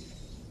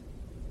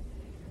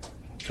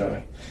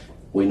 Okay?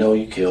 We know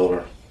you killed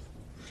her.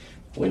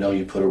 We know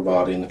you put her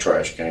body in the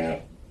trash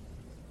can.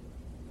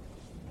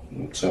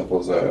 Simple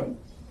as that.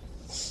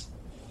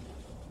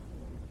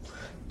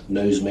 The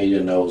news media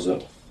knows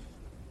it.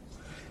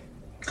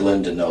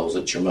 Glenda knows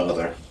it, your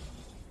mother.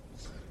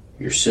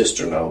 Your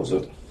sister knows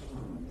it.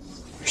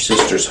 Your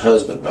sister's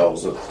husband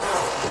knows it.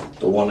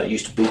 The one that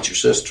used to beat your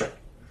sister.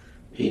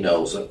 He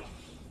knows it.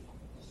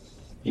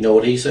 You know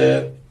what he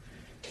said?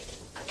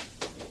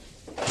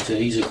 He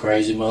said he's a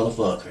crazy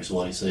motherfucker is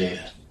what he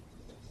said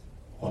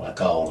when I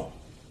called him.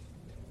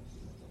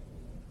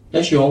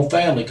 That's your own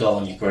family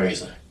calling you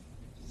crazy.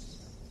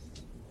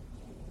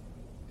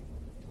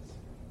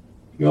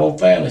 Your own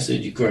family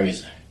said you're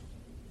crazy.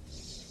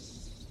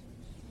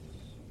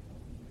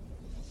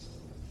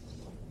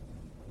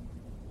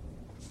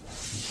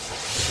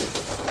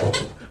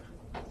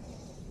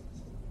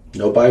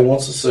 Nobody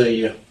wants to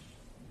see you.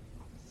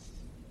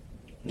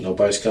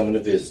 Nobody's coming to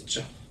visit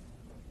you.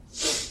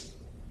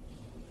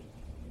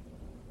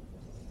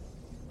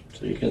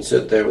 So you can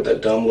sit there with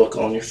that dumb look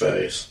on your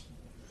face.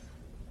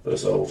 But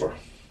it's over.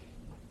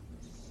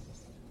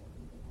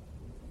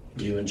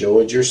 You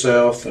enjoyed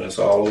yourself and it's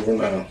all over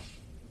now.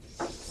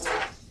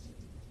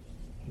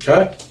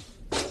 Okay?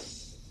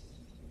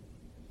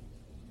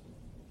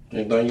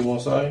 Anything you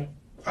want to say?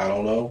 I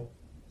don't know.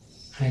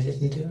 I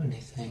didn't do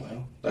anything.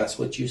 Well, that's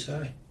what you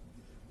say.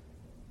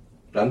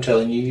 But I'm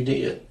telling you, you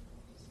did.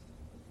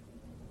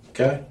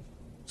 Okay?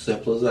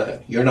 Simple as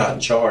that. You're not in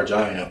charge,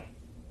 I am.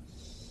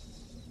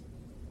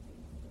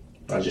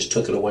 I just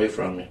took it away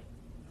from you.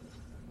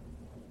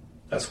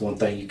 That's one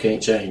thing you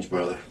can't change,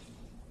 brother.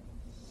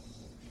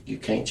 You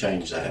can't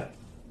change that.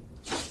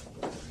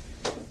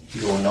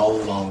 You are no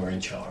longer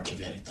in charge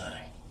of anything.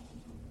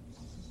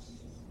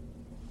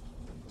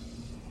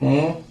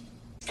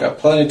 Got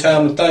plenty of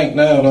time to think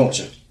now, don't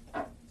you?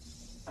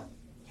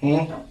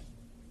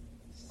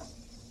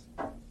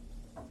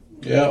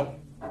 Yeah.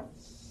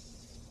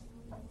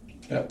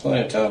 Got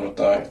plenty of time to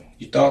think.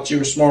 You thought you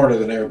were smarter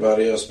than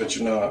everybody else, but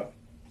you're not.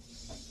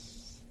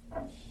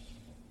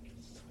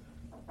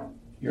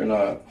 You're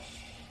not.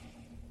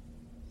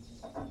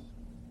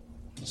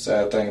 The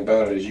sad thing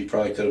about it is you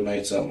probably could have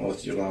made something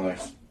with your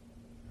life.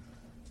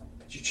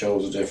 But you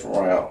chose a different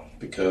route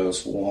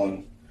because,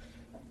 one,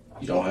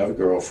 you don't have a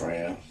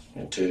girlfriend,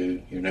 and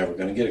two, you're never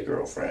going to get a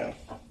girlfriend.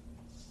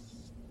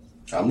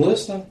 I'm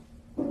listening.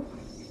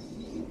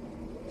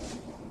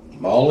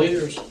 I'm all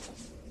ears.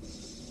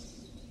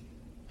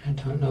 I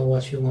don't know what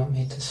what you want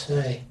me to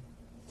say.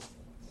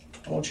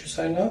 Don't want you to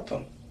say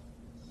nothing.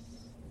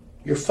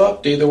 You're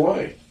fucked either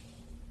way.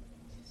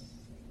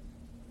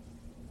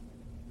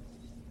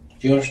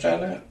 Do you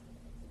understand that?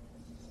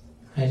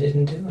 I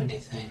didn't do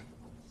anything.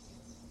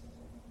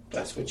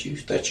 That's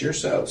your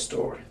side of the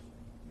story.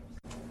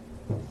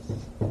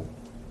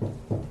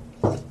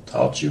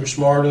 Thought you were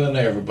smarter than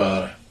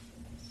everybody.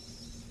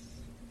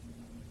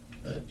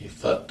 But you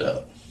fucked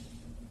up.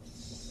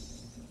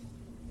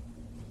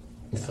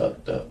 You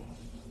fucked up.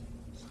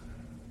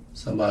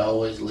 Somebody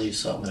always leaves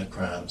something in a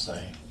crime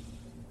scene.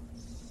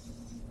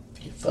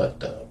 You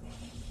fucked up.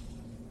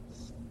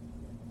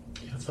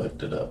 You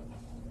fucked it up.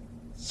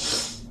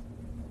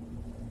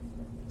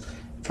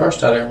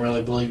 First, I didn't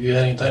really believe you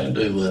had anything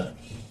to do with it.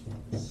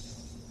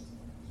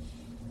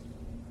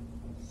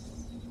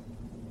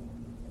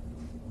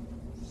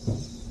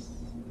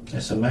 I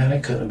said, man,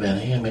 it couldn't have been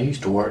him. He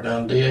used to work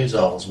down the DA's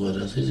office with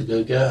us. He's a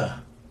good guy.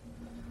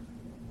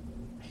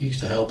 He used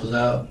to help us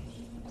out.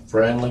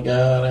 Friendly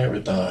guy and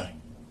everything.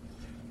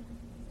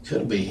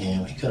 Couldn't be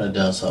him. He couldn't have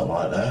done something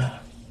like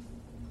that.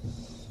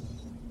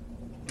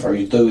 Are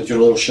you through with your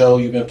little show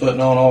you've been putting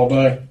on all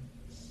day?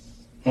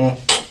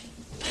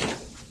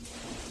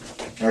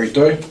 Are you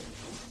through?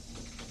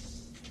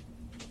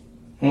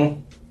 You're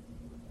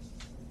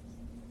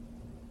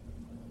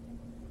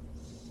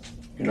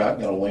not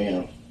going to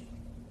win.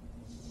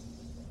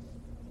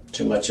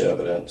 Too much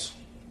evidence.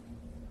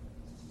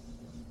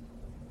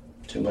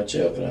 Too much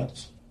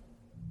evidence.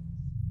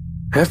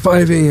 At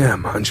 5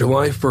 a.m. on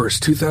July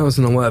 1st,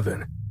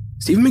 2011,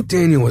 Stephen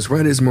McDaniel was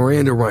read his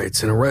Miranda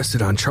rights and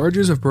arrested on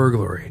charges of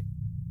burglary.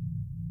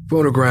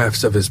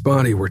 Photographs of his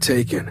body were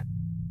taken,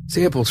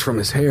 samples from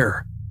his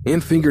hair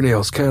and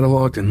fingernails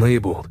cataloged and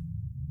labeled.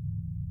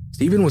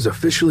 Stephen was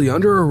officially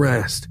under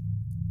arrest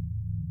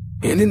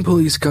and in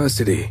police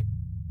custody.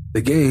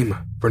 The game,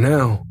 for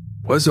now,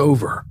 was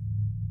over.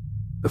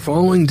 The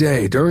following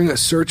day, during a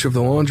search of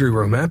the laundry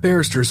room at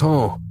Barrister's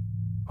Hall,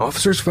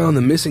 officers found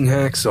the missing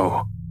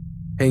hacksaw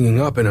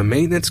hanging up in a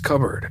maintenance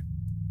cupboard.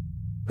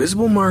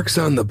 Visible marks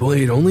on the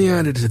blade only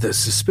added to the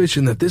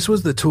suspicion that this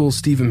was the tool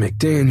Stephen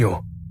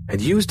McDaniel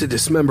had used to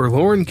dismember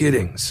Lauren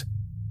Giddings.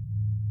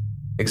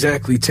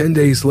 Exactly 10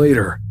 days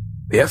later,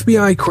 the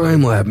FBI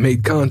crime lab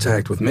made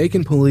contact with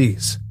Macon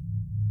police.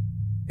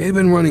 They had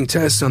been running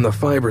tests on the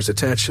fibers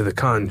attached to the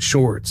cotton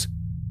shorts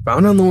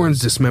found on Lauren's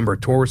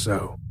dismembered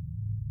torso.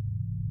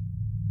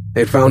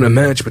 They had found a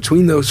match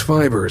between those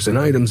fibers and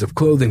items of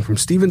clothing from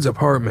Stephen's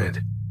apartment.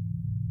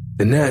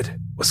 The net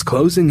was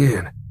closing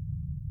in.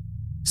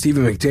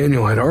 Stephen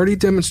McDaniel had already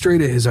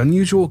demonstrated his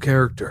unusual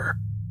character,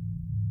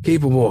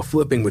 capable of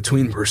flipping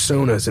between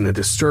personas in a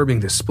disturbing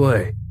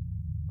display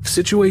of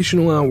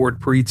situational outward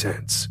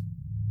pretense.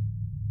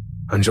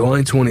 On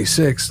July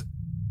 26th,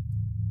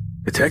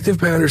 Detective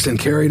Patterson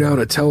carried out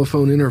a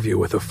telephone interview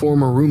with a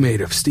former roommate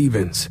of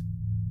Stephen's.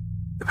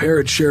 The pair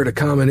had shared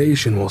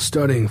accommodation while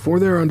studying for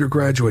their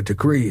undergraduate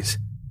degrees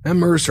at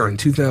Mercer in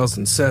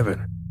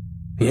 2007.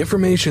 The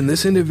information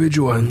this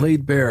individual had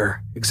laid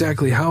bare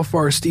exactly how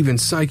far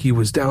Stephen's psyche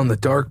was down the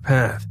dark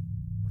path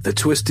of the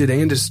twisted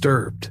and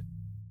disturbed.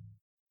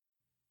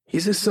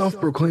 He's a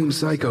self-proclaimed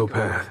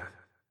psychopath.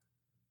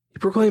 He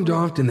proclaimed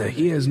often that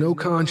he has no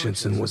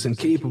conscience and was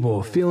incapable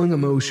of feeling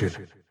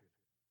emotion.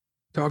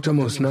 Talked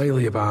almost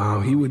nightly about how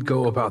he would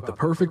go about the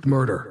perfect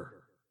murder,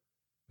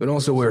 but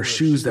also wear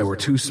shoes that were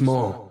too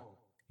small.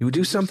 He would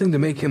do something to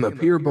make him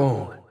appear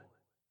bald.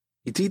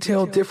 He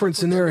detailed different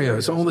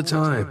scenarios all the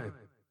time.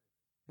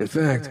 In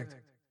fact,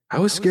 I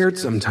was scared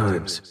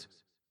sometimes.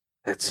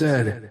 That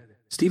said,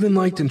 Stephen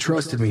liked and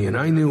trusted me, and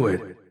I knew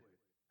it.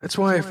 That's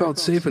why I felt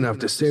safe enough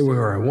to stay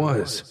where I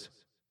was.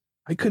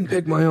 I couldn't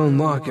pick my own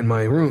lock in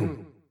my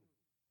room.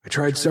 I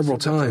tried several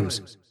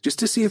times, just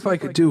to see if I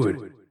could do it.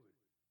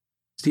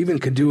 Stephen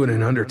could do it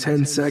in under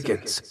 10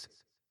 seconds.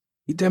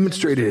 He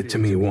demonstrated it to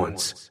me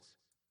once,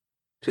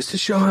 just to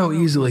show how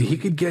easily he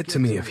could get to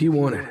me if he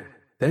wanted,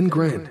 then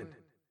grinned.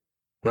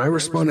 When I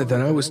responded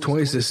that I was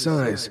twice his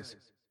size,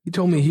 he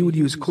told me he would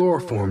use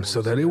chloroform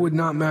so that it would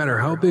not matter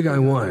how big I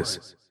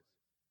was.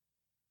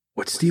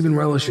 What Stephen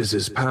relishes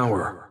is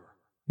power.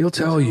 He'll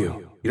tell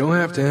you. You don't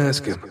have to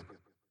ask him.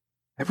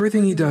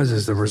 Everything he does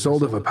is the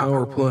result of a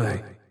power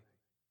play.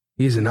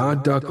 He is an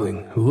odd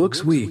duckling who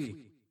looks weak,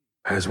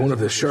 but has one of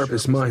the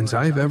sharpest minds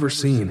I've ever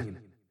seen.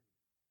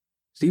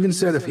 Stephen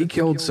said if he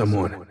killed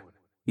someone,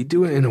 he'd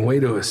do it in a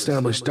way to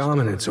establish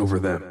dominance over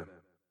them.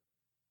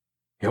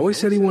 He always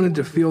said he wanted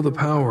to feel the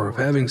power of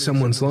having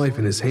someone's life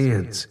in his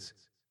hands.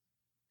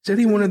 Said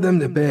he wanted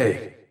them to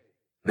beg,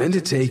 then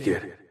to take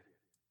it.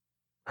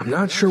 I'm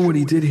not sure what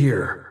he did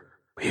here,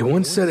 but he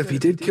once said if he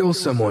did kill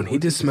someone, he'd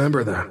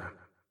dismember them,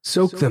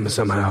 soak them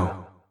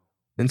somehow,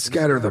 then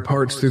scatter the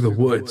parts through the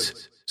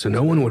woods so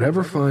no one would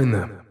ever find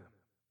them.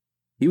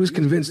 He was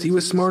convinced he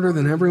was smarter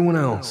than everyone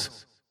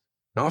else,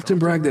 and often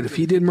bragged that if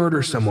he did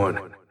murder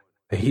someone,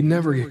 that he'd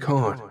never get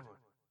caught.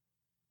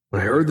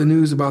 When I heard the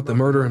news about the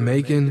murder in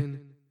Macon,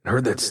 and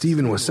heard that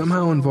Stephen was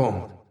somehow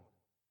involved,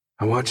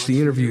 I watched the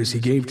interviews he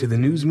gave to the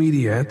news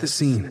media at the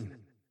scene.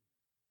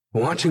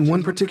 Watching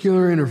one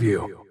particular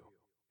interview,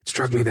 it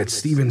struck me that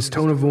Stephen's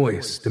tone of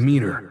voice,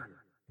 demeanor,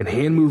 and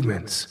hand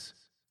movements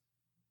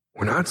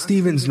were not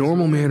Stephen's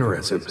normal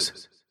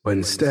mannerisms, but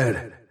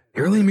instead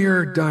nearly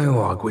mirrored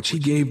dialogue which he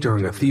gave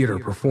during a theater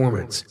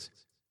performance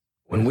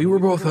when we were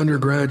both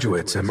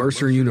undergraduates at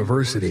Mercer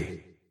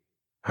University.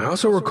 I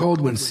also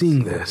recalled when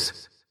seeing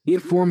this, he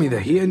informed me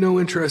that he had no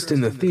interest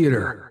in the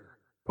theater,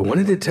 but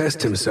wanted to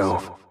test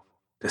himself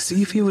to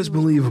see if he was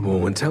believable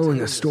when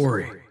telling a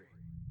story.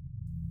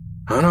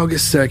 On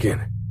August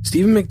 2nd,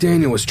 Stephen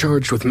McDaniel was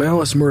charged with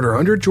malice murder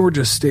under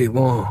Georgia state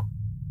law.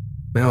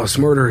 Malice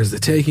murder is the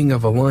taking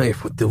of a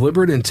life with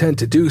deliberate intent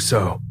to do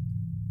so.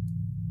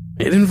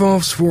 It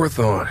involves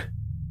forethought,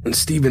 in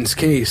Stephen's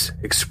case,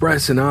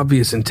 express and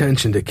obvious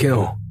intention to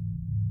kill.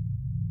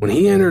 When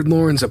he entered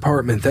Lauren's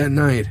apartment that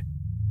night,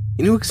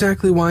 he knew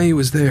exactly why he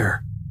was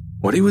there,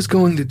 what he was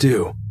going to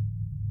do.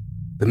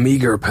 The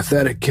meager,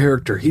 pathetic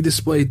character he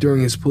displayed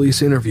during his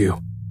police interview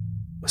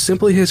was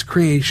simply his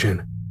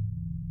creation,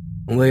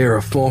 a layer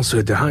of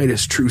falsehood to hide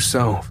his true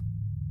self,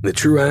 and the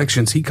true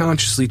actions he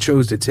consciously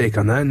chose to take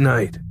on that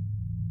night.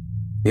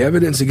 The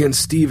evidence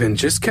against Stephen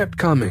just kept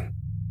coming.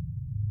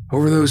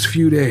 Over those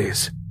few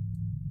days,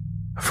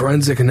 a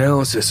forensic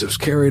analysis was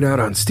carried out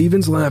on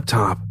Stephen's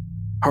laptop,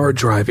 hard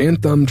drive,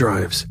 and thumb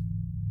drives.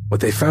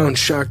 What they found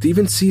shocked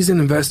even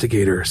seasoned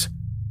investigators.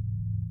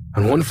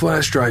 On one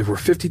flash drive were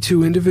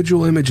 52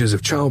 individual images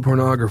of child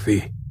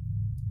pornography.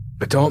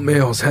 Adult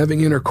males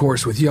having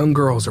intercourse with young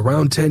girls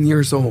around 10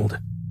 years old.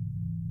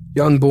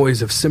 Young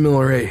boys of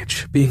similar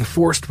age being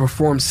forced to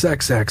perform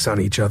sex acts on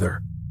each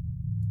other.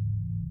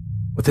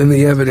 Within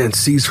the evidence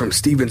seized from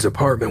Stephen's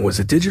apartment was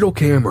a digital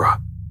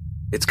camera.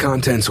 Its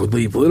contents would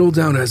leave little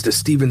doubt as to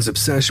Stephen's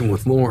obsession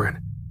with Lauren.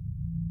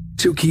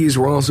 2 keys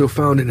were also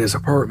found in his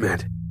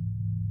apartment.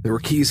 They were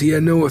keys he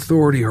had no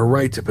authority or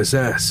right to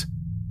possess.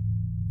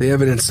 They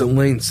evidenced the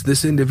lengths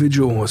this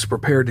individual was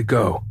prepared to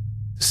go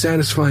to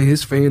satisfy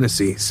his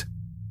fantasies.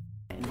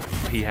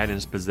 He had in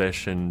his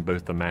possession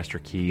both the master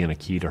key and a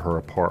key to her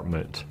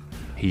apartment.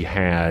 He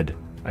had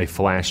a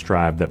flash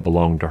drive that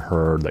belonged to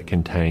her that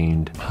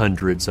contained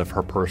hundreds of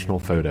her personal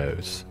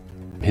photos.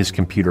 His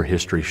computer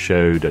history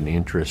showed an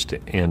interest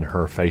in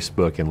her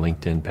Facebook and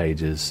LinkedIn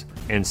pages,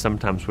 and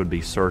sometimes would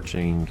be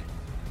searching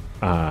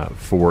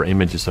for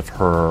images of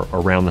her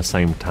around the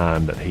same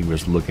time that he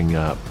was looking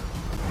up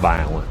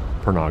violent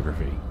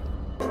pornography.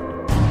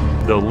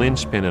 The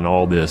linchpin in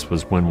all this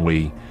was when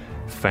we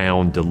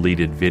found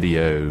deleted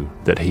video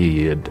that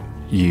he had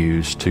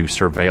used to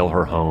surveil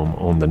her home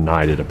on the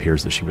night it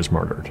appears that she was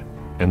murdered.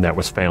 And that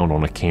was found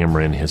on a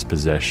camera in his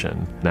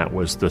possession. That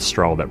was the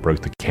straw that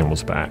broke the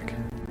camel's back.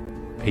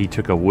 He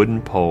took a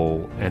wooden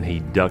pole and he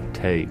duct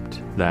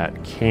taped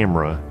that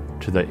camera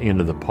to the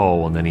end of the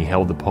pole, and then he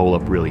held the pole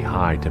up really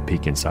high to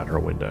peek inside her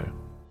window.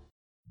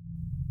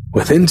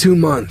 Within 2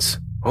 months,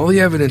 all the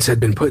evidence had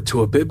been put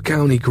to a Bibb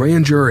County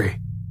grand jury.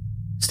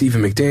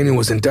 Stephen McDaniel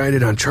was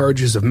indicted on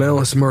charges of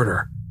malice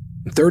murder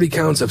and 30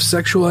 counts of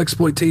sexual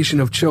exploitation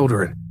of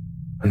children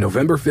on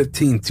November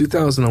 15,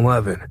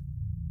 2011.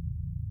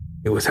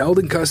 It was held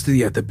in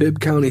custody at the Bibb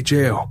County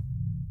Jail,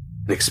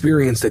 an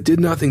experience that did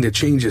nothing to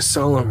change his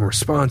solemn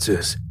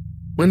responses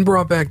when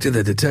brought back to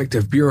the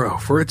Detective Bureau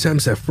for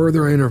attempts at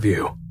further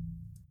interview.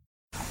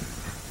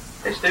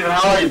 Hey, Stephen,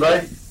 how are you,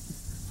 buddy?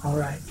 All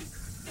right.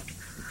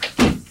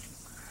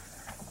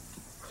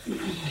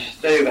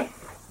 Stephen,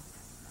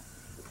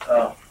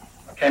 I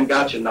came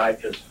got you tonight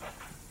because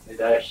I need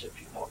to ask you a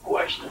few more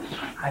questions.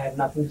 I have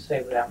nothing to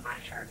say without my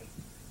attorney.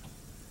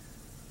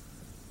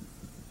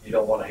 You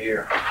don't want to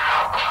hear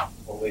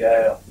what we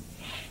have?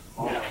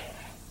 No.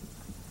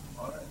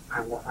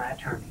 I want my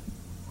attorney.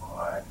 All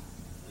right.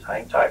 Just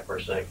hang tight for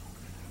a second.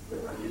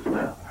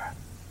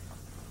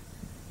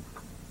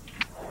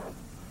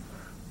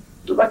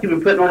 Looks like you've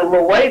been putting on a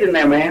little weight in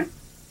there, man.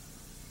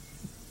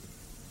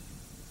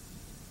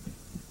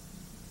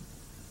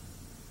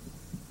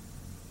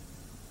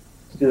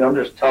 Dude, I'm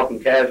just talking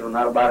casual,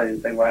 not about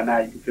anything right now.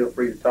 You can feel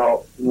free to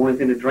talk. You want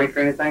anything to drink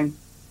or anything?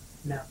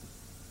 No.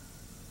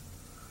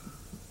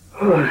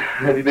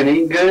 Have you been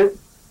eating good?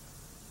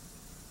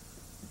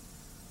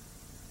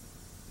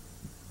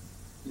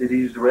 Did you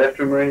use the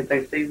restroom or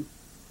anything, Stephen?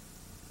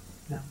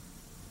 No.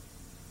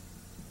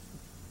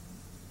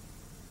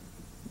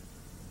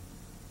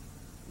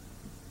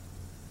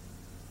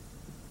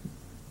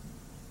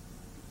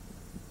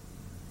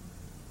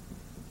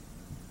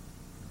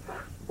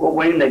 What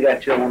wing they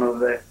got you on over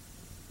there?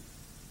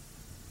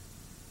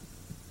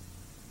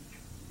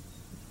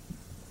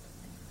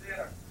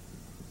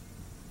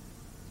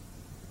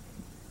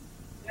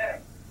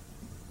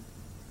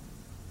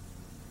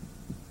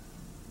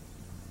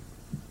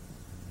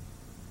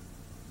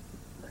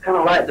 I kind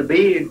of like the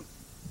beard.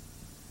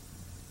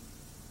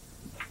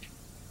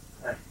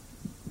 I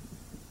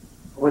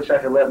wish I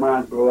could let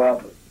mine grow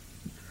out, but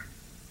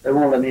they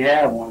won't let me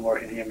have one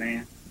working here,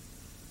 man.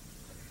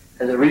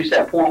 Has it reached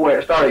that point where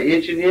it started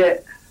itching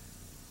yet?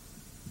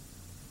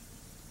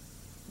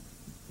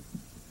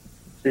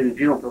 Steve, if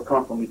you don't feel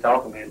comfortable with me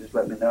talking, man, just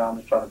let me know. I'm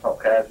just trying to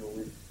talk casual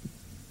with you.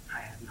 I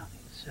have nothing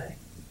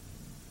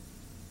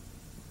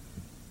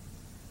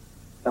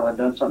Have I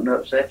done something to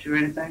upset you or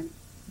anything?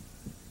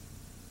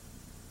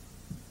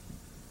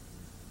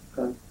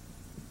 Okay.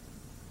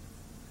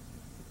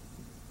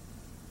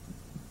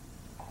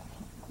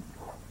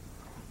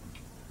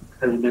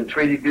 Have you been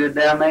treated good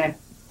down there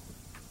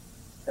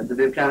at the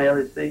Bibb County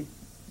LEC?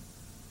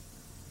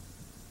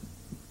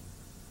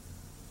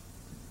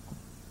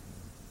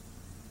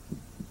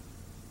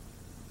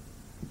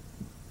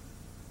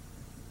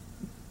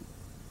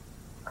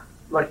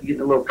 Like you're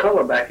getting a little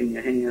color back in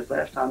your hands.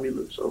 Last time you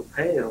looked so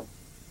pale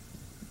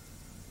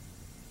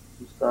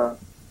and stuff.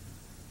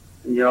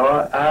 And your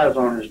eyes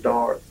aren't as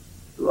dark.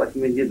 Look like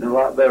you've been getting a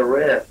lot better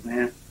rest,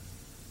 man.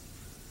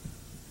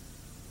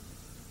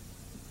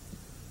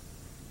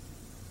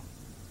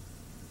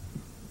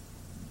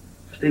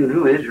 Stephen,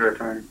 who is your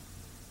attorney?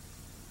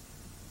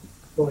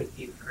 Floyd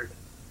Buford.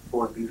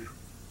 Floyd Buford.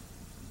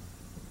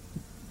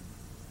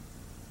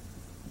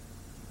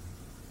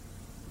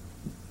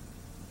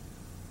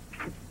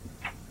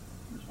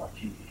 That's what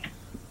you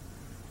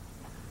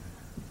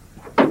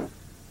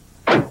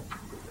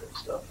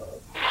stuff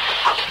up.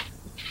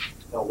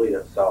 Don't leave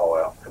that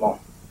saw out. Come on.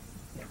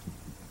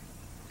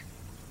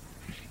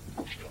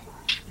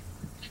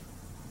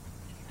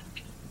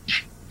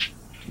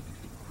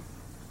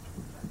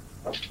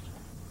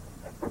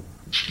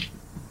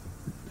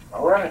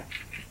 All right.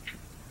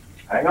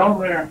 Hang on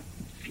there,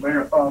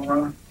 marathon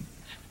runner.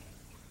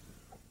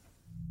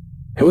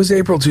 It was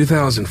April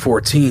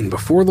 2014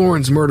 before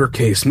Lauren's murder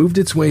case moved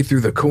its way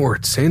through the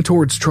courts and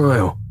towards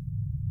trial.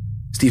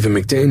 Stephen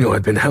McDaniel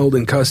had been held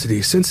in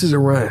custody since his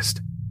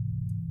arrest.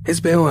 His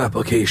bail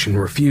application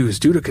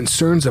refused due to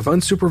concerns of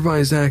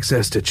unsupervised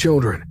access to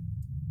children.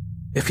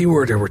 If he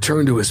were to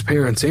return to his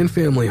parents' and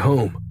family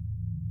home,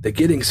 the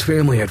Giddings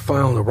family had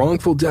filed a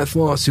wrongful death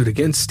lawsuit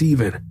against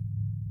Stephen,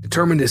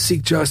 determined to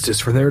seek justice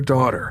for their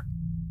daughter.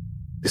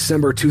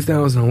 December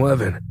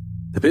 2011,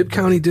 the Bibb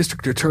County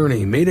District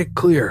Attorney made it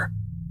clear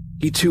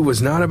he too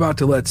was not about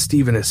to let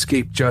Stephen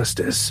escape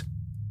justice.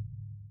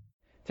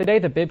 Today,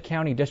 the Bibb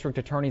County District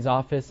Attorney's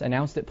Office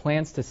announced it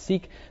plans to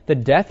seek the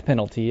death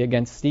penalty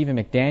against Stephen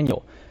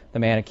McDaniel, the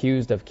man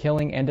accused of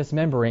killing and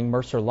dismembering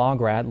Mercer Law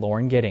grad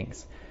Lauren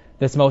Giddings.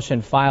 This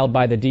motion filed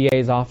by the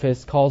DA's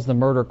office calls the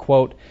murder,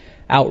 quote,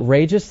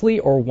 outrageously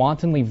or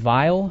wantonly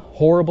vile,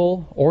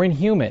 horrible, or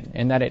inhuman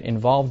in that it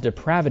involved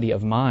depravity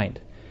of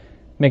mind.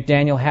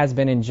 McDaniel has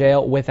been in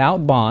jail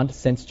without bond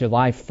since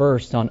July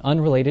 1st on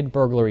unrelated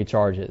burglary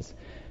charges.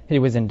 He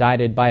was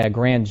indicted by a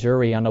grand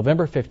jury on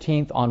November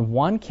 15th on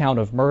 1 count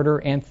of murder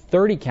and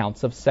 30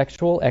 counts of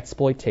sexual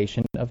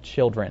exploitation of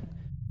children.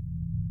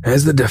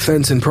 As the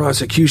defense and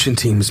prosecution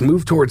teams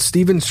moved towards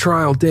Stephen's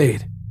trial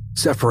date,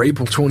 set for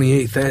April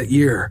 28th that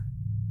year,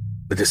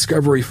 the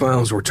discovery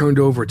files were turned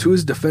over to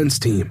his defense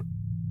team.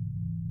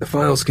 The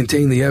files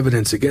contain the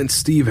evidence against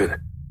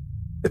Stephen.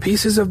 The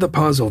pieces of the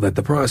puzzle that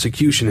the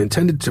prosecution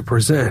intended to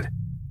present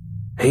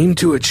aimed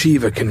to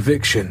achieve a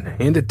conviction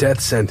and a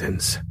death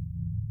sentence.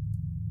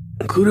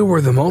 Included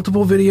were the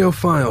multiple video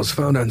files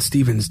found on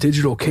Stephen's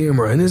digital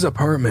camera in his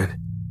apartment,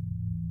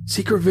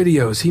 secret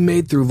videos he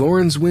made through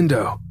Lauren's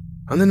window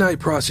on the night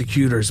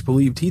prosecutors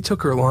believed he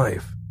took her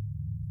life.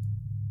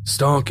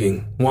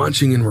 Stalking,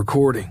 watching, and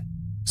recording,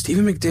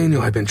 Stephen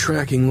McDaniel had been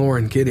tracking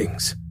Lauren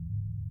Giddings.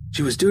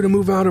 She was due to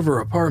move out of her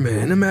apartment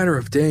in a matter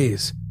of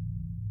days,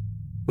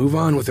 move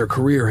on with her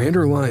career and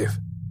her life,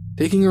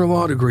 taking her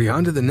law degree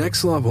onto the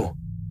next level.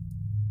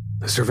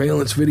 The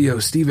surveillance video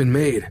Stephen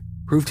made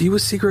proved he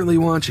was secretly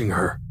watching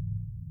her.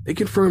 They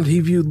confirmed he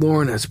viewed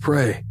Lauren as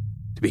prey,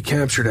 to be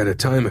captured at a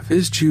time of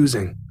his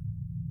choosing.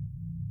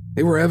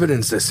 They were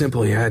evidence that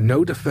simply had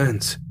no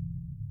defense.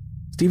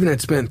 Stephen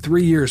had spent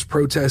 3 years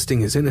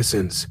protesting his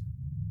innocence,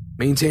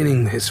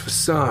 maintaining his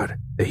facade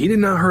that he did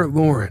not hurt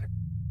Lauren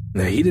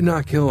and that he did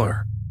not kill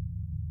her.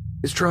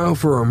 His trial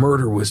for her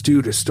murder was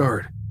due to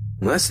start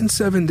in less than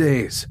 7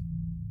 days.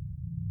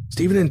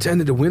 Stephen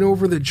intended to win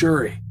over the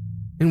jury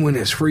and win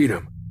his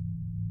freedom,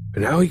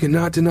 but now he could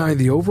not deny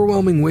the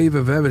overwhelming wave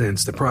of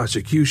evidence the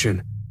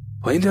prosecution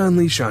planned to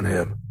unleash on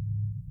him.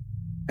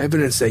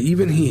 Evidence that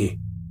even he,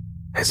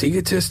 as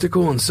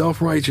egotistical and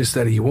self-righteous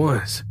that he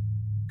was,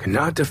 could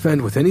not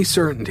defend with any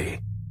certainty.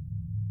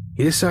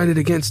 He decided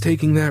against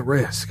taking that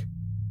risk.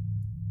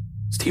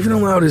 Stephen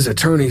allowed his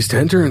attorneys to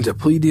enter into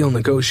plea deal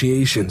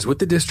negotiations with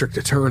the district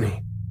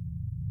attorney.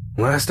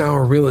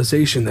 Last-hour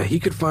realization that he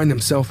could find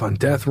himself on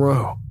death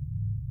row.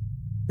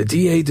 The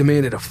DA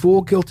demanded a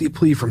full guilty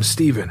plea from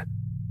Stephen,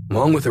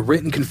 along with a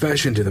written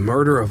confession to the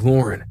murder of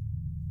Lauren.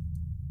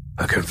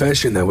 A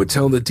confession that would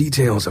tell the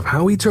details of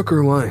how he took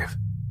her life.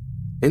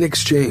 In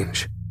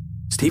exchange,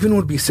 Stephen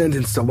would be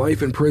sentenced to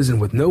life in prison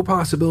with no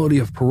possibility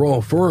of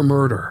parole for a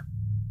murder.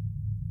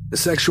 The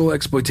sexual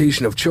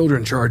exploitation of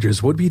children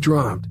charges would be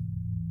dropped.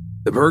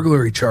 The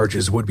burglary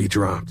charges would be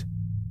dropped.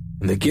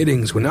 And the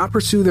Giddings would not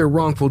pursue their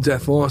wrongful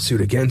death lawsuit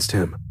against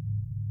him.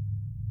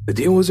 The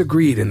deal was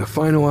agreed in the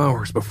final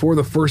hours before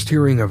the first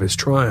hearing of his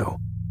trial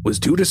was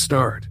due to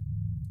start.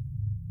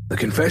 The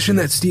confession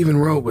that Stephen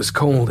wrote was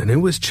cold and it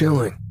was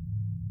chilling.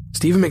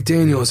 Stephen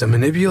McDaniel is a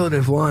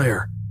manipulative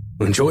liar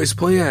who enjoys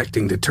play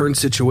acting to turn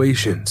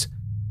situations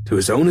to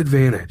his own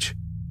advantage.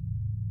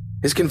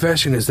 His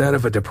confession is that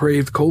of a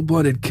depraved,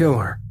 cold-blooded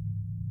killer.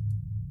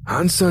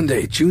 On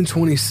Sunday, June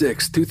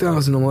 26,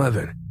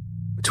 2011,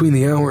 between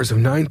the hours of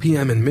 9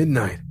 p.m. and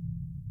midnight,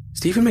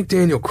 Stephen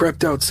McDaniel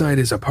crept outside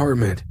his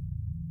apartment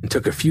and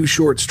took a few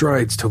short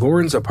strides to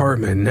Lauren's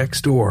apartment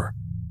next door.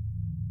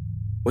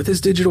 With his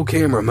digital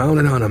camera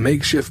mounted on a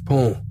makeshift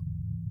pole,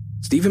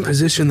 Stephen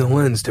positioned the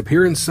lens to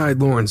peer inside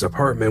Lauren's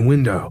apartment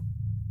window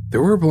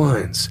through her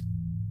blinds.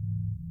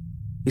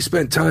 He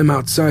spent time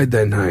outside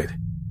that night,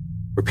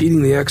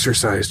 repeating the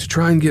exercise to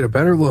try and get a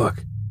better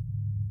look,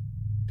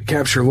 to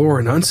capture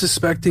Lauren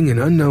unsuspecting and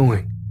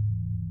unknowing.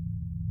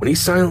 When he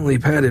silently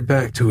padded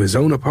back to his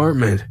own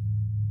apartment,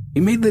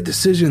 he made the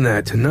decision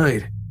that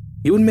tonight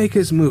he would make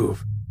his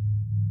move.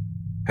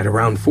 At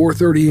around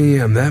 4:30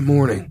 a.m. that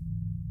morning,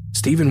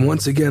 Stephen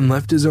once again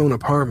left his own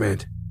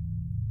apartment,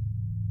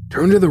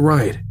 turned to the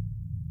right,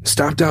 and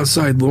stopped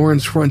outside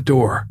Lauren's front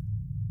door.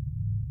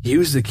 He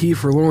used the key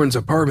for Lauren's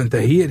apartment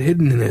that he had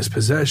hidden in his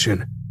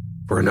possession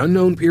for an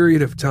unknown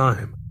period of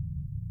time.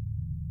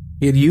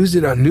 He had used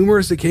it on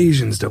numerous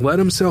occasions to let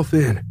himself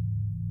in,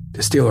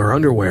 to steal her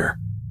underwear,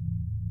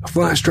 a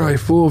flash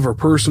drive full of her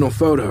personal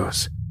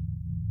photos.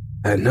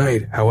 That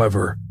night,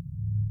 however,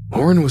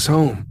 Lauren was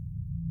home,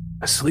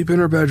 asleep in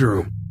her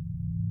bedroom.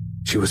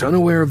 She was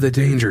unaware of the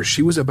danger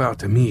she was about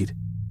to meet.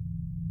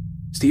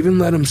 Stephen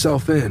let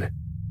himself in,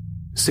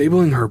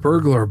 disabling her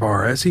burglar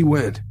bar as he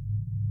went.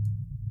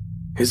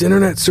 His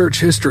internet search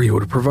history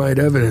would provide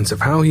evidence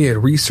of how he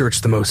had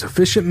researched the most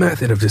efficient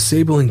method of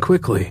disabling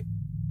quickly.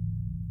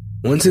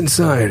 Once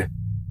inside,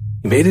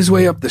 he made his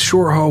way up the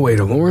short hallway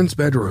to Lauren's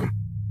bedroom.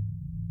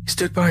 He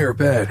stood by her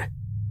bed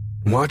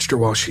and watched her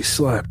while she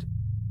slept.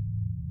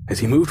 As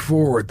he moved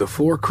forward, the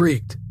floor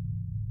creaked,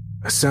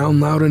 a sound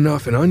loud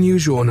enough and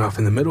unusual enough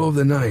in the middle of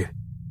the night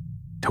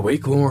to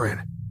wake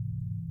Lauren.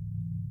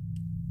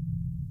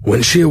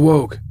 When she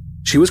awoke,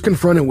 she was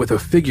confronted with a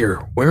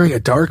figure wearing a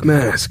dark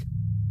mask,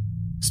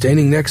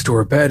 standing next to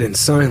her bed in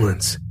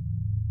silence.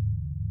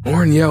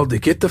 Lauren yelled to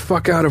get the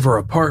fuck out of her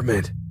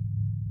apartment.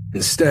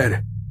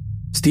 Instead,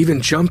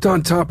 Stephen jumped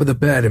on top of the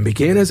bed and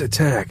began his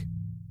attack.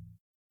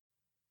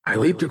 I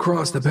leaped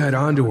across the bed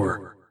onto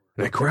her,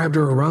 and I grabbed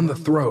her around the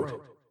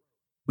throat.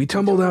 We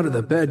tumbled out of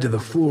the bed to the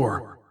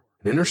floor,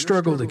 and in her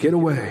struggle to get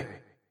away,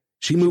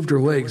 she moved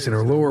her legs and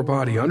her lower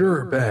body under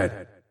her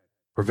bed,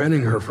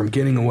 preventing her from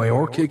getting away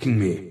or kicking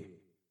me.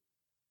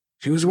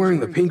 She was wearing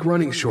the pink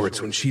running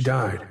shorts when she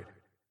died,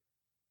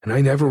 and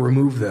I never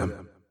removed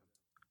them.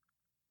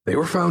 They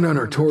were found on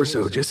her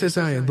torso just as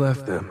I had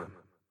left them.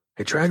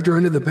 I dragged her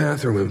into the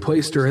bathroom and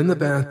placed her in the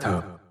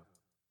bathtub.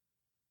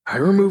 I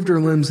removed her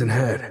limbs and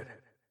head,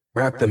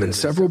 wrapped them in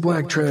several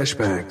black trash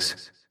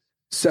bags,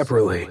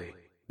 separately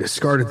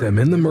discarded them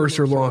in the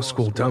Mercer Law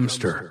School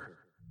dumpster.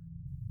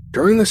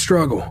 During the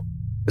struggle,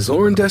 as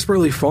Lauren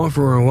desperately fought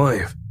for her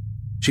life,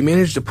 she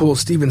managed to pull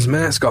Stephen's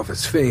mask off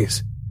his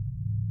face.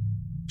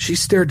 She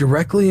stared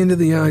directly into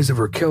the eyes of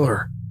her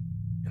killer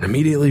and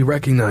immediately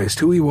recognized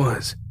who he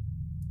was.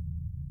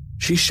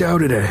 She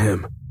shouted at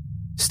him,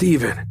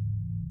 "Stephen,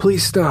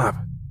 please stop."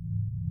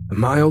 The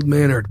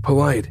mild-mannered,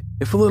 polite,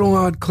 if a little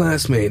odd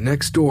classmate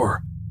next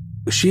door,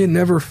 who she had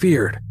never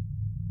feared,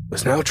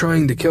 was now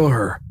trying to kill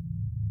her.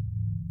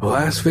 The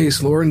last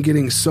face Lauren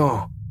Giddings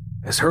saw,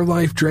 as her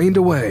life drained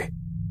away,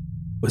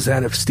 was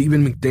that of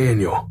Stephen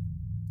McDaniel.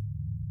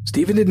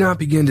 Stephen did not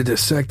begin to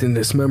dissect and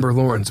dismember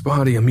Lauren's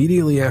body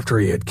immediately after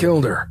he had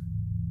killed her.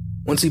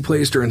 Once he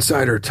placed her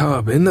inside her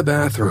tub in the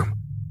bathroom,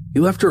 he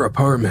left her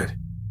apartment,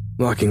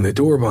 locking the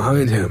door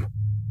behind him.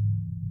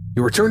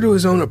 He returned to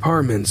his own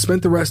apartment and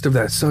spent the rest of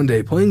that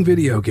Sunday playing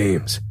video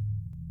games,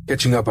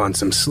 catching up on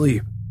some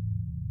sleep.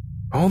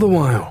 All the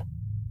while,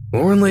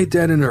 Lauren lay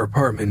dead in her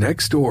apartment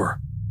next door.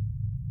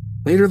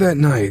 Later that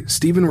night,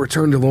 Stephen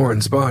returned to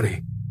Lauren's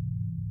body.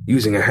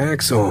 Using a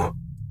hacksaw,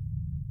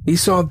 he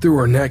sawed through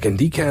her neck and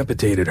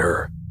decapitated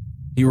her.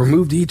 He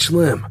removed each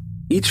limb,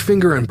 each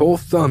finger and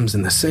both thumbs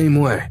in the same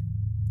way.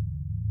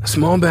 A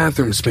small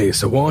bathroom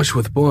space awash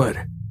with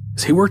blood,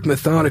 as he worked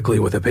methodically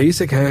with a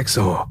basic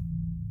hacksaw.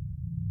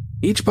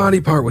 Each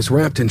body part was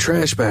wrapped in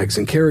trash bags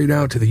and carried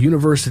out to the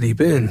university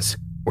bins,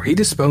 where he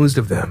disposed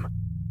of them.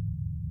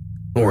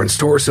 Lauren's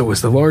torso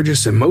was the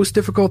largest and most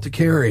difficult to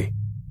carry.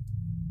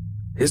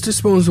 His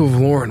disposal of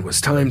Lauren was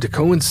timed to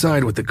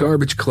coincide with the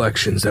garbage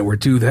collections that were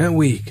due that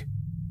week.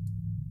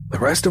 The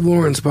rest of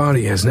Lauren's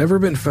body has never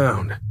been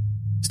found.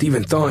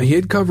 Stephen thought he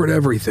had covered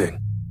everything.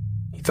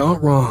 He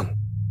thought wrong.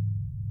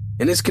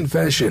 In his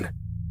confession,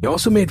 he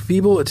also made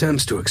feeble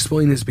attempts to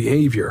explain his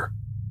behavior.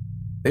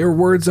 They were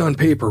words on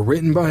paper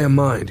written by a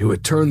mind who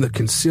had turned the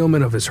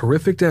concealment of his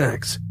horrific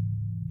acts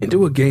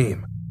into a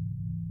game.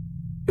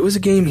 It was a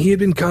game he had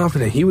been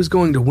confident he was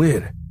going to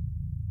win.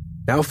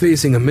 Now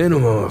facing a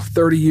minimum of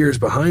 30 years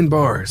behind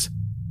bars,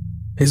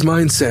 his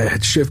mindset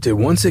had shifted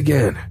once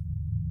again.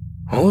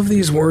 All of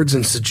these words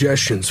and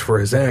suggestions for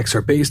his acts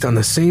are based on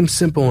the same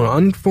simple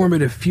and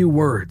uninformative few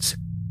words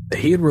that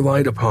he had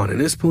relied upon in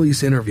his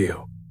police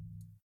interview.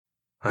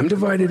 I'm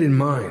divided in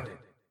mind,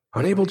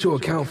 unable to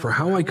account for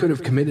how I could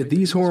have committed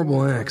these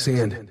horrible acts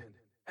and,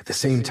 at the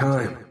same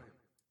time,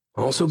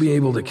 also be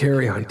able to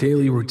carry on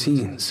daily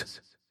routines.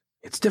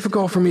 It's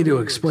difficult for me to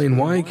explain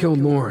why I killed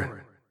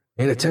Lauren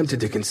and attempted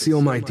to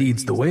conceal my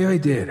deeds the way I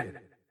did.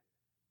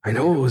 I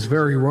know it was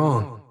very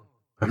wrong.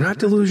 I'm not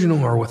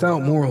delusional or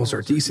without morals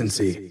or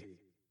decency.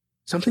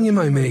 Something in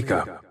my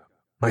makeup,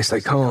 my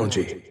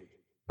psychology,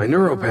 my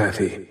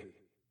neuropathy,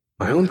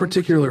 my own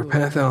particular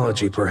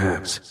pathology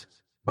perhaps,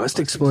 must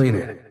explain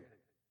it.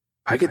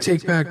 If I could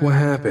take back what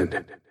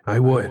happened, I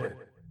would.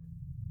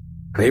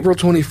 On April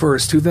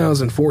 21st,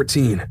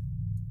 2014,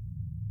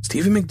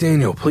 Stephen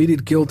McDaniel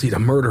pleaded guilty to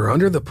murder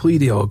under the plea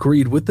deal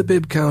agreed with the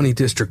Bibb County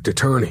District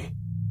Attorney.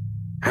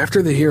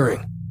 After the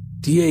hearing,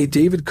 DA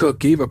David Cook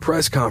gave a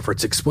press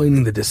conference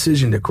explaining the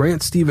decision to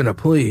grant Stephen a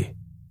plea.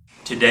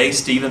 Today,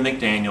 Stephen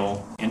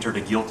McDaniel entered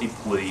a guilty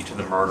plea to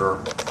the murder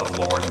of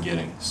Lauren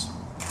Giddings.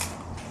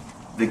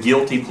 The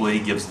guilty plea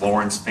gives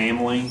Lauren's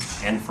family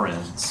and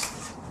friends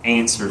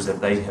answers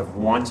that they have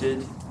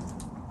wanted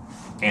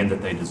and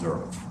that they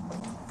deserve.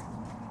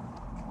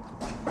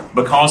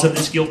 Because of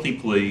this guilty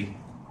plea,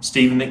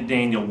 Stephen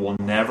McDaniel will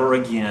never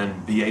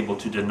again be able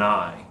to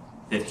deny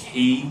that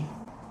he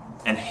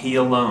and he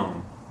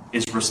alone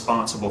is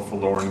responsible for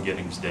Lauren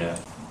Giddings'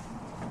 death.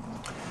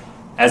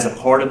 As a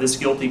part of this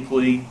guilty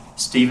plea,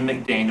 Stephen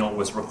McDaniel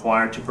was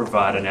required to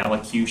provide an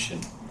allocution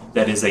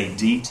that is a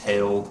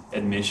detailed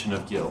admission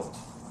of guilt.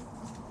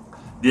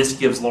 This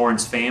gives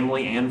Lauren's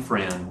family and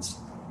friends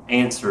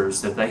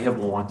answers that they have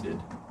wanted.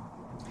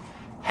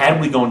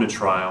 Had we gone to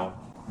trial,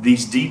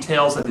 these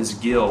details of his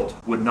guilt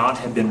would not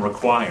have been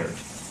required,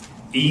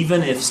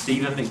 even if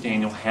Stephen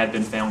McDaniel had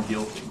been found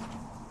guilty.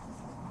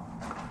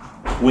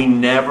 We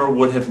never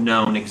would have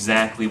known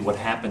exactly what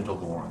happened to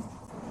Lauren.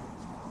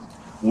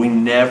 We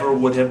never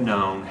would have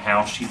known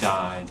how she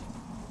died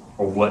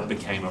or what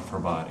became of her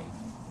body.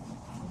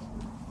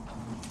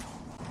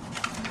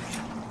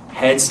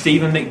 Had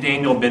Stephen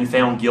McDaniel been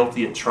found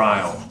guilty at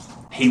trial,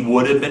 he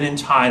would have been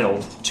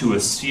entitled to a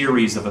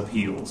series of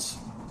appeals.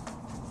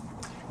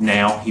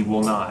 Now he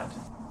will not.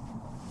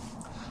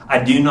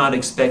 I do not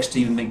expect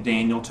Stephen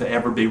McDaniel to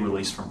ever be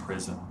released from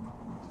prison,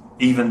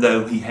 even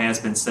though he has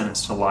been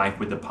sentenced to life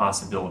with the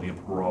possibility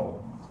of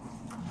parole.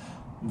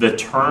 The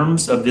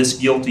terms of this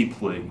guilty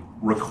plea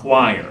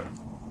require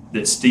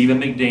that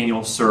Stephen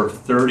McDaniel serve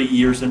 30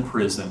 years in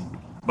prison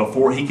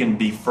before he can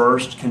be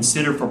first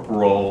considered for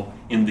parole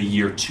in the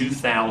year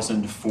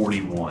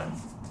 2041.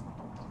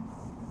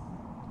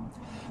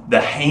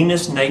 The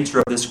heinous nature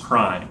of this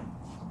crime,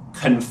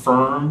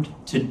 confirmed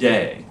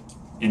today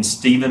in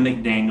Stephen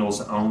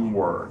McDaniel's own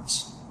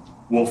words,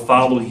 will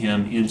follow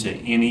him into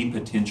any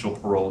potential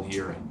parole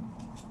hearing.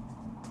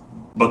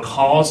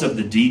 Because of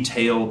the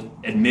detailed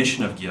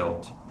admission of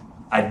guilt,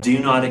 I do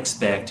not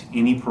expect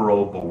any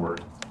parole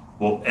board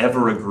will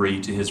ever agree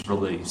to his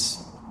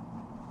release.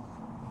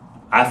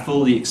 I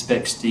fully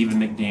expect Stephen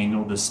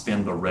McDaniel to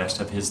spend the rest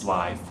of his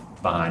life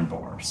behind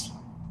bars.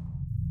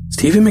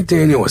 Stephen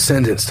McDaniel was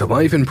sentenced to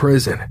life in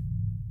prison.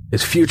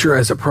 His future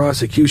as a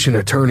prosecution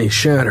attorney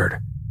shattered,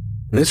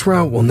 and this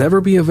route will never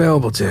be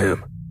available to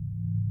him.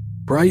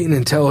 Bright and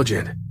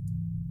intelligent,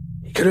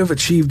 he could have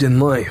achieved in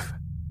life.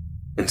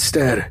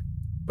 Instead,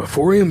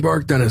 before he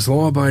embarked on his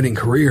law-abiding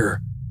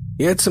career,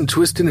 he had some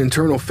twisted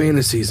internal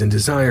fantasies and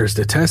desires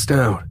to test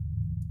out.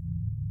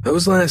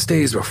 Those last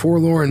days before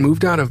Lauren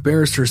moved out of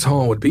Barrister's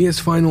Hall would be his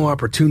final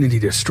opportunity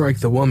to strike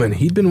the woman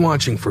he'd been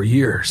watching for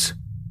years.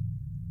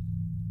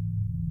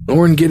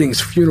 Lauren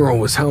Giddings' funeral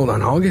was held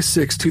on August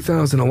 6,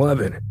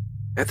 2011,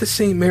 at the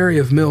St. Mary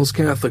of Mills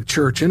Catholic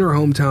Church in her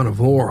hometown of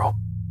Laurel.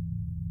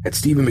 At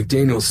Stephen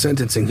McDaniel's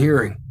sentencing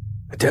hearing,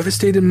 a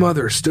devastated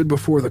mother stood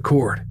before the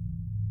court.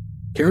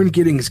 Karen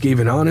Giddings gave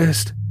an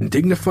honest and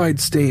dignified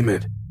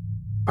statement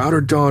about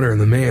her daughter and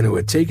the man who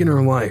had taken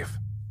her life.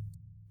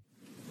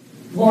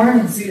 Lauren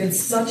exuded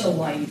such a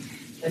light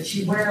that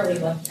she rarely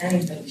left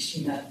anything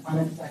she met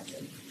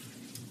unaffected.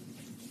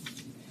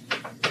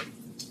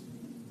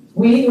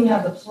 We who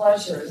have the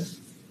pleasure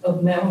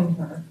of knowing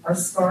her are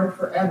scarred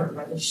forever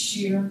by the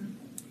sheer,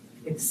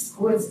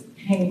 exquisite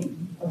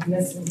pain of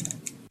missing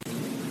her.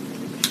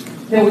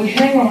 Though we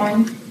hang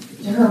on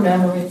to her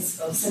memories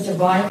of such a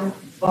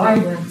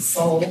vibrant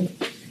soul and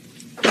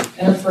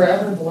are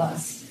forever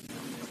blessed.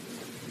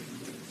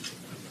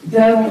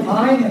 Though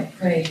I have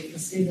prayed for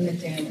Stephen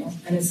McDaniel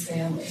and his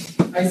family,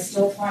 I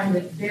still find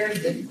it very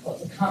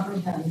difficult to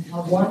comprehend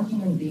how one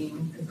human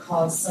being could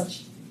cause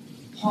such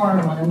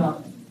harm on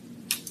another.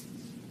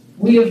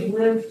 We have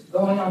lived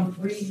going on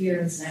 3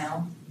 years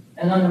now,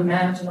 an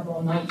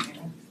unimaginable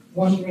nightmare,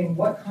 wondering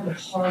what kind of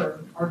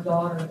horror our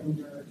daughter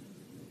endured.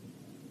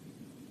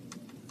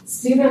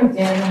 Stephen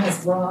McDaniel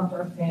has robbed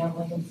our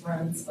family and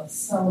friends of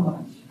so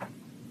much.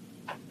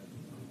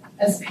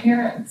 As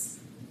parents,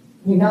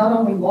 we not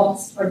only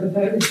lost our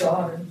devoted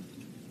daughter,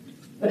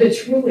 but a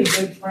truly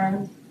good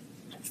friend.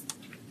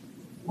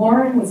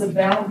 Lauren was a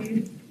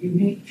valued,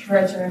 unique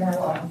treasure in our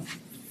life,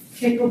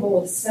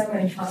 capable of so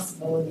many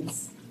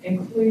possibilities,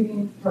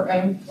 including her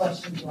own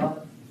flesh and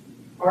blood,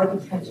 our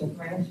potential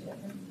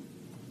grandchildren.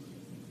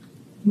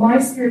 My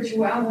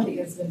spirituality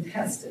has been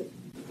tested.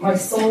 My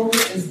soul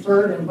is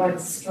burdened by the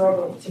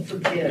struggle to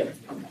forgive,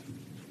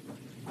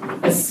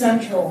 a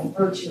central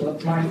virtue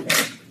of my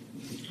faith.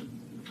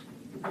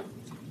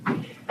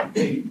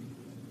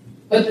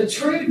 But the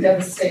true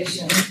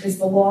devastation is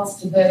the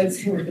loss to those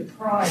who are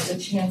deprived the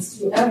chance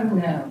to ever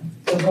know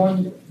the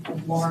wonder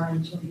of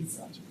Lauren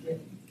Teresa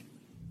Giddings.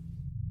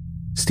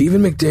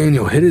 Stephen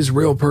McDaniel hid his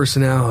real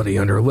personality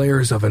under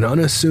layers of an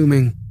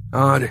unassuming,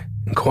 odd,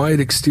 and quiet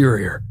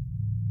exterior.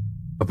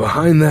 But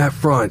behind that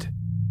front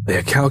lay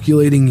a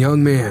calculating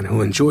young man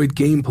who enjoyed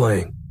game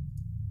playing,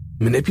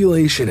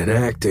 manipulation, and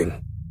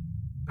acting.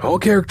 All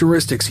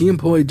characteristics he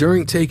employed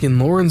during taking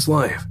Lauren's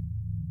life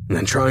and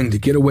then trying to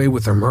get away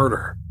with her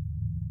murder.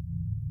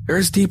 There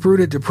is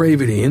deep-rooted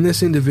depravity in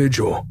this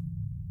individual,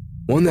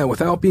 one that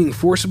without being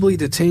forcibly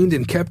detained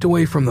and kept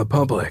away from the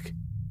public,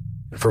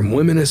 and from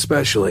women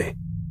especially,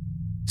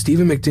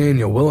 Stephen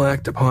McDaniel will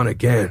act upon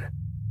again.